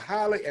to a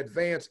highly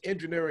advanced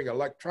engineering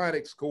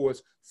electronics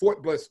course,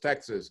 Fort Bliss,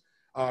 Texas,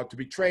 to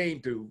be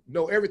trained to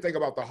know everything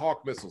about the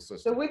Hawk missile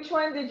system. So which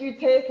one did you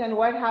take and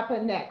what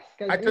happened next?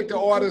 I took the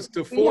orders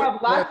to Fort Bliss. We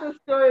have lots of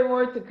story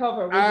more to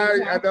cover.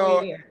 I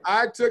know.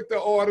 I took the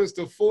orders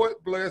to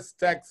Fort Bliss,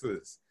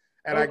 Texas.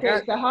 And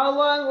okay, so how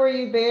long were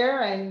you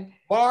there? And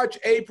March,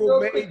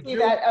 April, May,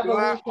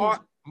 June,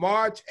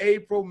 March,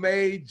 April,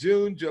 May,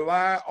 June,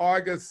 July,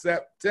 August,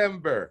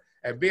 September.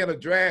 And being a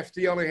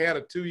draftee, only had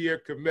a 2-year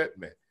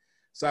commitment.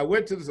 So I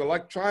went to this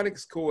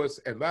electronics course.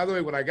 And by the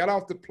way, when I got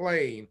off the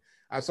plane,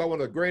 I saw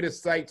one of the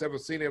greatest sights I've ever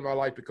seen in my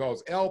life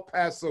because El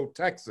Paso,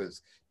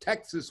 Texas,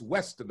 Texas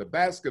Western, the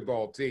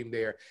basketball team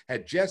there,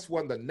 had just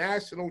won the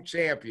national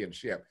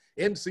championship,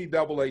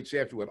 NCAA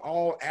championship with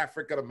all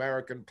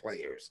African-American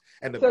players.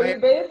 And so you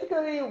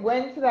basically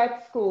went to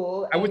that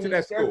school. I went to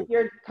that school.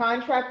 Your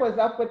contract was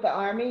up with the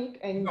Army?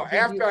 And no,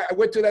 after I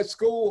went to that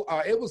school,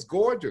 it was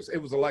gorgeous. It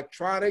was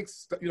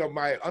electronics,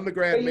 my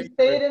undergrad. So you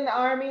stayed in the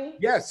Army?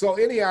 Yes. So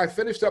anyhow, I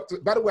finished up.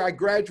 By the way, I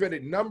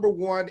graduated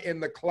 #1 in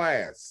the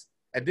class.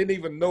 I didn't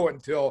even know it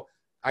until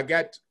I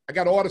got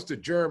orders to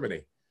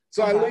Germany.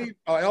 So I leave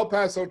El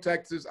Paso,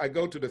 Texas. I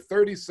go to the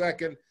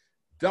 32nd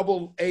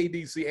Double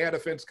ADC Air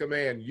Defense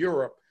Command,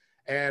 Europe,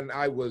 and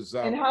I was.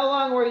 And how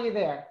long were you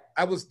there?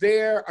 I was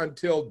there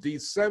until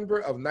December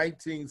of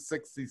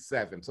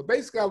 1967. So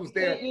basically, I was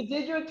there. You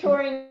did your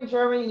tour in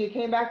Germany, and you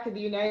came back to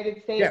the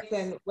United States. Yes.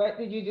 And what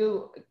did you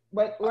do?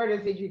 What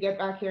orders did you get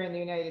back here in the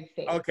United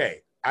States?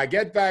 Okay, I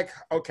get back.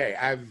 Okay,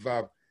 I've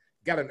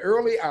got an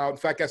early out. In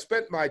fact, I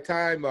spent my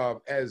time I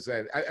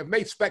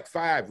made Spec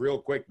 5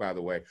 real quick, by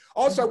the way.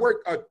 Also, I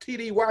worked a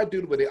TDY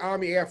duty with the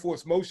Army Air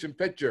Force Motion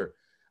Picture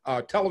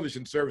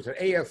television service at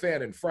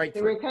AFN in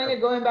Frankfurt. So we're kind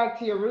of going back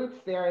to your roots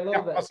there a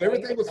little bit. So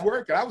everything was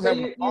working. I was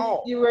having a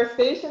ball. You were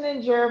stationed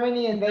in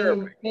Germany and then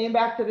you came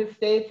back to the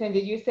States. And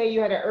did you say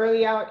you had an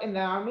early out in the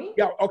Army?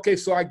 Yeah. Okay.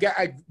 So I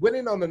went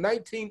in on the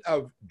 19th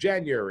of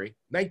January,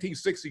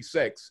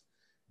 1966,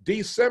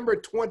 December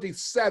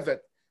 27th,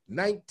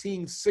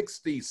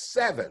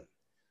 1967.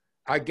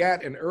 I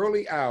got an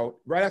early out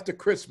right after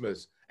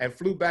Christmas and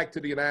flew back to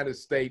the United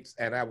States,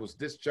 and I was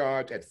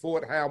discharged at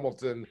Fort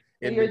Hamilton.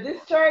 You're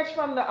discharged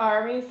from the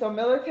Army, so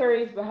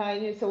military is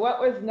behind you. So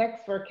what was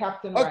next for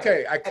Captain Wright?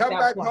 Okay, I come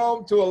back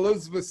home to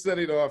Elizabeth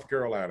City, North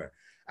Carolina.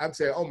 I'm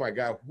saying, oh my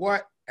God,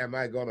 what am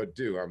I gonna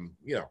do?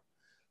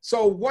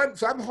 So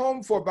once I'm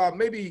home for about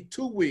maybe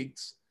 2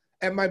 weeks,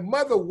 and my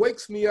mother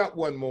wakes me up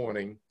one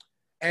morning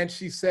and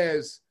she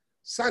says,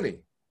 Sonny,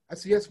 I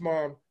said, yes,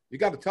 Mom, you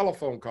got a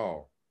telephone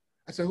call.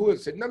 I said, who is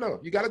it? She said, no,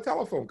 you got a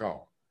telephone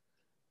call.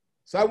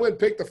 So I went and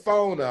picked the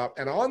phone up,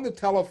 and on the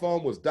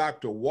telephone was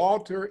Dr.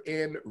 Walter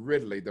N.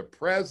 Ridley, the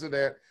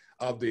president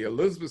of the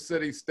Elizabeth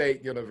City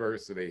State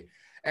University.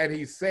 And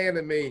he's saying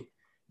to me,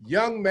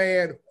 young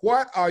man,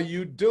 what are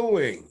you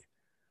doing?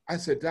 I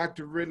said,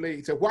 Dr. Ridley,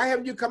 he said, why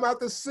haven't you come out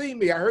to see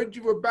me? I heard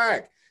you were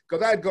back.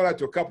 Because I had gone out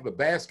to a couple of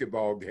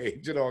basketball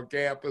games, on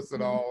campus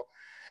and all.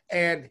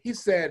 And he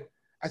said,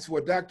 I said,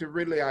 well, Dr.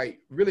 Ridley, I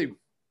really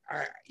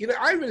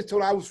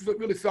told him I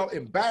really felt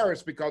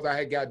embarrassed because I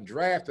had gotten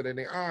drafted in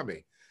the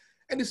Army.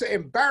 And he said,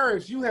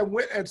 embarrassed, you have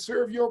went and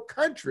served your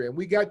country and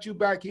we got you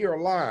back here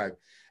alive.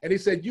 And he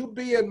said, you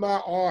be in my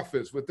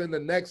office within the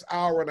next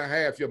hour and a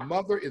half. Your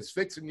mother is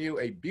fixing you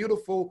a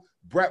beautiful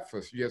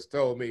breakfast, you just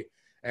told me,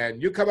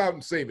 and you come out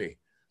and see me.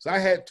 So I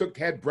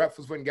had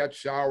breakfast when got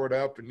showered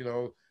up, and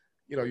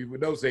in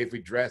those days we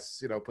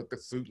dress, put the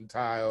suit and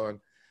tie on.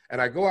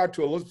 And I go out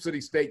to Elizabeth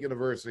City State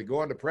University,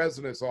 go in the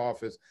president's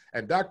office,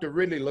 and Dr.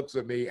 Ridley looks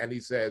at me and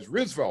he says,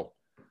 Roosevelt,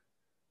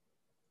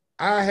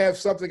 I have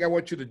something I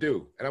want you to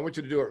do, and I want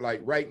you to do it like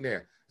right now.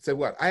 I said,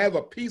 what? I have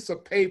a piece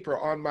of paper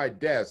on my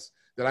desk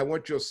that I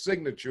want your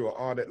signature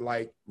on it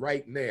like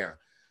right now.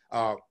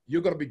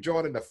 You're going to be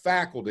joining the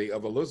faculty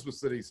of Elizabeth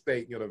City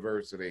State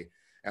University.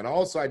 And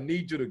also I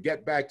need you to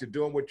get back to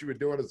doing what you were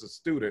doing as a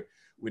student.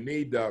 We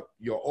need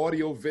your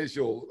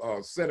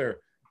audiovisual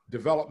center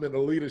development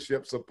and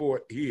leadership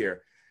support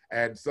here.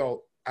 And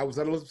so I was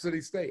at Elizabeth City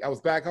State. I was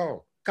back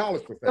home,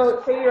 college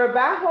professor. So you're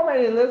back home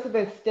at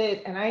Elizabeth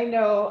State, and I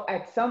know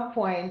at some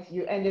point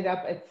you ended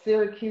up at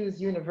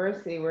Syracuse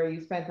University where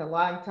you spent a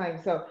long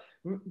time. So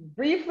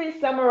briefly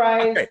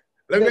summarize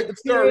the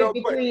period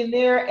between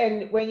there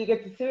and when you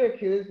get to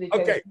Syracuse,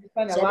 because you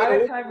spent a lot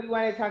of time. We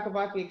want to talk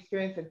about the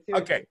experience at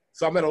Syracuse. Okay,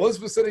 so I'm at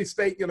Elizabeth City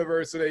State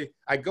University.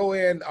 I go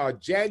in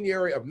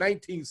January of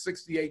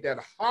 1968, that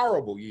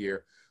horrible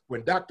year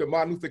when Dr.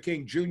 Martin Luther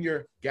King Jr.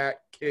 got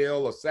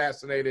killed,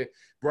 assassinated,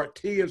 brought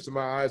tears to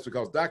my eyes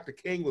because Dr.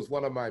 King was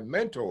one of my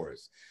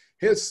mentors.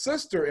 His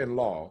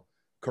sister-in-law,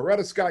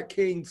 Coretta Scott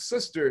King's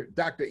sister,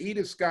 Dr.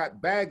 Edith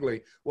Scott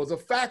Bagley, was a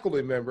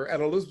faculty member at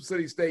Elizabeth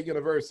City State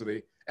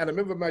University and a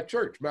member of my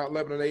church, Mount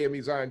Lebanon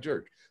AME Zion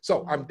Church.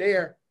 So I'm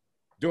there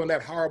during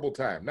that horrible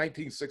time,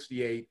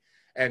 1968.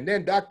 And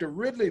then Dr.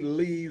 Ridley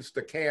leaves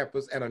the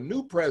campus and a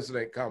new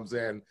president comes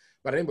in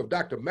by the name of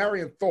Dr.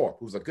 Marion Thorpe,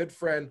 who's a good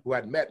friend who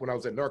I'd met when I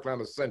was at North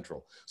Carolina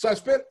Central. So I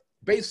spent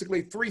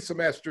basically 3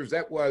 semesters.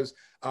 That was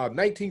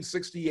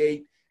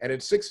 1968 and in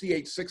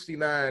 68,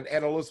 69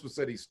 at Elizabeth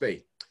City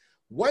State.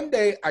 One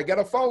day I got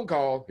a phone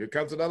call, here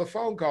comes another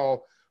phone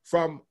call,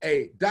 from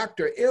a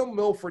Dr. M.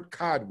 Milford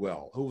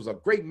Codwell, who was a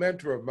great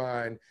mentor of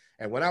mine.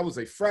 And when I was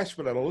a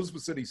freshman at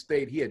Elizabeth City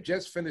State, he had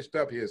just finished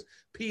up his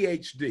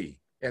PhD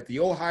at the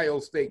Ohio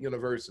State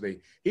University.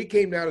 He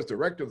came down as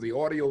director of the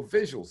Audio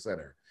Visual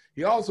Center.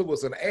 He also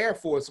was an Air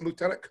Force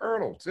lieutenant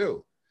colonel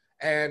too.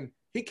 And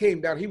he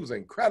came down, he was an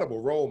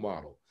incredible role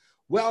model.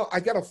 Well,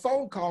 I got a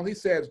phone call. He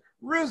says,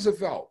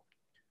 Roosevelt,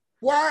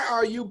 why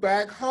are you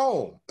back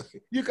home?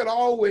 You can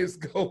always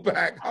go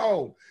back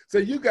home. So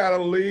you got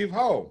to leave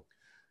home.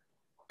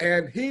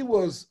 And he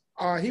was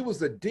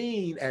the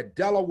dean at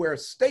Delaware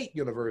State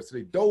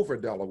University, Dover,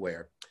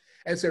 Delaware,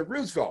 and said,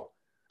 Roosevelt,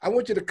 I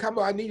want you to come.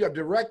 I need a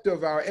director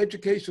of our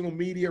Educational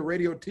Media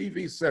Radio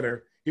TV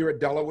Center here at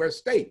Delaware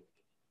State.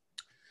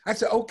 I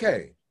said,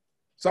 okay.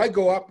 So I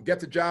go up and get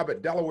the job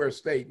at Delaware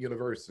State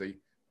University,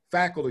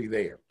 faculty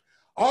there.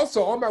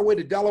 Also, on my way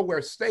to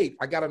Delaware State,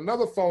 I got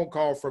another phone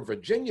call from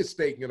Virginia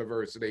State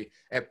University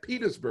at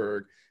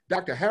Petersburg.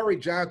 Dr. Harry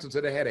Johnson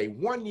said they had a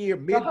 1-year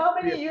mid. So how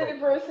many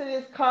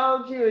universities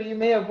called you, or you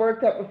may have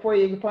worked at before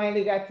you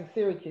finally got to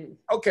Syracuse?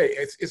 Okay,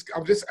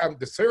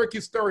 the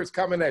Syracuse story is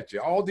coming at you.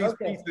 All these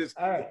pieces,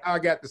 right. I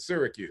got to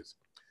Syracuse.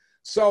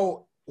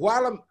 So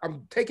while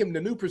I'm taking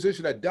the new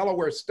position at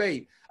Delaware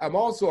State, I'm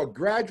also a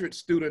graduate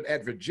student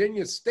at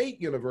Virginia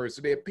State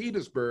University at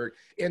Petersburg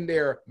in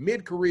their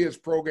mid-careers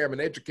program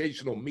in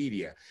educational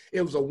media.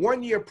 It was a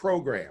 1-year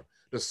program.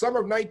 The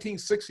summer of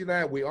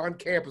 1969, we were on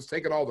campus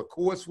taking all the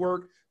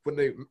coursework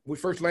when we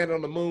first landed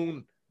on the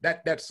moon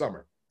that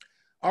summer.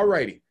 All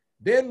righty.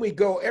 Then we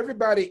go,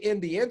 everybody in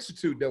the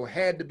institute, though,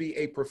 had to be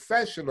a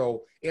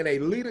professional in a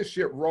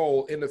leadership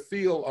role in the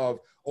field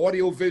of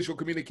audiovisual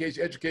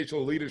communication,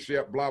 educational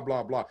leadership, blah,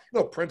 blah, blah,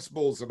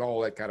 principles and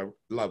all that kind of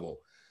level.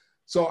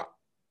 So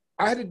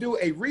I had to do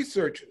a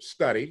research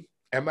study,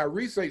 and my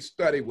research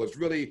study was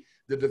really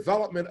the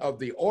development of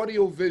the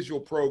audiovisual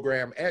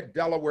program at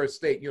Delaware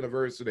State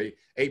University,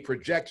 a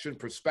projection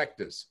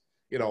prospectus,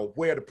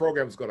 where the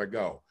program is going to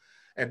go.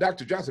 And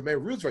Dr. Johnson,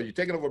 man, Roosevelt, you're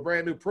taking over a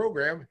brand new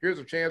program. Here's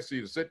a chance for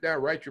you to sit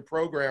down, write your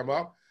program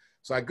up.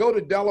 So I go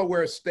to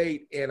Delaware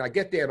State, and I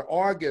get there in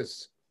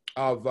August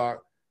of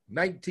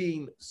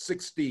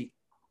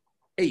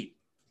 1968.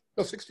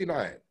 No,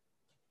 69.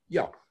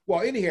 Yeah. Well,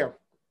 anyhow,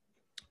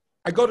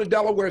 I go to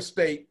Delaware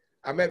State.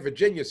 I'm at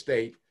Virginia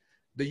State.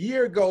 The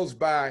year goes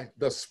by,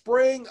 the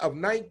spring of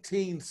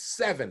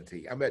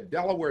 1970, I'm at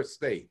Delaware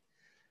State.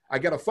 I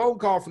get a phone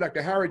call from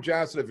Dr. Harry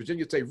Johnson at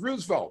Virginia State.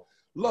 Roosevelt,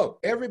 look,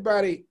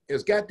 everybody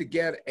has got to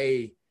get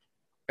a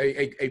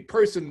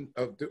person,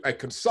 a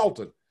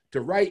consultant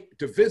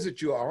to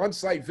visit you, an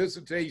on-site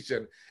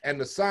visitation, and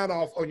to sign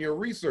off on your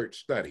research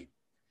study.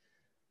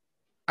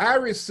 I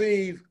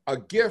received a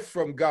gift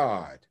from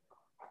God,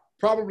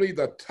 probably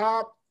the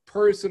top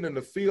person in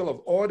the field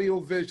of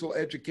audiovisual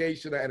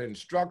education and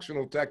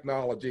instructional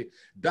technology,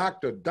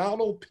 Dr.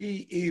 Donald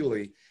P.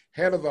 Ely,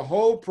 head of the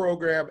whole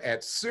program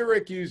at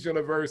Syracuse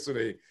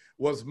University,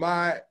 was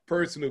my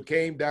person who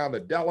came down to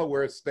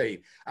Delaware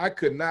State. I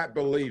could not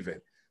believe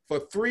it. For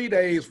 3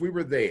 days, we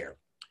were there.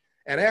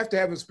 And after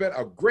having spent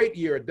a great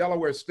year at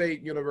Delaware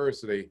State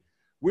University,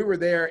 we were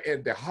there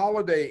in the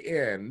Holiday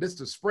Inn. This is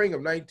the spring of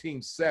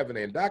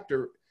 1970. And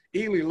Dr.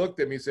 Ely looked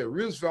at me and said,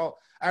 Roosevelt,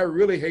 I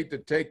really hate to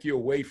take you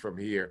away from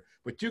here,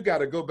 but you got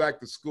to go back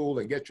to school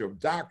and get your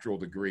doctoral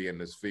degree in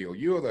this field.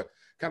 You're the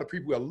kind of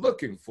people we're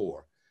looking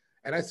for.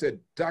 And I said,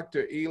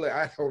 Dr. Ely,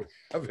 I don't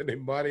have any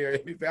money or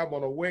anything. I'm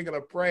on a wing and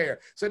a prayer.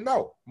 I said,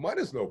 no,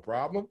 money's no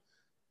problem.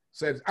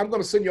 Said, I'm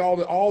going to send you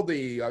all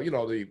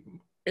the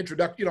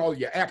introduction, all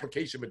your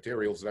application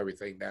materials and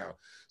everything now.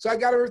 So I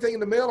got everything in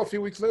the mail a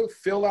few weeks later,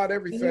 filled out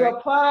everything. You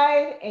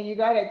applied and you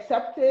got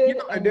accepted.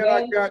 And then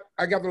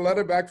I got the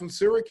letter back from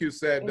Syracuse,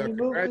 said,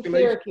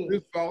 congratulations,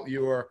 Roosevelt,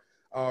 you are,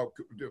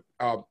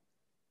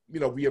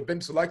 we have been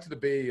selected to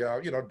be,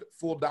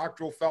 full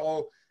doctoral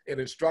fellow in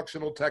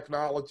instructional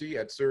technology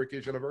at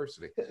Syracuse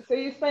University. So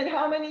you spent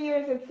how many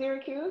years at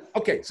Syracuse?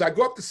 Okay, so I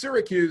go up to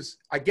Syracuse.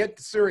 I get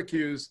to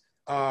Syracuse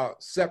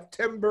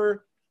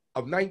September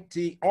of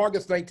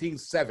August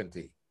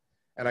 1970.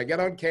 And I get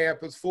on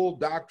campus, full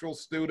doctoral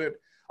student.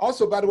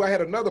 Also, by the way, I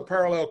had another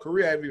parallel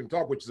career I haven't even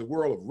talked, which is the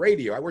world of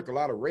radio. I worked a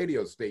lot of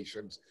radio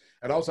stations.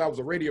 And also I was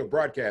a radio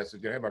broadcaster.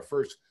 I had my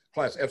first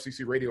class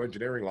FCC radio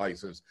engineering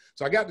license.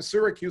 So I got to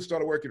Syracuse,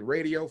 started working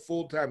radio,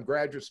 full-time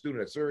graduate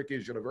student at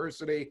Syracuse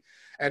University,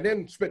 and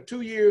then spent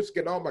 2 years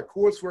getting all my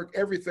coursework,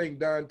 everything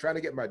done, trying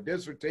to get my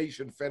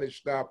dissertation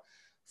finished up.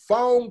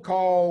 Phone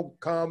call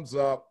comes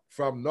up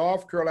from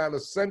North Carolina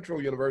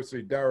Central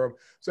University, Durham,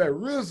 said,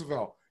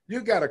 Roosevelt,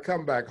 you got to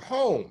come back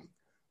home.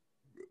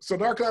 So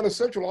North Carolina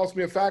Central lost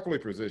me a faculty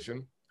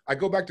position. I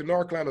go back to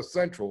North Carolina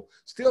Central,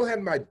 still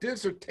had my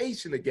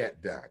dissertation to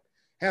get done.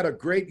 Had a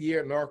great year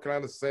at North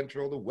Carolina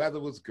Central. The weather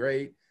was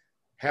great,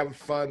 having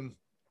fun.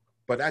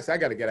 But I said, I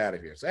got to get out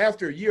of here. So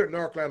after a year at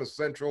North Carolina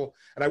Central,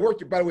 and I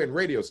worked, by the way, in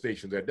radio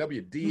stations there,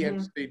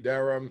 WDNC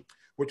Durham,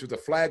 which was a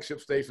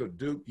flagship station of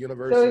Duke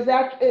University. So is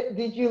that,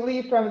 did you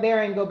leave from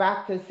there and go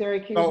back to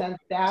Syracuse and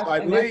staff? So I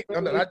leave,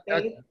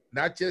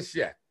 not just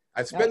yet.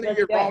 I spent the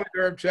year at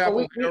Raleigh-Durham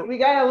Chapel. We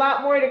got a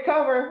lot more to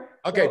cover.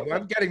 Okay, so. Well,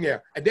 I'm getting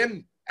there. And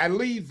then I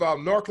leave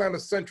North Carolina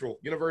Central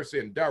University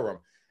in Durham.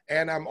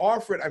 And I'm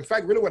offered, in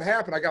fact, really what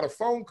happened, I got a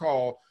phone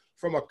call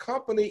from a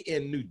company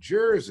in New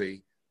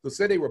Jersey who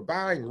said they were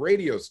buying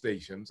radio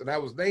stations. And I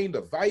was named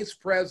the vice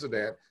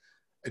president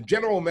and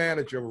general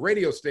manager of a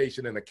radio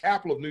station in the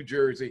capital of New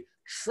Jersey,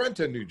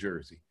 Trenton, New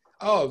Jersey.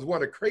 Oh, it was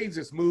one of the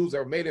craziest moves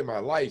I've made in my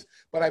life.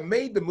 But I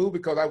made the move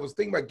because I was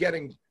thinking about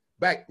getting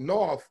back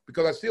north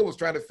because I still was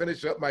trying to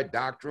finish up my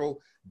doctoral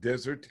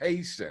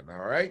dissertation,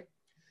 all right?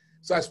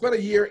 So I spent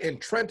a year in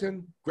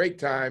Trenton, great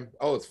time.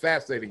 Oh, it's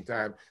fascinating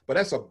time, but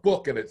that's a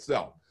book in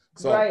itself.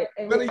 So right,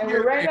 and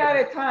we're running out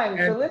of time.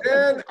 And so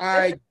listen,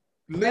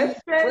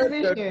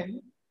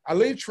 then I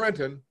leave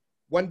Trenton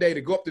one day to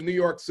go up to New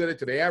York City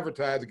to the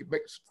advertising,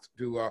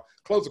 to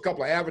close a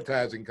couple of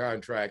advertising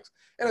contracts.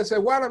 And I said,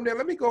 while I'm there,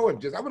 let me go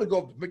and I'm gonna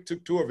go make a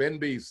tour of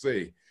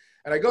NBC.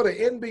 And I go to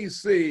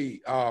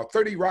NBC,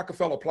 30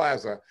 Rockefeller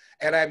Plaza,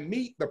 and I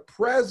meet the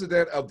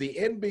president of the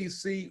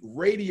NBC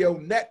radio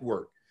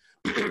network.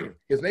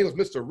 His name was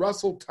Mr.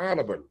 Russell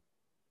Tonneman.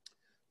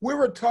 We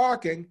were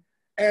talking,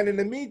 and in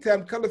the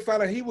meantime, come to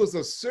find out he was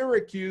a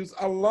Syracuse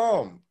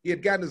alum. He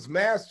had gotten his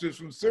master's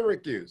from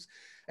Syracuse.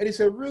 And he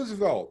said,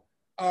 Roosevelt,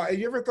 have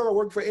you ever thought of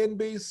working for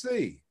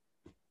NBC?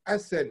 I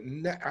said,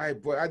 I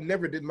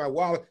never did my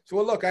wallet. So,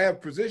 well, look, I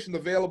have positions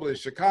available in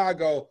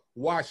Chicago,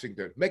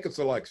 Washington. Make a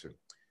selection.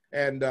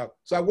 And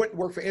so I went and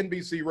worked for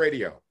NBC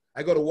Radio.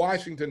 I go to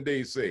Washington,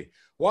 D.C.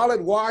 While at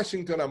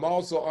Washington, I'm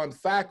also on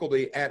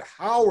faculty at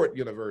Howard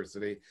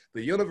University,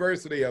 the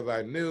university of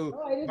our new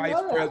Vice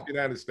President of the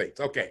United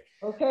States. Okay.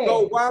 Okay.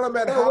 So while I'm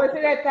at Howard. Was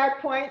it at that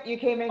point you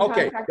came in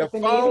contact with the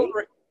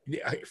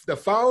Navy? The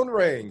phone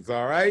rings,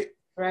 all right?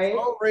 Right. The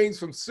phone rings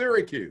from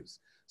Syracuse.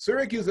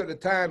 Syracuse at the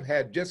time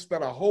had just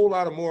spent a whole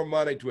lot of more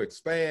money to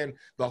expand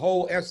the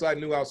whole SI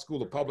Newhouse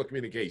School of Public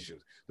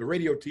Communications, the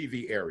radio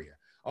TV area.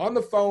 On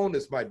the phone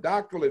is my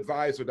doctoral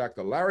advisor,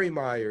 Dr. Larry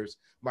Myers,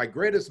 my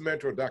greatest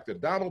mentor, Dr.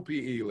 Donald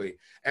P. Ely,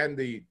 and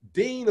the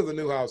dean of the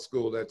Newhouse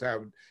School at that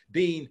time,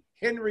 Dean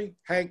Henry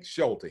Hank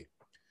Schulte.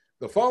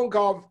 The phone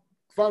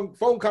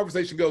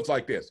conversation goes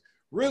like this.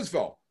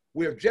 Roosevelt,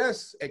 we have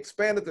just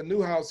expanded the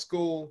Newhouse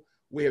School.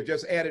 We have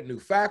just added new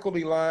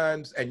faculty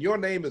lines, and your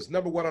name is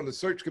 #1 on the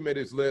search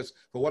committee's list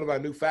for one of our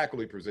new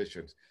faculty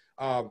positions.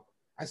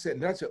 I said,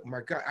 no, I said,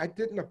 my God, I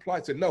didn't apply.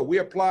 I said, no, we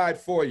applied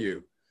for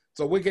you.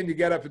 So when can you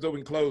get up until we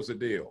can close the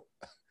deal?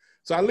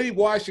 So I leave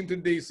Washington,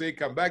 D.C.,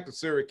 come back to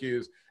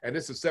Syracuse, and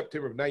this is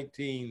September of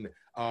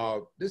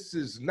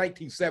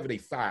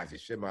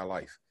 1975-ish in my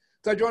life.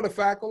 So I joined the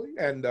faculty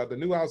and the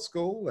Newhouse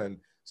School and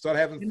started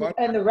having fun.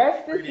 And the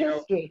rest is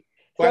history.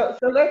 But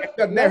so let's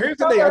now here's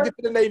the Navy. I'll get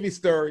to the Navy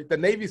story. The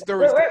Navy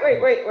story.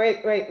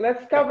 Wait.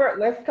 Let's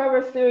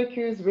cover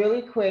Syracuse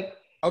really quick.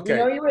 Okay. You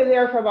know, you were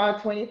there for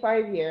about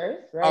 25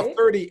 years, right?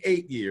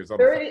 38 years.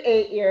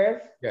 38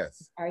 years.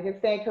 Yes. I can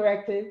stand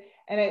corrected.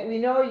 And we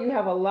know you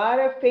have a lot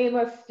of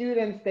famous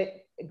students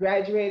that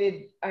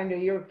graduated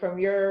from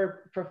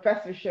your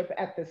professorship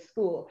at the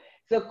school.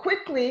 So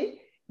quickly,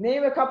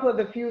 name a couple of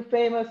the few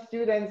famous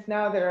students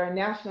now that are on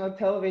national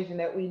television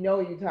that we know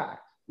you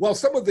taught. Well,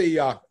 some of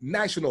the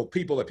national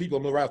people that people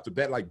know right off the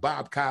bat, like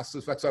Bob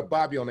Costas. I saw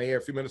Bobby on the air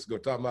a few minutes ago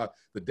talking about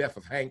the death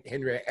of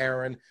Henry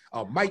Aaron.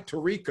 Mike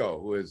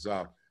Tirico, who is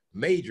a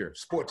major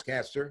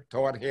sportscaster,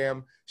 taught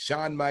him.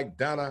 Sean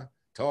McDonough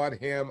taught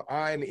him.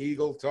 Ian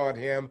Eagle taught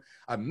him.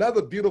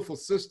 Another beautiful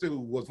sister who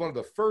was one of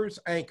the first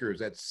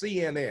anchors at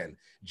CNN,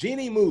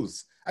 Jeannie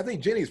Moose. I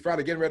think Jeannie's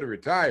probably getting ready to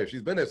retire.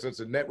 She's been there since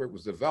the network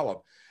was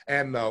developed.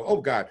 And,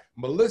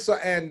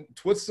 Melissa Ann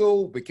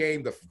Twitzel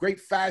became the great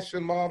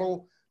fashion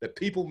model. The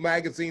People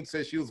magazine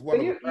says she was one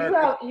of the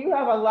first. You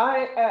have a lot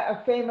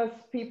of famous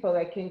people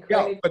that can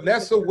credit. Yeah,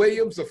 Vanessa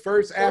Williams, the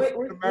first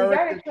African American. We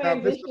got to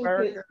transition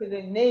to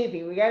the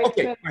Navy.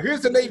 Okay,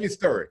 here's the Navy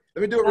story.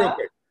 Let me do it real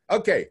quick.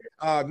 Okay,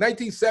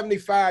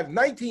 1975,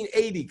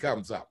 1980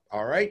 comes up.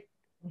 All right.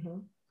 Mm-hmm.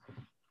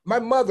 My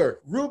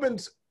mother,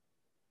 Reuben's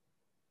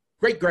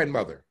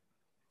great-grandmother,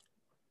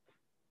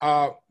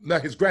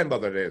 his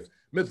grandmother, it is,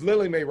 Miss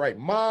Lily Mae Wright.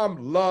 Mom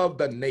loved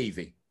the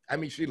Navy. I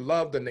mean, she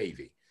loved the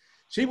Navy.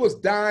 She was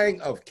dying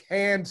of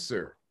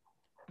cancer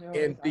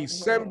in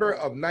December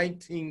of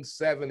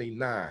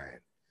 1979.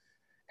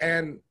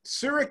 And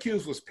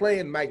Syracuse was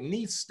playing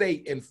McNeese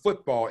State in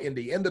football in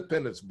the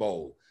Independence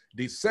Bowl,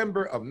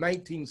 December of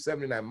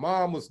 1979.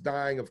 Mom was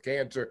dying of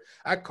cancer.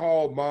 I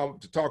called Mom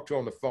to talk to her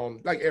on the phone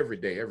like every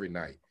day, every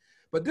night.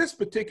 But this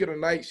particular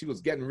night, she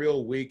was getting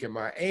real weak, and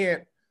my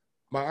Aunt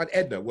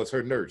Edna was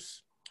her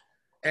nurse.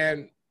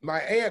 And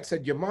my aunt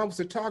said, your mom wants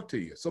to talk to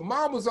you. So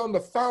Mom was on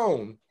the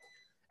phone,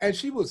 and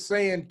she was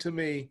saying to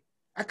me,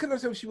 I couldn't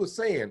understand what she was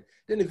saying.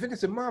 Then the vicar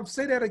said, Mom,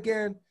 say that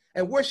again.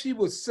 And what she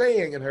was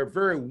saying in her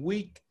very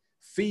weak,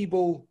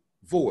 feeble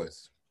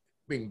voice,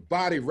 being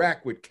body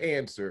racked with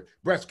cancer,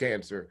 breast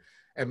cancer.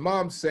 And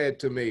Mom said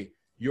to me,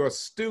 your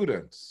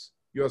students,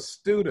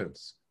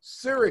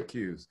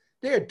 Syracuse,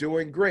 they're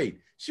doing great.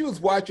 She was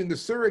watching the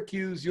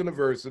Syracuse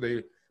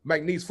University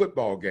McNeese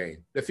football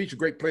game that featured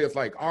great players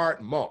like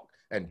Art Monk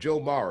and Joe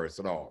Morris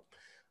and all.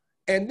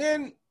 And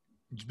then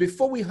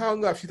before we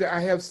hung up, she said,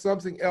 I have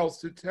something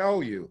else to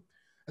tell you.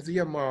 I said,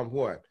 yeah, Mom,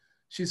 what?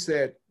 She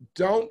said,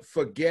 don't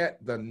forget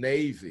the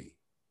Navy.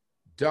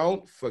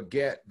 Don't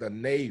forget the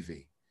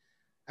Navy.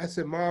 I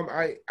said, Mom,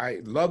 I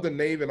love the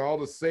Navy and all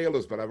the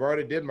sailors, but I've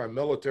already did my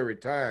military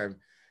time.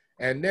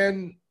 And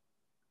then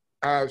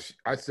I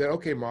said,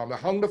 okay, Mom, I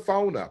hung the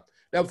phone up.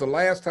 That was the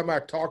last time I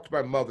talked to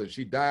my mother.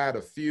 She died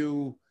a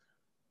few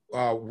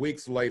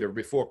weeks later,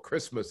 before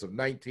Christmas of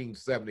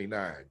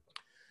 1979.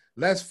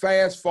 Let's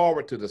fast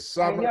forward to the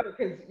summer. I know,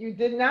 because you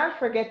did not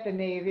forget the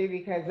Navy,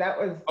 because that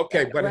was...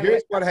 Okay, but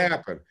here's what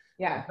happened.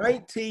 Yeah.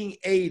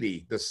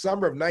 1980, the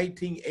summer of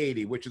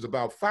 1980, which is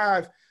about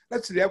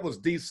that was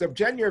December,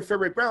 January,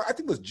 February, I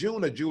think it was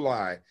June or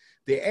July.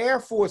 The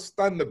Air Force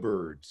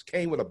Thunderbirds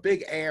came with a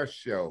big air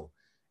show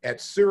at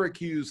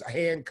Syracuse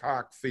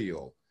Hancock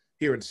Field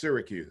here in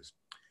Syracuse.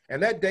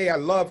 And that day I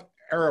loved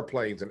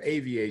airplanes and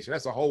aviation.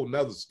 That's a whole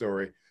nother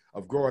story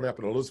of growing up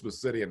in Elizabeth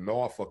City and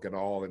Norfolk and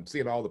all, and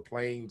seeing all the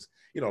planes,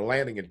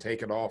 landing and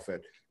taking off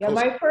at. Yeah,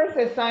 my first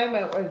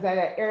assignment was at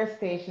an air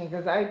station,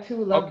 because I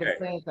too love the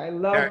planes. I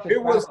love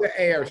it. Was the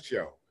air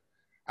show.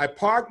 I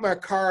parked my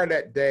car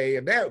that day,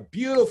 and that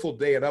beautiful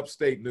day in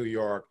upstate New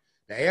York,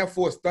 the Air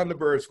Force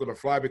Thunderbirds were going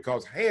to fly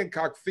because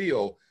Hancock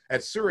Field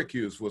at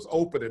Syracuse was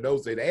open in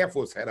those days. The Air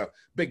Force had a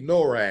big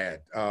NORAD,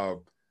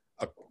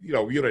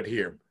 unit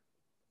here.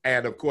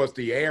 And of course,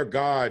 the Air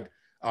Guard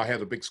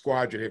has a big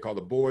squadron here called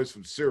the Boys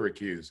from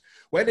Syracuse.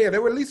 Well,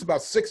 there were at least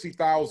about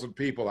 60,000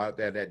 people out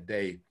there that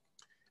day.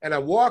 And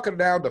I'm walking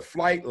down the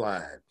flight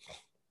line.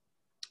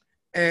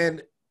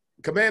 And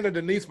Commander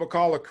Denise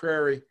McCullough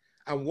Crary,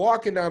 I'm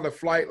walking down the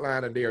flight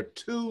line, and there are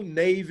two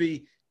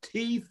Navy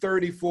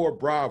T-34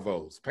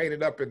 Bravos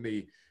painted up in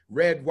the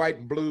red, white,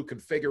 and blue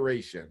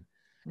configuration.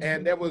 Mm-hmm.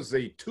 And there was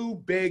a two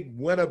big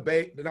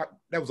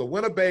there was a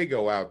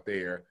Winnebago out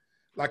there,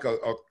 like a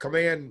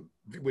command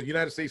with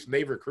United States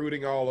Navy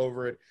recruiting all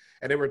over it.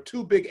 And there were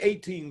two big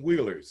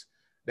 18-wheelers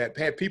that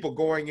had people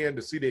going in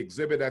to see the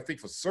exhibit, I think,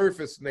 for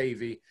Surface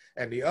Navy,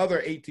 and the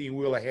other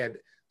 18-wheeler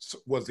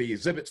was the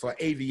exhibits for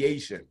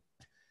aviation.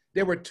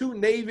 There were two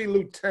Navy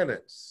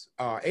lieutenants,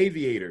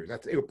 aviators.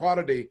 They were part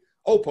of the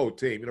OPO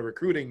team,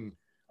 recruiting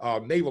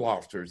naval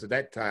officers at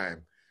that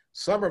time,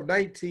 summer of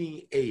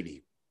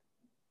 1980.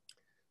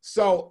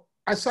 So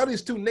I saw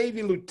these two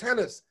Navy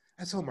lieutenants.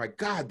 I said, oh my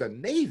God, the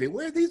Navy,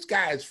 where are these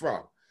guys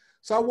from?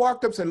 So I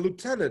walked up and said,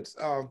 Lieutenants,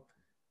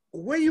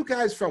 where are you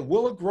guys from?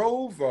 Willow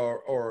Grove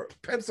or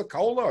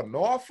Pensacola or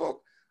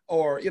Norfolk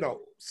or, you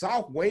know,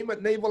 South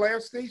Weymouth Naval Air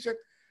Station?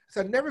 I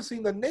said, I've never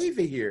seen the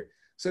Navy here.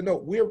 So no,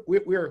 we're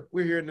here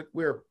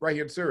we're right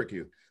here in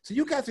Syracuse. So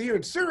you guys are here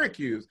in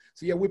Syracuse.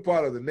 So yeah, we're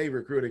part of the Navy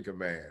Recruiting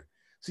Command.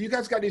 So you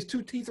guys got these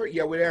two T-30,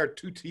 yeah, we're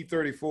two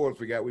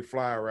T-34s we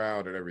fly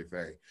around and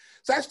everything.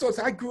 So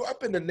I grew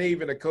up in the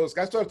Navy and the Coast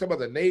Guard. I started talking about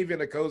the Navy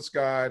and the Coast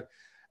Guard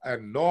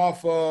and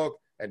Norfolk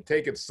and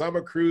taking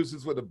summer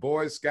cruises with the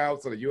Boy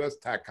Scouts of the U.S.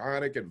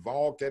 Taconic and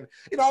Vulcan,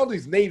 you know, all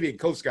these Navy and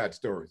Coast Guard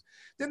stories.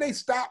 Then they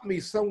stopped me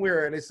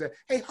somewhere and they said,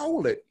 hey,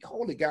 hold it,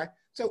 guy.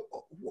 So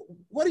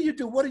what do you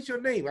do? What is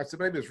your name? I said,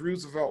 my name is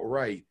Roosevelt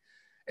Wright.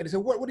 And they said,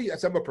 what do you, I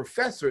said, I'm a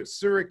professor at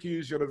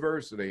Syracuse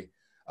University.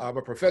 I'm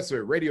a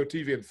professor of radio,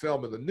 TV, and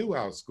film in the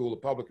Newhouse School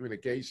of Public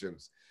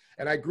Communications.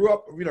 And I grew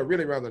up, you know,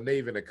 really around the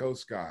Navy and the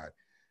Coast Guard.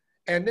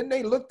 And then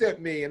they looked at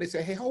me and they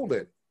said, hey, hold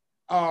it.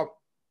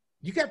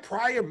 You got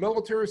prior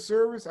military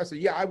service? I said,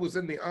 yeah, I was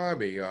in the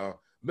Army,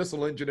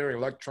 missile engineering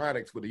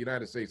electronics with the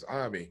United States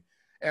Army.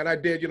 And I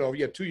did, you know,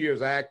 2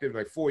 years active,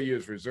 like 4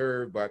 years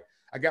reserve, but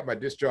I got my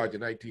discharge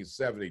in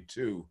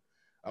 1972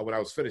 when I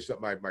was finished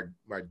up my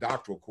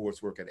doctoral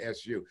coursework at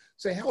SU.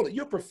 Say, hold it,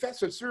 you're a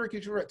professor at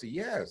Syracuse University?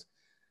 Yes.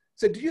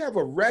 Said, do you have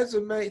a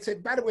resume?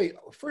 Said, by the way,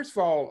 first of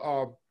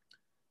all,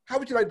 how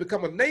would you like to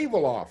become a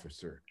naval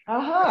officer?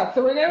 So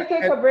we're going to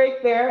take a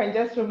break there and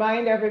just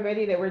remind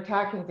everybody that we're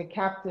talking to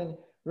Captain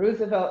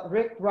Roosevelt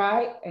Rick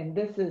Wright, and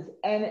this is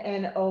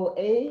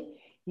NNOA.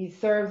 He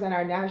serves on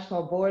our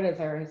national board as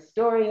our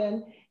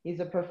historian. He's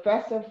a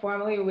professor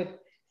formerly with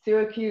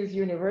Syracuse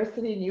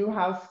University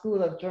Newhouse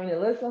School of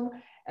Journalism,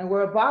 and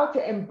we're about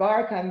to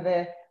embark on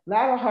the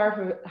latter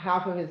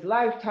half of his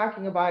life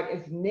talking about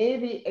his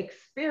Navy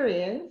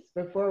experience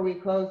before we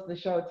close the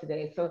show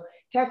today. So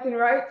Captain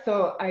Wright,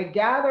 so I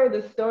gather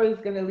the story is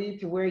going to lead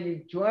to where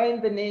you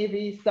joined the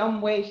Navy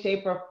some way,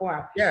 shape, or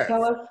form. Yes.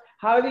 Tell us,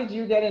 how did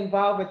you get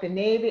involved with the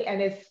Navy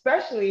and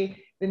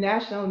especially the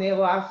National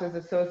Naval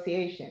Officers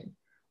Association?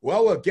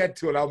 Well, we'll get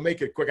to it. I'll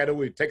make it quick. I know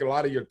we've taken a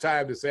lot of your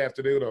time this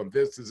afternoon on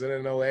This Is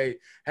NNOA,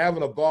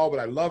 having a ball, but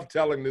I love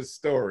telling this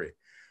story.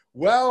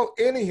 Well,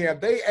 anyhow,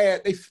 they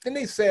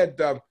said,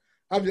 how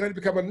would you like to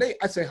become a Navy?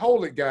 I said,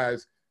 hold it,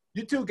 guys.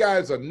 You two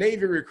guys are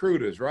Navy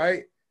recruiters,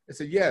 right? They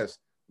said, yes.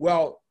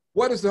 Well,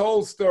 what is the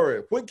whole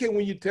story? When can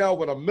you tell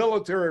when a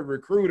military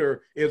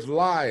recruiter is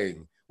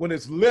lying? When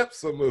his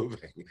lips are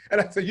moving. And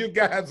I said, you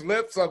guys'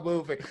 lips are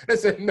moving. They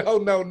said, no,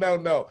 no, no,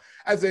 no.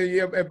 I said,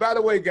 yeah, and by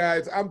the way,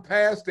 guys, I'm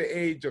past the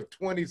age of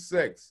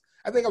 26.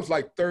 I think I was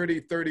like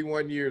 30,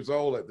 31 years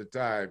old at the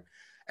time.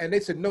 And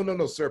they said, no, no,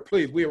 no, sir,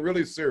 please, we are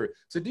really serious.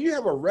 So do you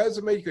have a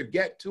resume you could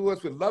get to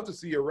us? We'd love to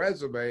see your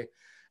resume.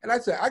 And I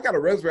said, I got a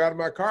resume out of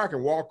my car. I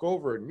can walk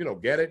over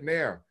and, get it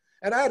now.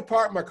 And I had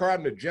parked my car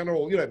in the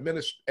general,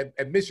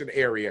 admission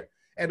area.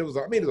 And it was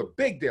a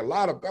big deal,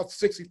 about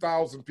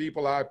 60,000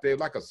 people out there,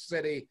 like a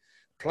city,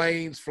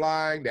 planes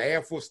flying, the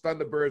Air Force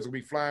Thunderbirds will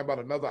be flying about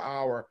another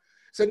hour.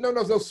 I said, no,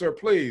 no, no, sir,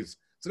 please.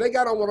 So they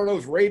got on one of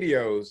those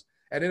radios,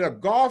 and then a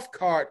golf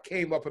cart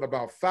came up in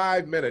about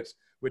 5 minutes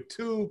with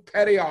two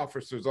petty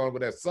officers on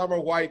with their summer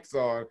whites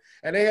on,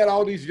 and they had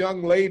all these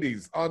young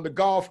ladies on the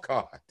golf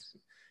cart,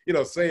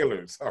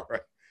 sailors, all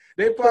right.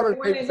 They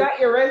got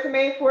your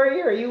resume for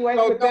you, or you went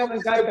with them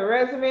and got the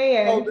resume?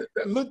 And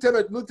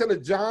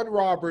Lieutenant John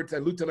Roberts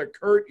and Lieutenant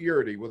Kurt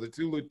Yurdy were the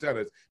two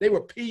lieutenants. They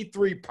were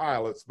P3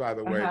 pilots, by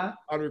the way,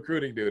 on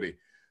recruiting duty.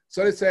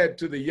 So they said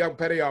to the young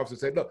petty officer,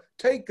 said, look,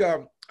 take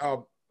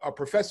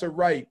Professor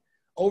Wright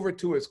over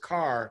to his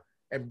car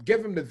and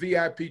give him the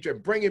VIP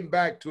and bring him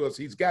back to us.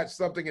 He's got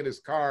something in his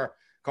car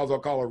called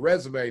a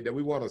resume that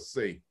we want to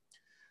see.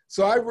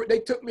 So they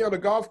took me on the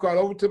golf cart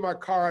over to my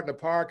car in the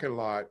parking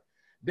lot.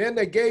 Then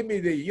they gave me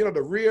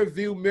the rear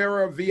view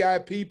mirror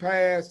VIP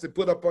pass to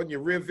put up on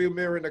your rear view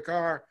mirror in the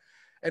car.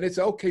 And they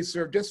said, okay,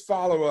 sir, just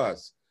follow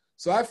us.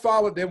 So I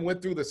followed them,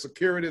 went through the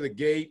security of the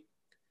gate,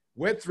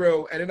 went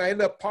through, and then I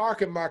ended up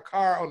parking my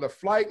car on the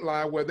flight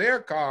line where their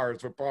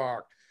cars were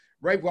parked,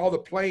 right with all the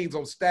planes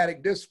on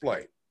static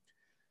display.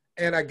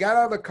 And I got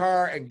out of the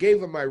car and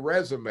gave them my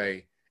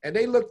resume. And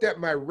they looked at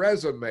my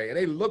resume and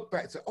they looked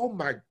back and said, oh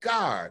my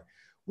God,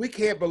 we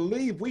can't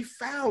believe we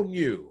found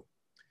you.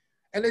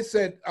 And they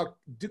said,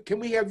 can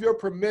we have your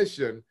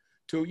permission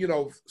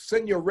to,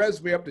 send your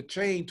resume up the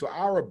chain to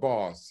our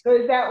boss? So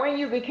is that when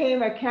you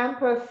became a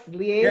campus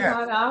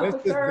liaison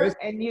officer?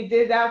 And you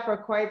did that for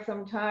quite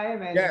some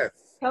time? And yes.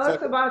 Tell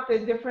us about the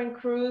different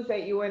crews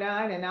that you went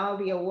on and all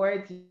the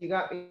awards you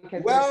got,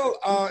 because we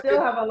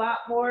still have a lot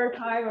more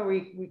time and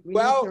we need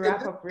to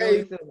wrap up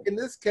really soon. In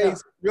this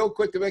case, real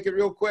quick, to make it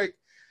real quick,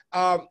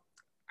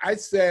 they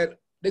said,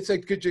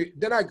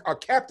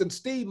 Captain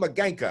Steve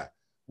Maganka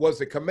was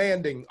the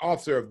commanding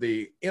officer of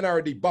the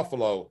NRD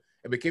Buffalo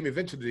and became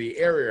eventually the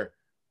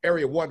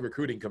Area 1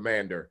 recruiting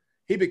commander.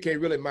 He became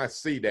really my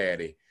sea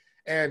daddy.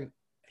 And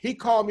he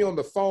called me on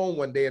the phone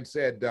one day and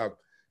said,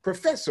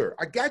 Professor,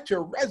 I got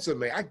your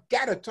resume. I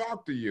got to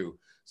talk to you.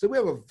 So we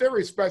have a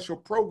very special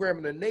program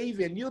in the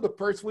Navy, and you're the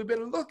person we've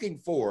been looking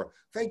for.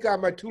 Thank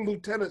God my 2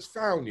 lieutenants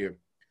found you.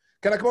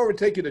 Can I come over and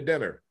take you to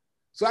dinner?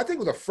 So I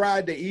think it was a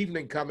Friday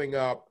evening coming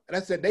up, and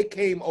I said they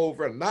came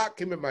over and knocked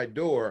him at my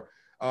door,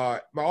 my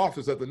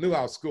office at the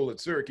Newhouse School at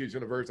Syracuse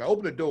University. I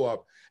opened the door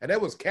up, and there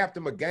was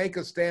Captain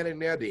Maganka standing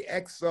there. The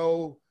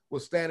XO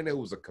was standing there,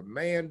 who was a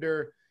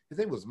commander. His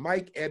name was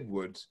Mike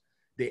Edwards.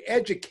 The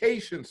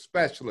education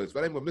specialist, by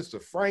the name of Mr.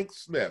 Frank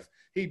Smith.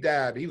 He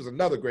died. He was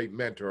another great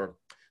mentor.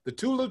 The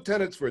 2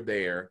 lieutenants were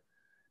there.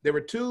 There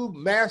were 2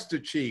 master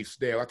chiefs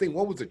there. I think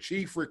one was the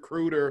chief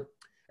recruiter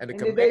and the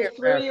command. Did they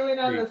throw you in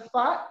on the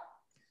spot?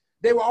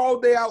 They were all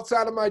day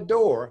outside of my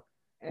door.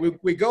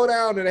 We go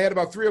down, and they had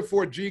about 3 or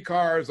 4 G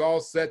cars all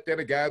set there.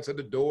 The guys had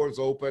the doors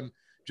open,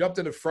 jumped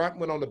in the front,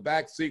 went on the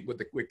back seat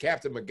with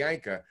Captain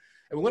Maganka.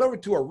 And we went over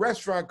to a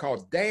restaurant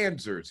called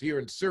Danzer's here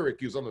in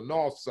Syracuse on the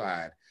north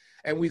side.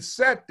 And we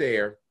sat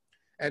there,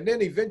 and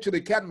then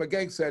eventually Captain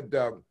Maganka said,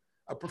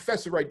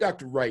 Professor Wright,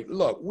 Dr. Wright,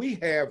 look, we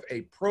have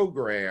a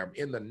program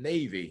in the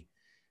Navy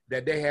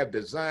that they have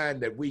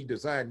designed, that we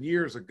designed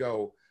years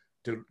ago,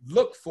 to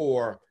look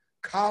for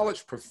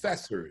college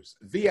professors,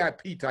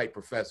 VIP type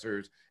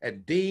professors,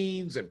 and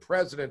deans and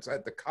presidents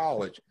at the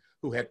college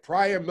who had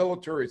prior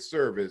military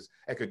service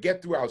and could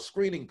get through our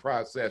screening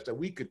process that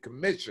we could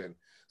commission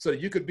so that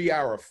you could be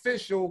our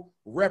official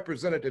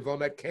representative on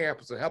that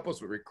campus and help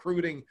us with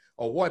recruiting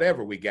or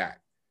whatever we got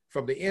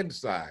from the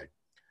inside.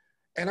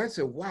 And I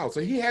said, wow. So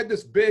he had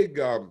this big,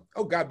 about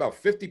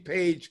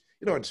 50-page,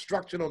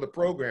 instruction on the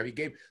program he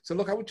gave. So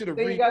look, I want you to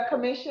read. You got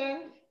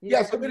commissioned?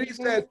 Yes, and then he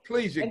said,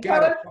 please, you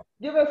got it.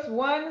 Give us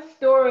one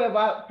story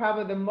about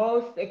probably the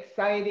most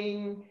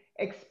exciting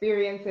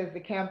experience as the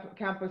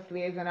campus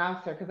liaison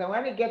officer, because I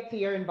want to get to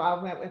your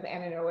involvement with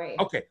NNOA.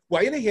 Okay.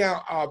 Well,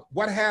 anyhow,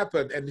 what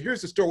happened, and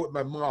here's the story with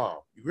my mom.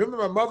 You remember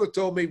my mother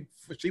told me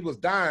she was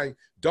dying,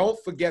 don't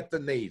forget the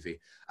Navy.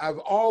 I've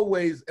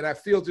always, and I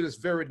feel to this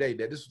very day,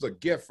 that this was a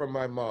gift from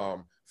my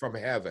mom from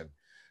heaven,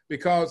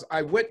 because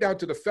I went down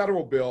to the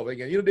federal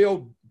building, and the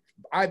old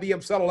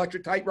IBM Cell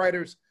Electric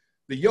typewriters,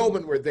 the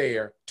yeomen were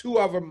there. 2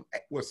 of them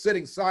were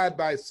sitting side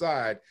by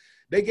side.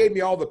 They gave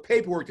me all the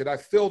paperwork that I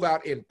filled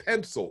out in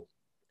pencil,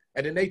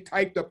 and then they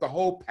typed up the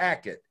whole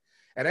packet.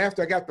 And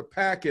after I got the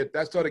packet,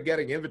 I started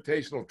getting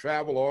invitational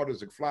travel orders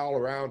to fly all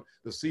around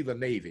to see the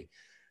Navy.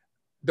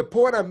 The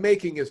point I'm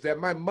making is that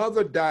my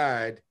mother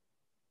died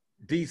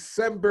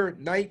December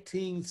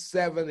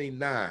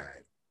 1979.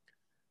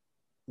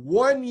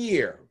 1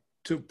 year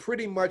to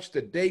pretty much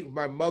the date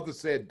my mother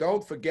said,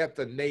 don't forget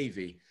the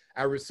Navy,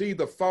 I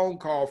received a phone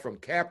call from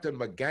Captain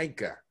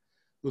Maganka,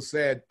 who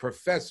said,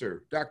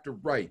 Professor, Dr.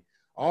 Wright,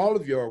 all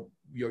of your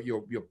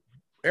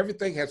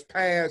everything has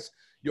passed.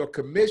 Your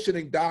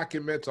commissioning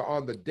documents are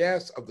on the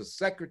desk of the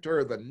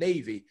Secretary of the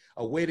Navy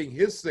awaiting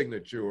his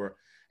signature.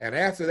 And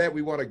after that,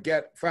 we want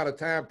to find a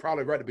time,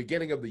 probably right at the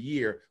beginning of the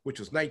year, which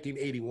was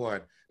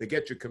 1981, to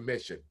get your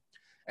commission.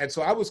 And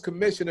so I was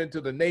commissioned into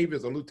the Navy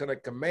as a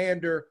lieutenant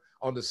commander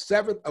on the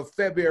 7th of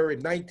February,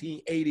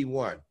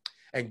 1981.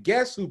 And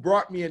guess who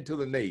brought me into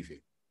the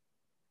Navy?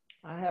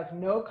 I have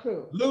no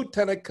clue.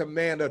 Lieutenant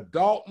Commander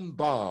Dalton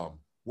Baum,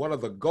 one of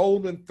the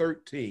Golden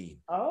 13,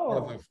 one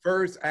of the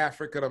first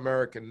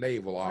African-American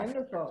naval officers.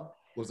 Wonderful.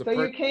 So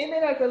you came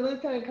in as a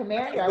lieutenant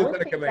commander. I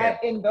would think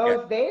that in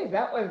those days,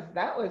 that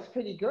was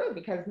pretty good,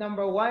 because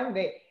number one,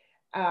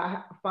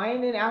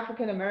 finding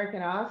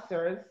African-American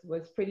officers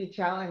was pretty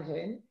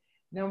challenging.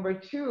 Number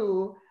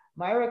two,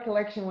 my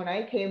recollection when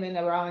I came in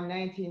around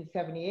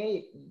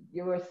 1978,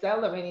 you were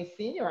seldom any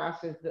senior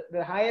officers.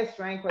 The highest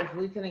rank was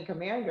lieutenant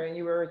commander, and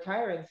you were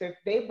retiring. So if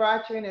they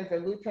brought you in as a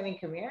lieutenant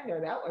commander,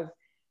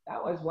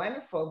 that was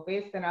wonderful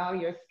based on all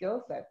your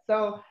skill sets.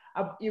 So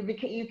you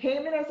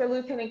came in as a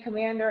lieutenant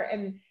commander,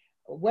 and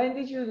when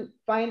did you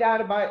find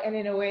out about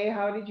NNOA?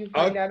 How did you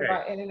find out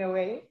about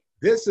NNOA?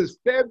 This is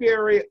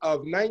February of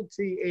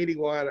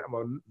 1981. I'm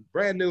a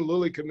brand new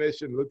newly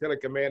commissioned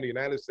lieutenant commander,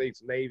 United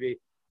States Navy.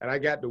 And I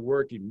got to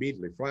work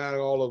immediately, flying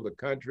all over the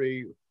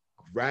country,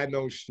 riding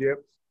on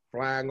ships,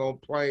 flying on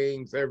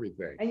planes,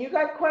 everything. And you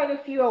got quite a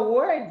few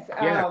awards.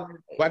 Yeah,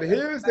 but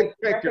here's the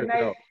kicker,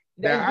 though.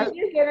 Didn't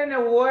you get an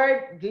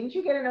award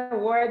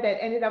that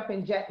ended up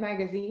in Jet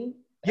Magazine?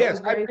 Yes,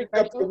 I picked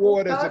up the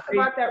award. Tell us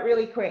about that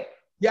really quick.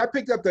 Yeah, I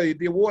picked up the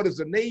award as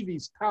the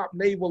Navy's top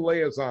naval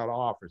liaison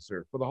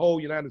officer for the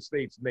whole United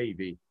States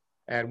Navy,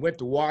 and went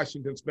to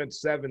Washington, spent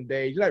 7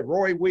 days. You know,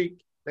 Roy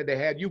Week that they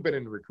had, you've been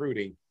in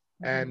recruiting.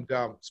 And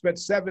spent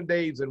 7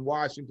 days in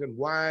Washington,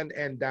 wine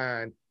and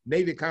dine,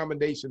 Navy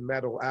Commendation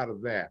Medal out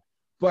of that.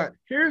 But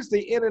here's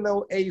the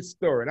NNOA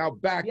story, and I'll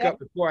back up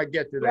before I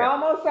get to that. We're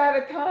almost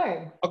out of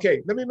time.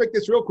 Okay, let me make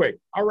this real quick.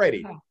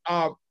 Alrighty,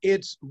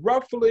 it's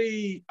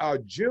roughly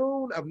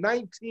June of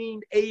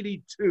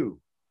 1982.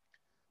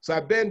 So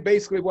I've been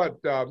basically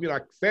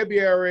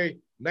February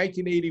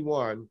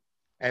 1981,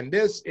 and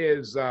this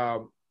is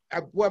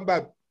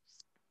about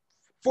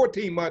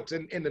 14 months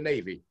in the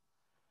Navy.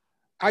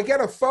 I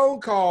get a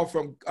phone call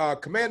from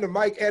Commander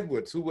Mike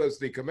Edwards, who was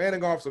the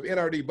commanding officer of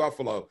NRD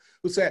Buffalo,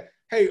 who said,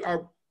 hey,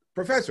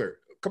 Professor,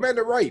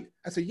 Commander Wright.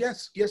 I said,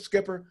 yes,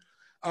 Skipper.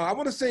 I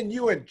want to send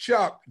you and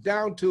Chuck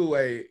down to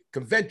a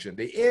convention,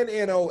 the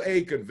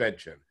NNOA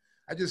convention.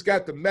 I just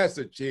got the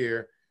message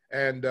here,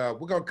 and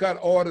we're going to cut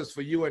orders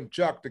for you and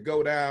Chuck to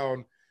go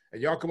down,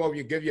 and y'all come over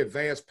and give you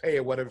advance pay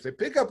or whatever. Say,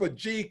 pick up a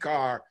G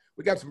car.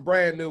 We got some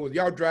brand new ones.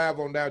 Y'all drive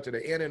on down to the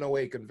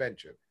NNOA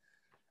convention.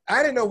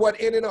 I didn't know what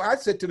NNOA. I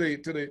said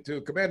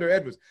to Commander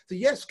Edwards, I said,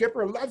 yes,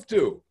 Skipper, I'd love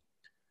to.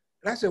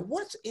 And I said,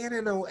 what's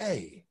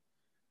NNOA?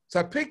 So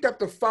I picked up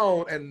the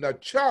phone, and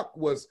Chuck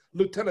was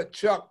Lieutenant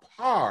Chuck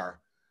Parr,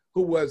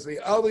 who was the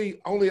only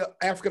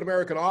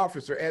African-American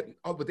officer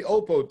with the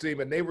OPO team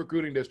at Naval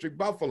Recruiting District,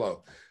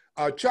 Buffalo.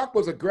 Chuck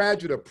was a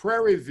graduate of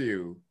Prairie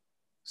View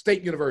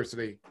State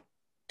University,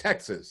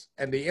 Texas,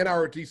 and the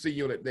NROTC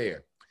unit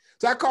there.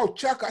 So I called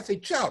Chuck. I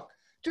said, Chuck,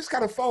 just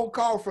got a phone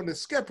call from the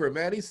skipper,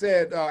 man. He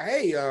said,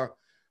 hey,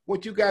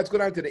 what you guys go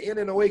down to the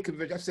NNOA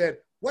convention? I said,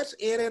 what's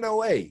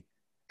NNOA?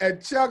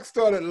 And Chuck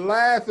started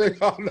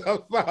laughing on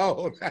the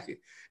phone.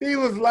 He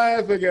was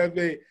laughing at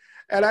me.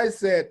 And I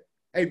said,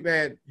 hey,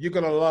 man, you're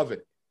going to love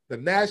it. The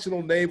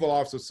National Naval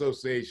Officers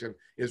Association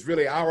is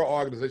really our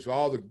organization where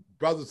all the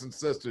brothers and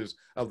sisters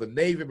of the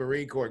Navy,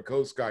 Marine Corps, and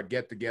Coast Guard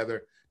get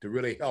together to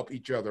really help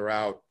each other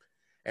out.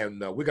 And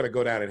we're going to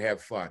go down and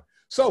have fun.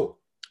 So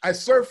I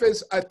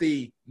surfaced at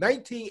the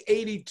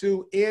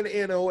 1982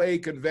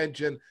 NNOA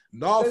convention.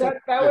 Norfolk. So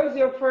that was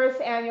your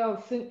first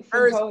annual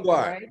symposium,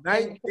 right?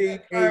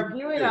 1982. For our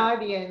viewing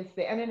audience,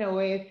 the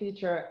NNOA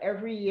feature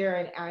every year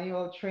an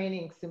annual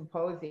training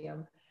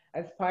symposium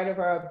as part of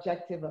our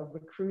objective of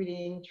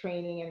recruiting,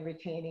 training, and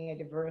retaining a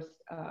diverse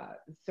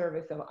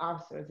service of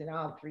officers in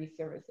all three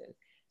services.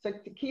 So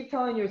keep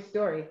telling your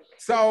story.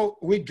 So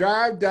we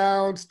drive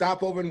down,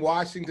 stop over in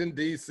Washington,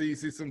 D.C.,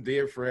 see some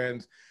dear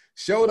friends.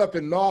 Showed up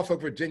in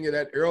Norfolk,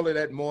 Virginia early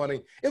that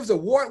morning. It was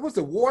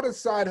the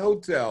Waterside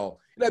Hotel,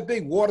 that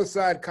big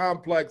Waterside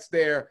complex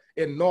there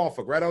in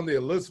Norfolk, right on the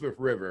Elizabeth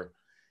River.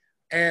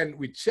 And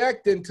we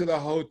checked into the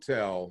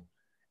hotel,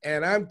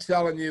 and I'm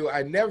telling you,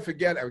 I never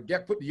forget,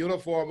 put the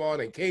uniform on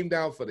and came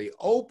down for the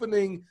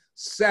opening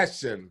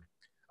session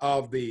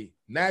of the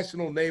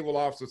National Naval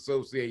Officers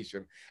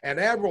Association. And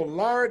Admiral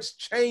Lawrence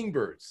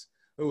Chambers,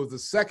 who was the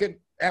second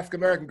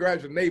African-American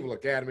graduate Naval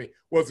Academy,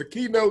 was the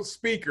keynote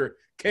speaker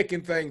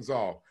kicking things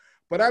off.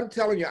 But I'm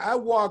telling you, I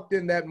walked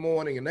in that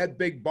morning in that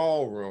big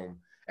ballroom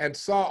and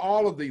saw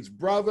all of these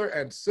brother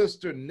and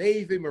sister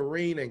Navy,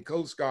 Marine, and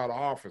Coast Guard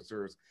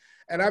officers.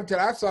 And I'm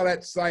telling you, I saw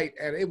that sight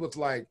and it was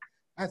like,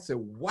 I said,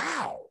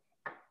 wow.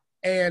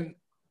 And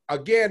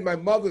again, my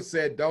mother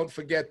said, don't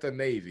forget the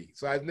Navy.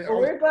 So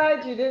we're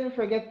glad you didn't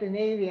forget the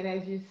Navy. And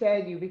as you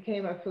said, you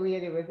became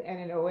affiliated with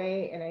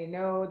NNOA. And I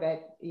know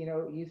that,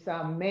 you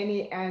saw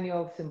many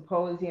annual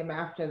symposium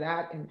after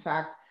that. In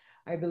fact,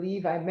 I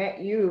believe I met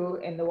you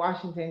in the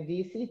Washington,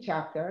 D.C.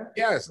 chapter.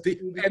 Yes.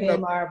 You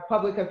became our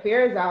public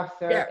affairs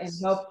officer and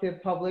helped to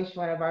publish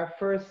one of our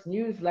first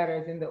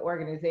newsletters in the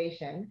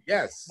organization.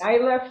 Yes. I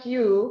left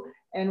you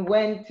and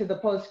went to the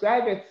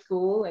postgraduate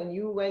school, and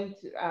you went,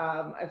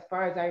 as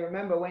far as I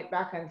remember, went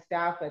back on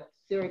staff at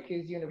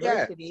Syracuse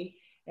University,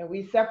 and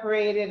we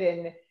separated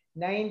in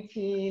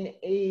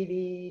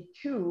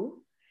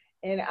 1982.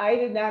 And I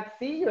did not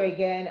see you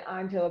again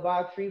until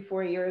about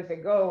 3-4 years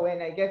ago.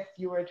 And I guess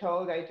you were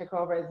told I took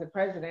over as the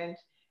president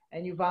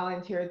and you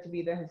volunteered to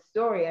be the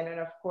historian. And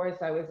of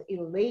course I was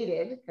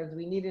elated because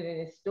we needed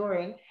an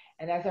historian.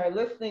 And as our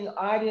listening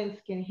audience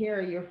can hear,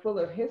 you're full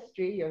of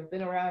history. You've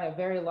been around a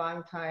very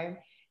long time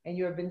and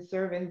you have been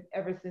serving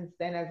ever since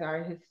then as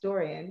our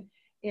historian,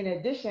 in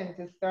addition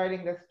to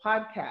starting this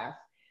podcast.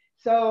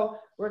 So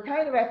we're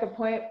kind of at the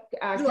point,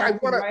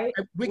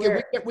 we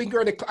can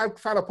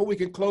find a point we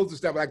can close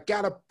this down, but I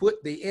gotta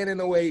put the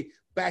NNOA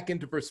back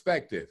into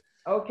perspective.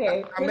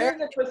 Okay, put it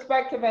into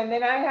perspective, and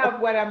then I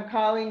have what I'm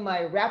calling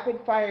my rapid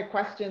fire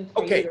questions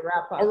for you to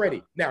wrap up.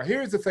 Already. Now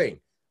here's the thing.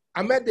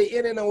 I'm at the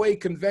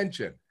NNOA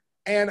convention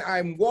and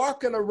I'm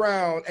walking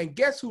around and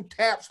guess who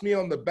taps me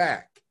on the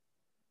back?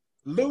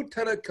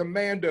 Lieutenant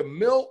Commander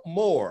Milt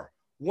Moore,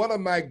 one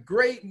of my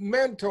great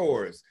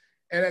mentors.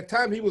 And at the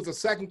time, he was a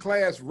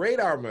second-class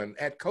radarman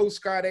at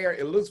Coast Guard Air,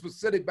 Elizabeth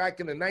City, back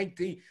in the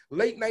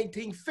late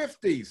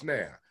 1950s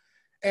now.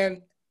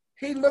 And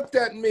he looked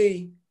at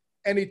me,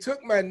 and he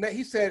took my name.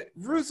 He said,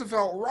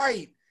 Roosevelt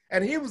Wright.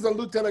 And he was a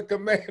lieutenant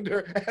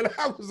commander, and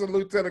I was a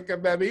lieutenant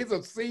commander. He's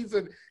a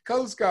seasoned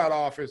Coast Guard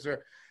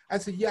officer. I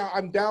said, yeah,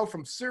 I'm down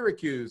from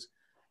Syracuse.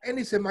 And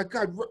he said, my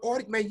God,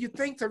 man, you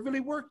think I really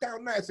worked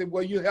out now? I said,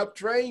 well, you helped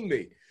train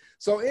me.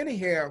 So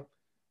anyhow,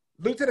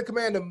 Lieutenant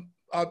Commander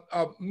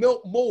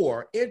Milt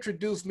Moore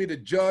introduced me to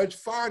Judge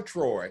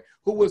Fauntroy,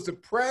 who was the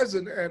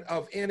president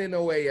of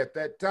NNOA at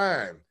that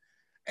time.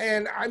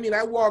 And I mean,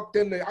 I walked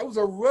in there, I was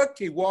a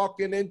rookie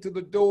walking into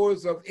the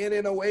doors of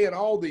NNOA and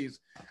all these,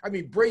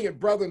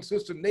 brilliant brother and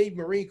sister Navy,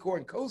 Marine Corps,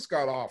 and Coast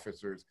Guard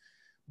officers.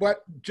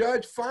 But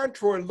Judge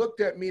Fauntroy looked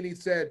at me and he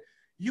said,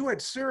 you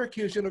at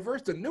Syracuse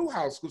University,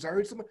 Newhouse Schools, I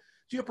heard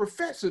you're a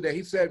professor there.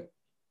 He said,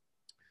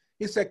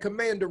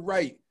 Commander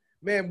Wright,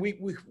 man, we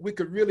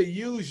could really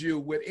use you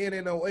with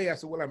NNOA. I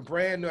said, well, I'm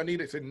brand new. I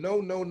need it. He said, no,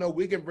 no, no,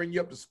 we can bring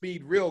you up to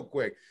speed real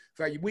quick.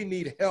 In fact, we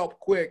need help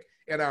quick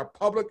in our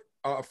public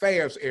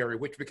affairs area,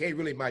 which became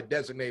really my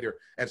designator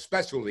and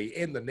specialty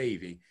in the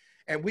Navy.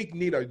 And we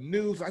need a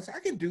news. I said, I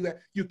can do that.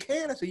 You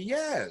can? I said,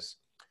 yes.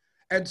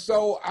 And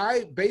so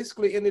I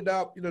basically ended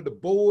up, the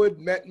board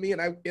met me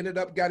and I ended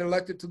up got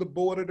elected to the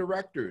board of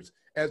directors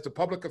as the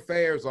public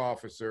affairs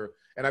officer.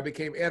 And I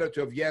became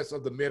editor of Yes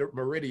of the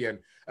Meridian,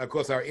 of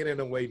course, our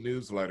NNOA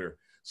newsletter.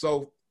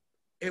 So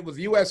it was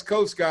U.S.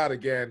 Coast Guard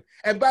again.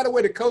 And by the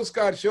way, the Coast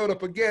Guard showed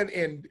up again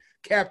in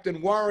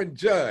Captain Warren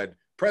Judd,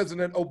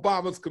 President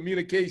Obama's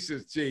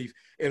communications chief,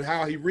 and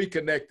how he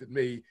reconnected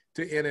me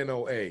to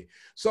NNOA.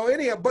 So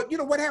anyhow, but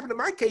what happened in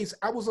my case,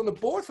 I was on the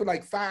board for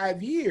like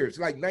 5 years,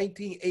 like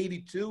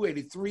 1982,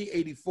 83,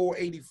 84,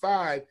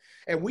 85.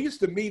 And we used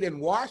to meet in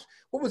Washington.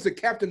 What was it,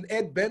 Captain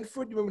Ed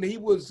Benford? You remember he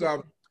was,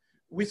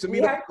 we used to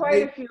meet. We had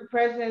quite a few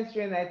presidents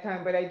during that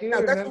time, but I do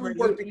remember we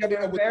worked together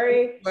were with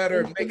very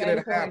letter making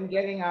it happen. in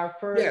getting our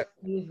first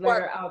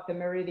newsletter out, the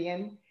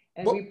Meridian.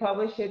 And we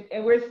publish it,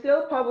 and we're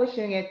still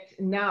publishing it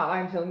now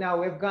until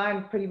now. We've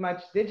gone pretty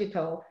much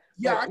digital.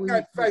 Yeah,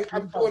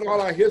 I'm doing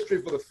all our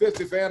history for the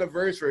 50th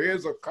anniversary.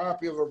 Here's a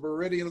copy of a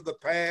Meridian of the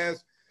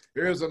Past.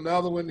 Here's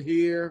another one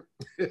here.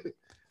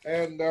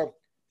 And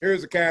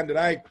here's the kind that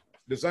I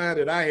designed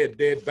that I had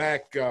did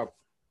back,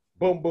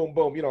 boom, boom,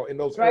 boom, in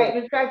those. Right.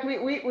 In fact, we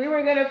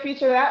were going to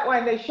feature that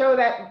one. They show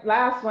that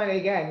last one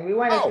again. We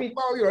want to feature.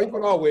 Well,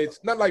 even always,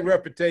 not like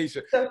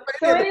Reputation. So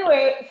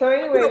anyway,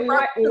 we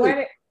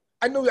want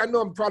I know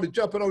I'm probably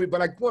jumping over you,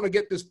 but I want to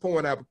get this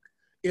point out.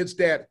 It's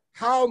that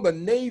how the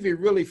Navy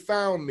really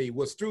found me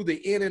was through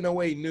the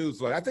NNOA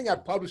newsletter. I think I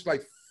published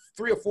like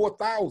 3,000 or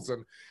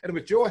 4,000, and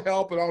with your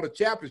help and all the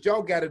chapters,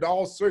 y'all got it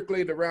all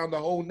circulated around the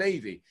whole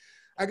Navy.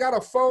 I got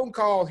a phone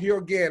call here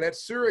again at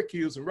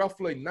Syracuse in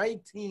roughly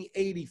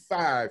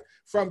 1985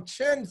 from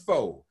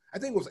Chenfo. I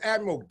think it was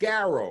Admiral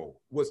Garrow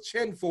was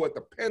Chenfo at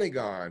the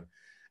Pentagon,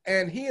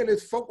 and he and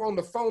his folk on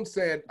the phone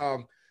said,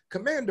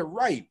 Commander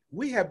Wright,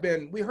 we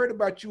heard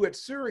about you at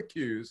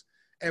Syracuse,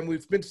 and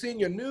we've been seeing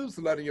your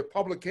newsletter, your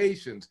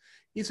publications.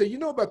 He said, you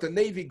know about the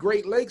Navy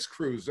Great Lakes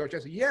cruise, don't you?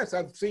 I said, yes,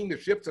 I've seen the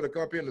ships that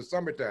come up here in the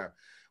summertime.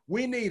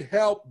 We need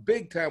help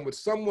big time with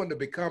someone to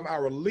become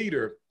our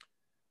leader,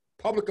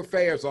 public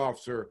affairs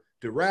officer,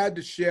 to ride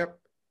the ship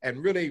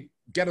and really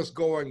get us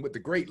going with the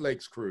Great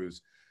Lakes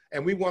cruise.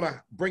 And we want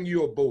to bring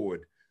you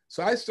aboard.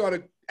 So I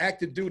started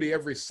active duty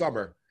every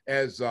summer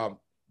as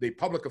the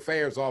public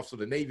affairs officer of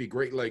the Navy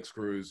Great Lakes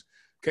cruise,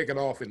 kicking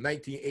off in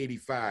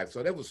 1985.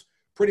 So that was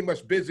pretty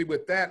much busy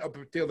with that up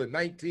until the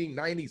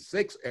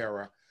 1996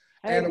 era.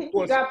 And I think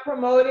you got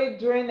promoted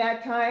during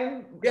that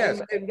time. Yes.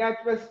 And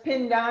that was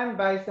pinned on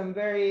by some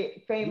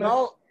very famous.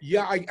 No,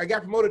 yeah, I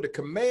got promoted to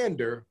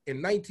commander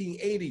in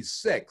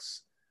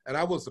 1986. And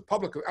I was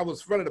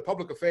running the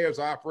public affairs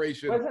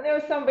operation. Wasn't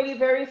there somebody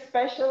very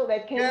special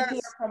that came to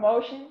your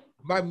promotion?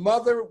 My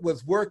mother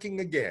was working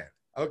again.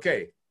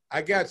 Okay.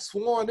 I got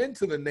sworn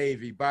into the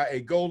Navy by a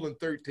Golden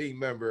 13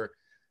 member,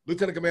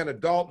 Lieutenant Commander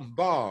Dalton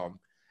Baum.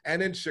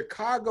 And in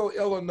Chicago,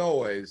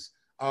 Illinois,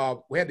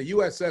 we had the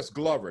USS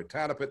Glover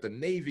tied up at the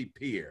Navy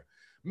Pier.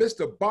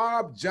 Mr.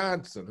 Bob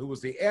Johnson, who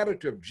was the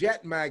editor of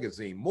Jet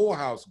Magazine,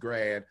 Morehouse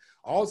grad,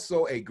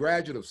 also a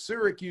graduate of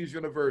Syracuse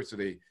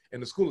University in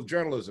the School of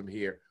Journalism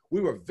here.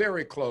 We were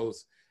very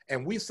close,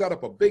 and we set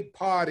up a big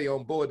party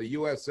on board the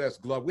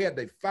USS Glover. We had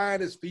the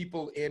finest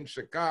people in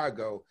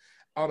Chicago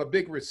on a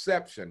big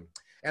reception.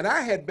 And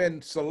I had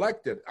been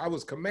selected. I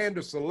was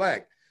commander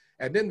select.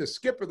 And then the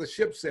skipper of the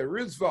ship said,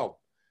 Roosevelt,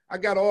 I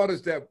got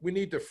orders that we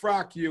need to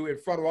frock you in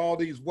front of all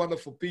these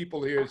wonderful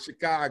people here in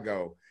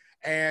Chicago.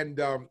 And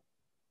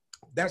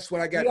that's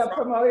when I got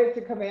promoted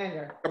to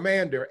commander.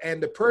 Commander.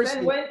 And the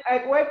person.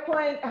 At what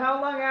point,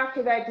 how long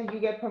after that did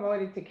you get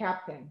promoted to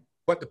captain?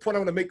 But the point I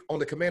want to make on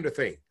the commander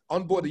thing,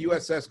 on board the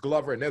USS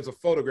Glover, and there's a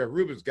photograph,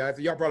 Ruben's got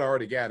it, y'all probably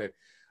already got it,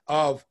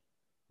 of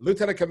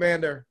Lieutenant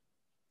Commander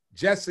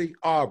Jesse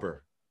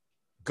Arbor,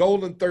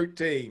 Golden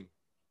 13,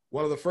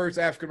 one of the first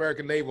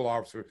African-American naval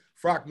officers,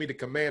 frocked me to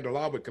commander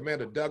along with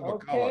Commander Doug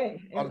McCullough.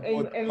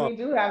 And we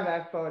do have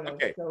that photo.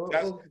 Okay.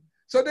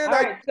 So then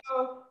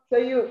so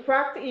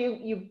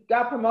you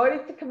got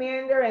promoted to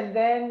commander and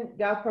then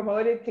got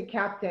promoted to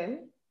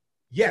captain.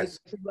 Yes.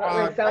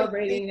 We're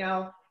celebrating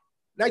now.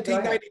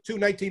 1992,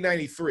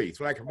 1993.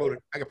 So I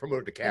got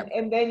promoted to captain.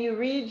 And then you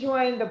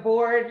rejoined the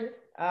board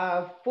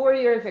 4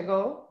 years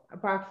ago,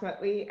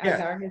 approximately,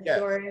 as our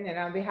historian. And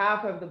on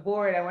behalf of the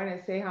board, I want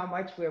to say how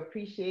much we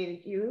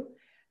appreciated you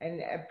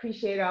and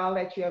appreciate all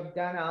that you have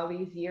done all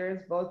these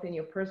years, both in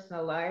your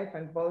personal life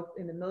and both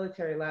in the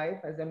military life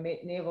as a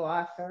naval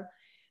officer.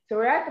 So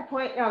we're at the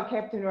point now,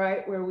 Captain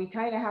Wright, where we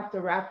kind of have to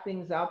wrap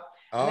things up.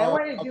 And I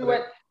want to do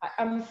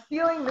I'm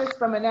stealing this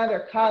from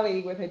another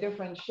colleague with a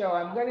different show.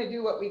 I'm going to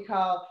do what we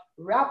call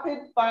rapid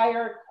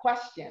fire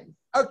questions.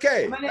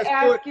 Okay. I'm going to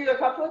ask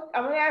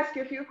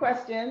you a few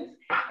questions,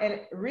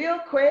 and real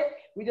quick,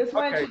 we just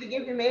want you to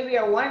give me maybe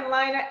a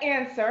one-liner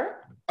answer.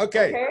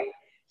 Okay.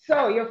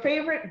 So your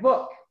favorite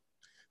book?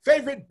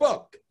 Favorite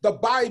book, the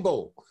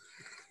Bible.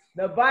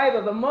 The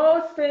Bible, the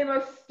most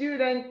famous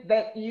student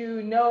that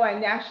you know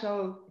on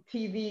national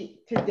TV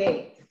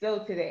today,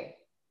 still today.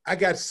 I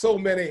got so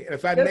many.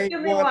 If I Just name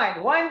give me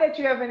one that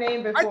you ever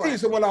named before. I think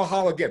it's the one I'll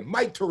holler again.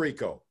 Mike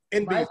Tirico,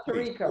 NBC. Mike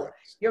Tirico.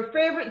 Your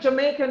favorite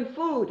Jamaican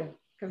food?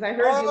 Because I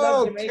heard you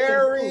love Jamaican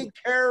food.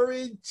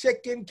 Curry,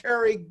 chicken,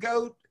 curry,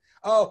 goat.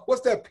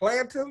 What's that,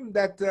 plantain?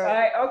 That.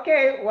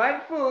 Okay,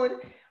 one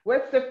food.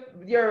 What's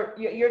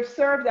you've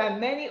served on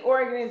many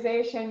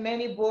organizations,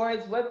 many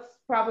boards. What's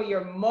probably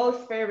your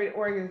most favorite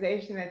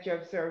organization that you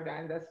have served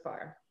on thus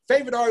far?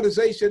 Favorite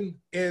organization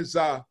is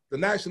the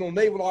National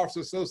Naval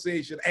Officers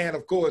Association and,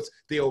 of course,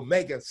 the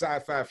Omega Psi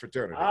Phi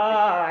fraternity.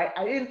 I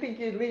didn't think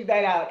you'd leave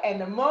that out.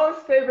 And the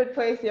most favorite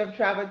place you have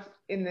traveled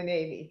in the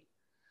Navy?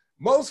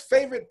 Most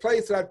favorite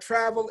place that I've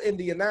traveled in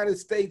the United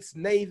States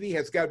Navy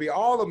has got to be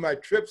all of my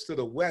trips to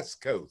the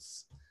West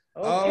Coast.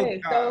 Okay,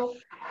 so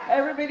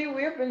everybody,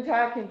 we've been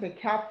talking to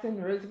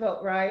Captain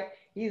Roosevelt Wright.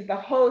 He's the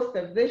host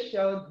of this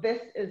show.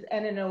 This is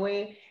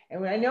NNOA.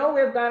 And I know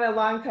we've gone a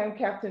long time,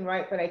 Captain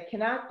Wright, but I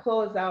cannot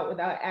close out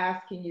without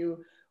asking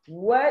you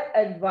what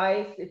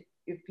advice,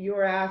 if you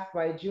were asked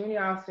by a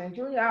junior officer, and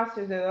junior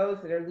officers are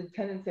those that are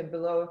lieutenants and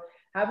below,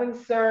 having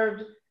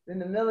served in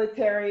the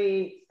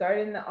military,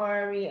 started in the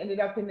Army,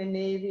 ended up in the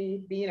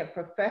Navy, being a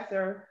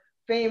professor,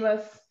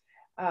 famous,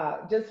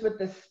 just with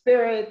the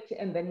spirit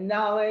and the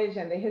knowledge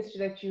and the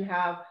history that you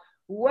have,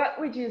 what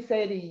would you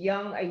say to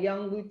a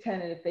young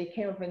lieutenant if they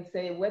came up and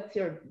say, what's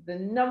the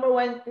number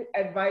one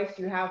advice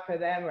you have for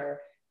them, or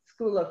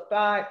school of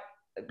thought?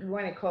 You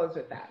want to close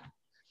with that?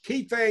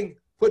 Key thing,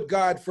 put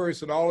God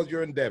first in all of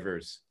your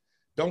endeavors.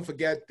 Don't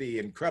forget the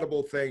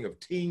incredible thing of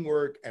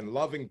teamwork and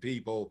loving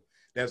people.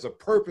 There's a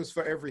purpose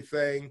for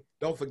everything.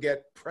 Don't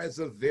forget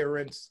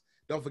perseverance.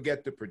 Don't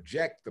forget to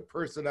project the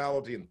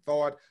personality and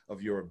thought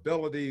of your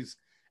abilities.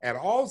 And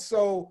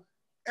also,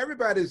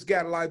 everybody's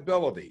got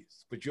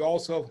liabilities, but you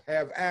also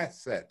have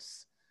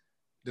assets.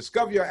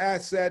 Discover your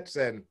assets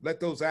and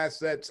let those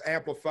assets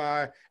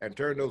amplify and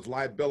turn those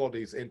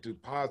liabilities into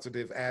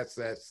positive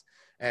assets.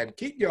 And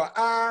keep your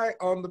eye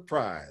on the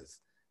prize.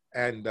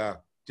 And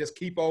just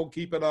keep on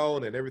keeping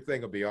on, and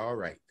everything will be all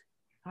right.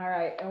 All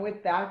right, and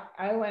with that,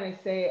 I want to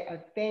say a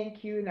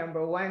thank you,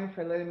 number one,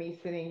 for letting me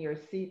sit in your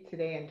seat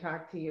today and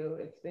talk to you.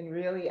 It's been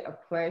really a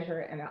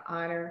pleasure and an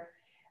honor.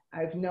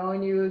 I've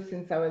known you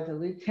since I was a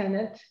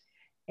lieutenant,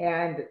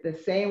 and the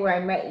same way I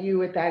met you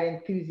with that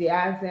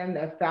enthusiasm,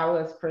 that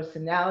fabulous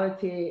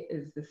personality,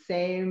 is the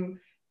same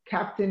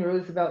Captain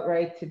Roosevelt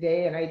Wright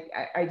today. And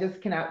I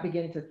just cannot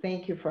begin to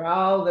thank you for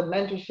all the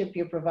mentorship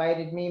you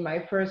provided me. My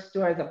first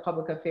tour as a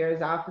public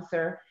affairs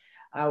officer,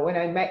 when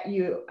I met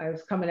you, I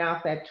was coming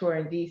off that tour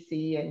in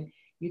DC, and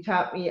you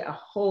taught me a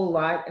whole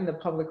lot in the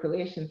public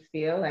relations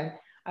field. And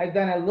I've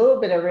done a little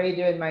bit of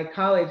radio in my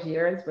college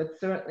years, but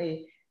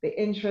certainly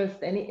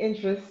any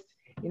interest,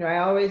 I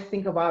always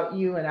think about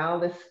you and all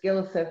the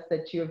skill sets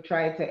that you have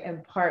tried to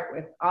impart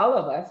with all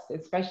of us,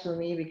 especially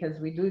me, because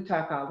we do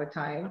talk all the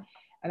time.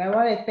 And I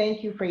want to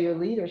thank you for your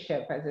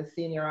leadership as a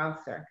senior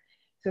officer.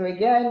 So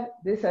again,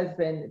 this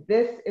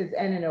is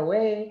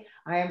NNOA.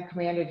 I am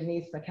Commander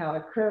Denise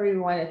McCullough-Curry. We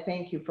want to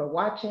thank you for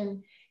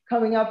watching.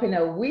 Coming up in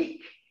a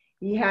week,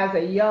 he has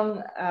a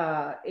young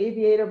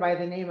aviator by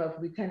the name of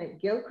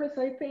Lieutenant Gilchrist,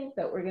 I think,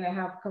 that we're going to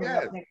have coming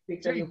up next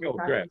week.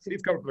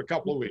 He's coming for a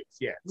couple of weeks,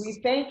 yes. We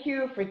thank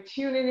you for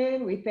tuning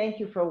in. We thank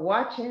you for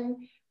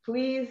watching.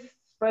 Please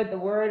spread the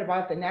word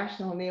about the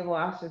National Naval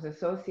Officers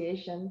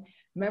Association.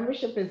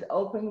 Membership is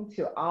open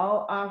to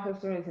all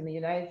officers in the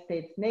United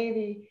States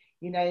Navy,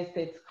 United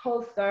States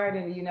Coast Guard,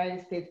 and the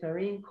United States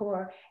Marine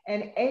Corps,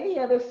 and any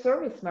other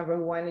service member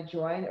who want to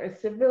join, or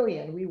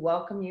civilian. We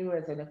welcome you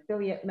as an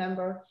affiliate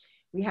member.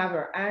 We have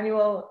our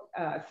annual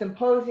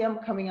symposium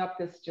coming up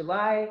this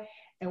July,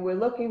 and we're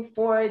looking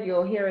forward.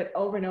 You'll hear it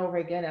over and over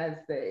again as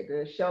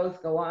the shows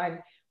go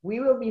on. We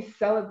will be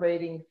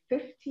celebrating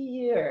 50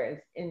 years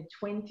in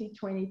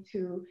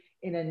 2022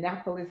 in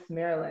Annapolis,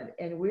 Maryland,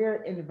 and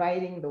we're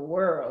inviting the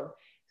world.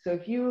 So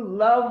if you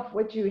love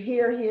what you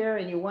hear here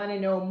and you want to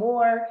know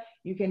more,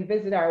 you can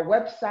visit our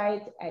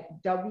website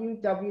at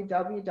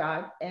www.nnoa.org.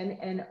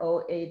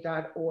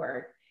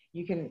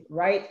 You can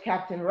write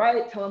Captain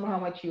Wright, tell him how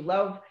much you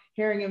love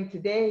hearing him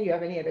today. You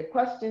have any other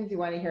questions, you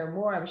want to hear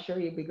more, I'm sure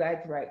you'd be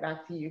glad to write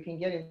back to you. You can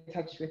get in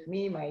touch with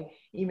me. My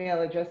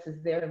email address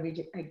is there. And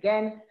we,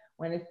 again,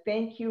 want to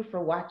thank you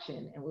for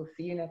watching, and we'll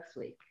see you next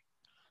week.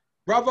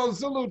 Bravo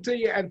Zulu to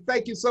you, and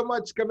thank you so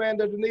much,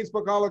 Commander Denise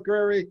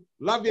McCullough-Curry.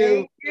 Love you.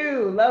 Thank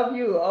you. Love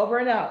you. Over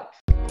and out.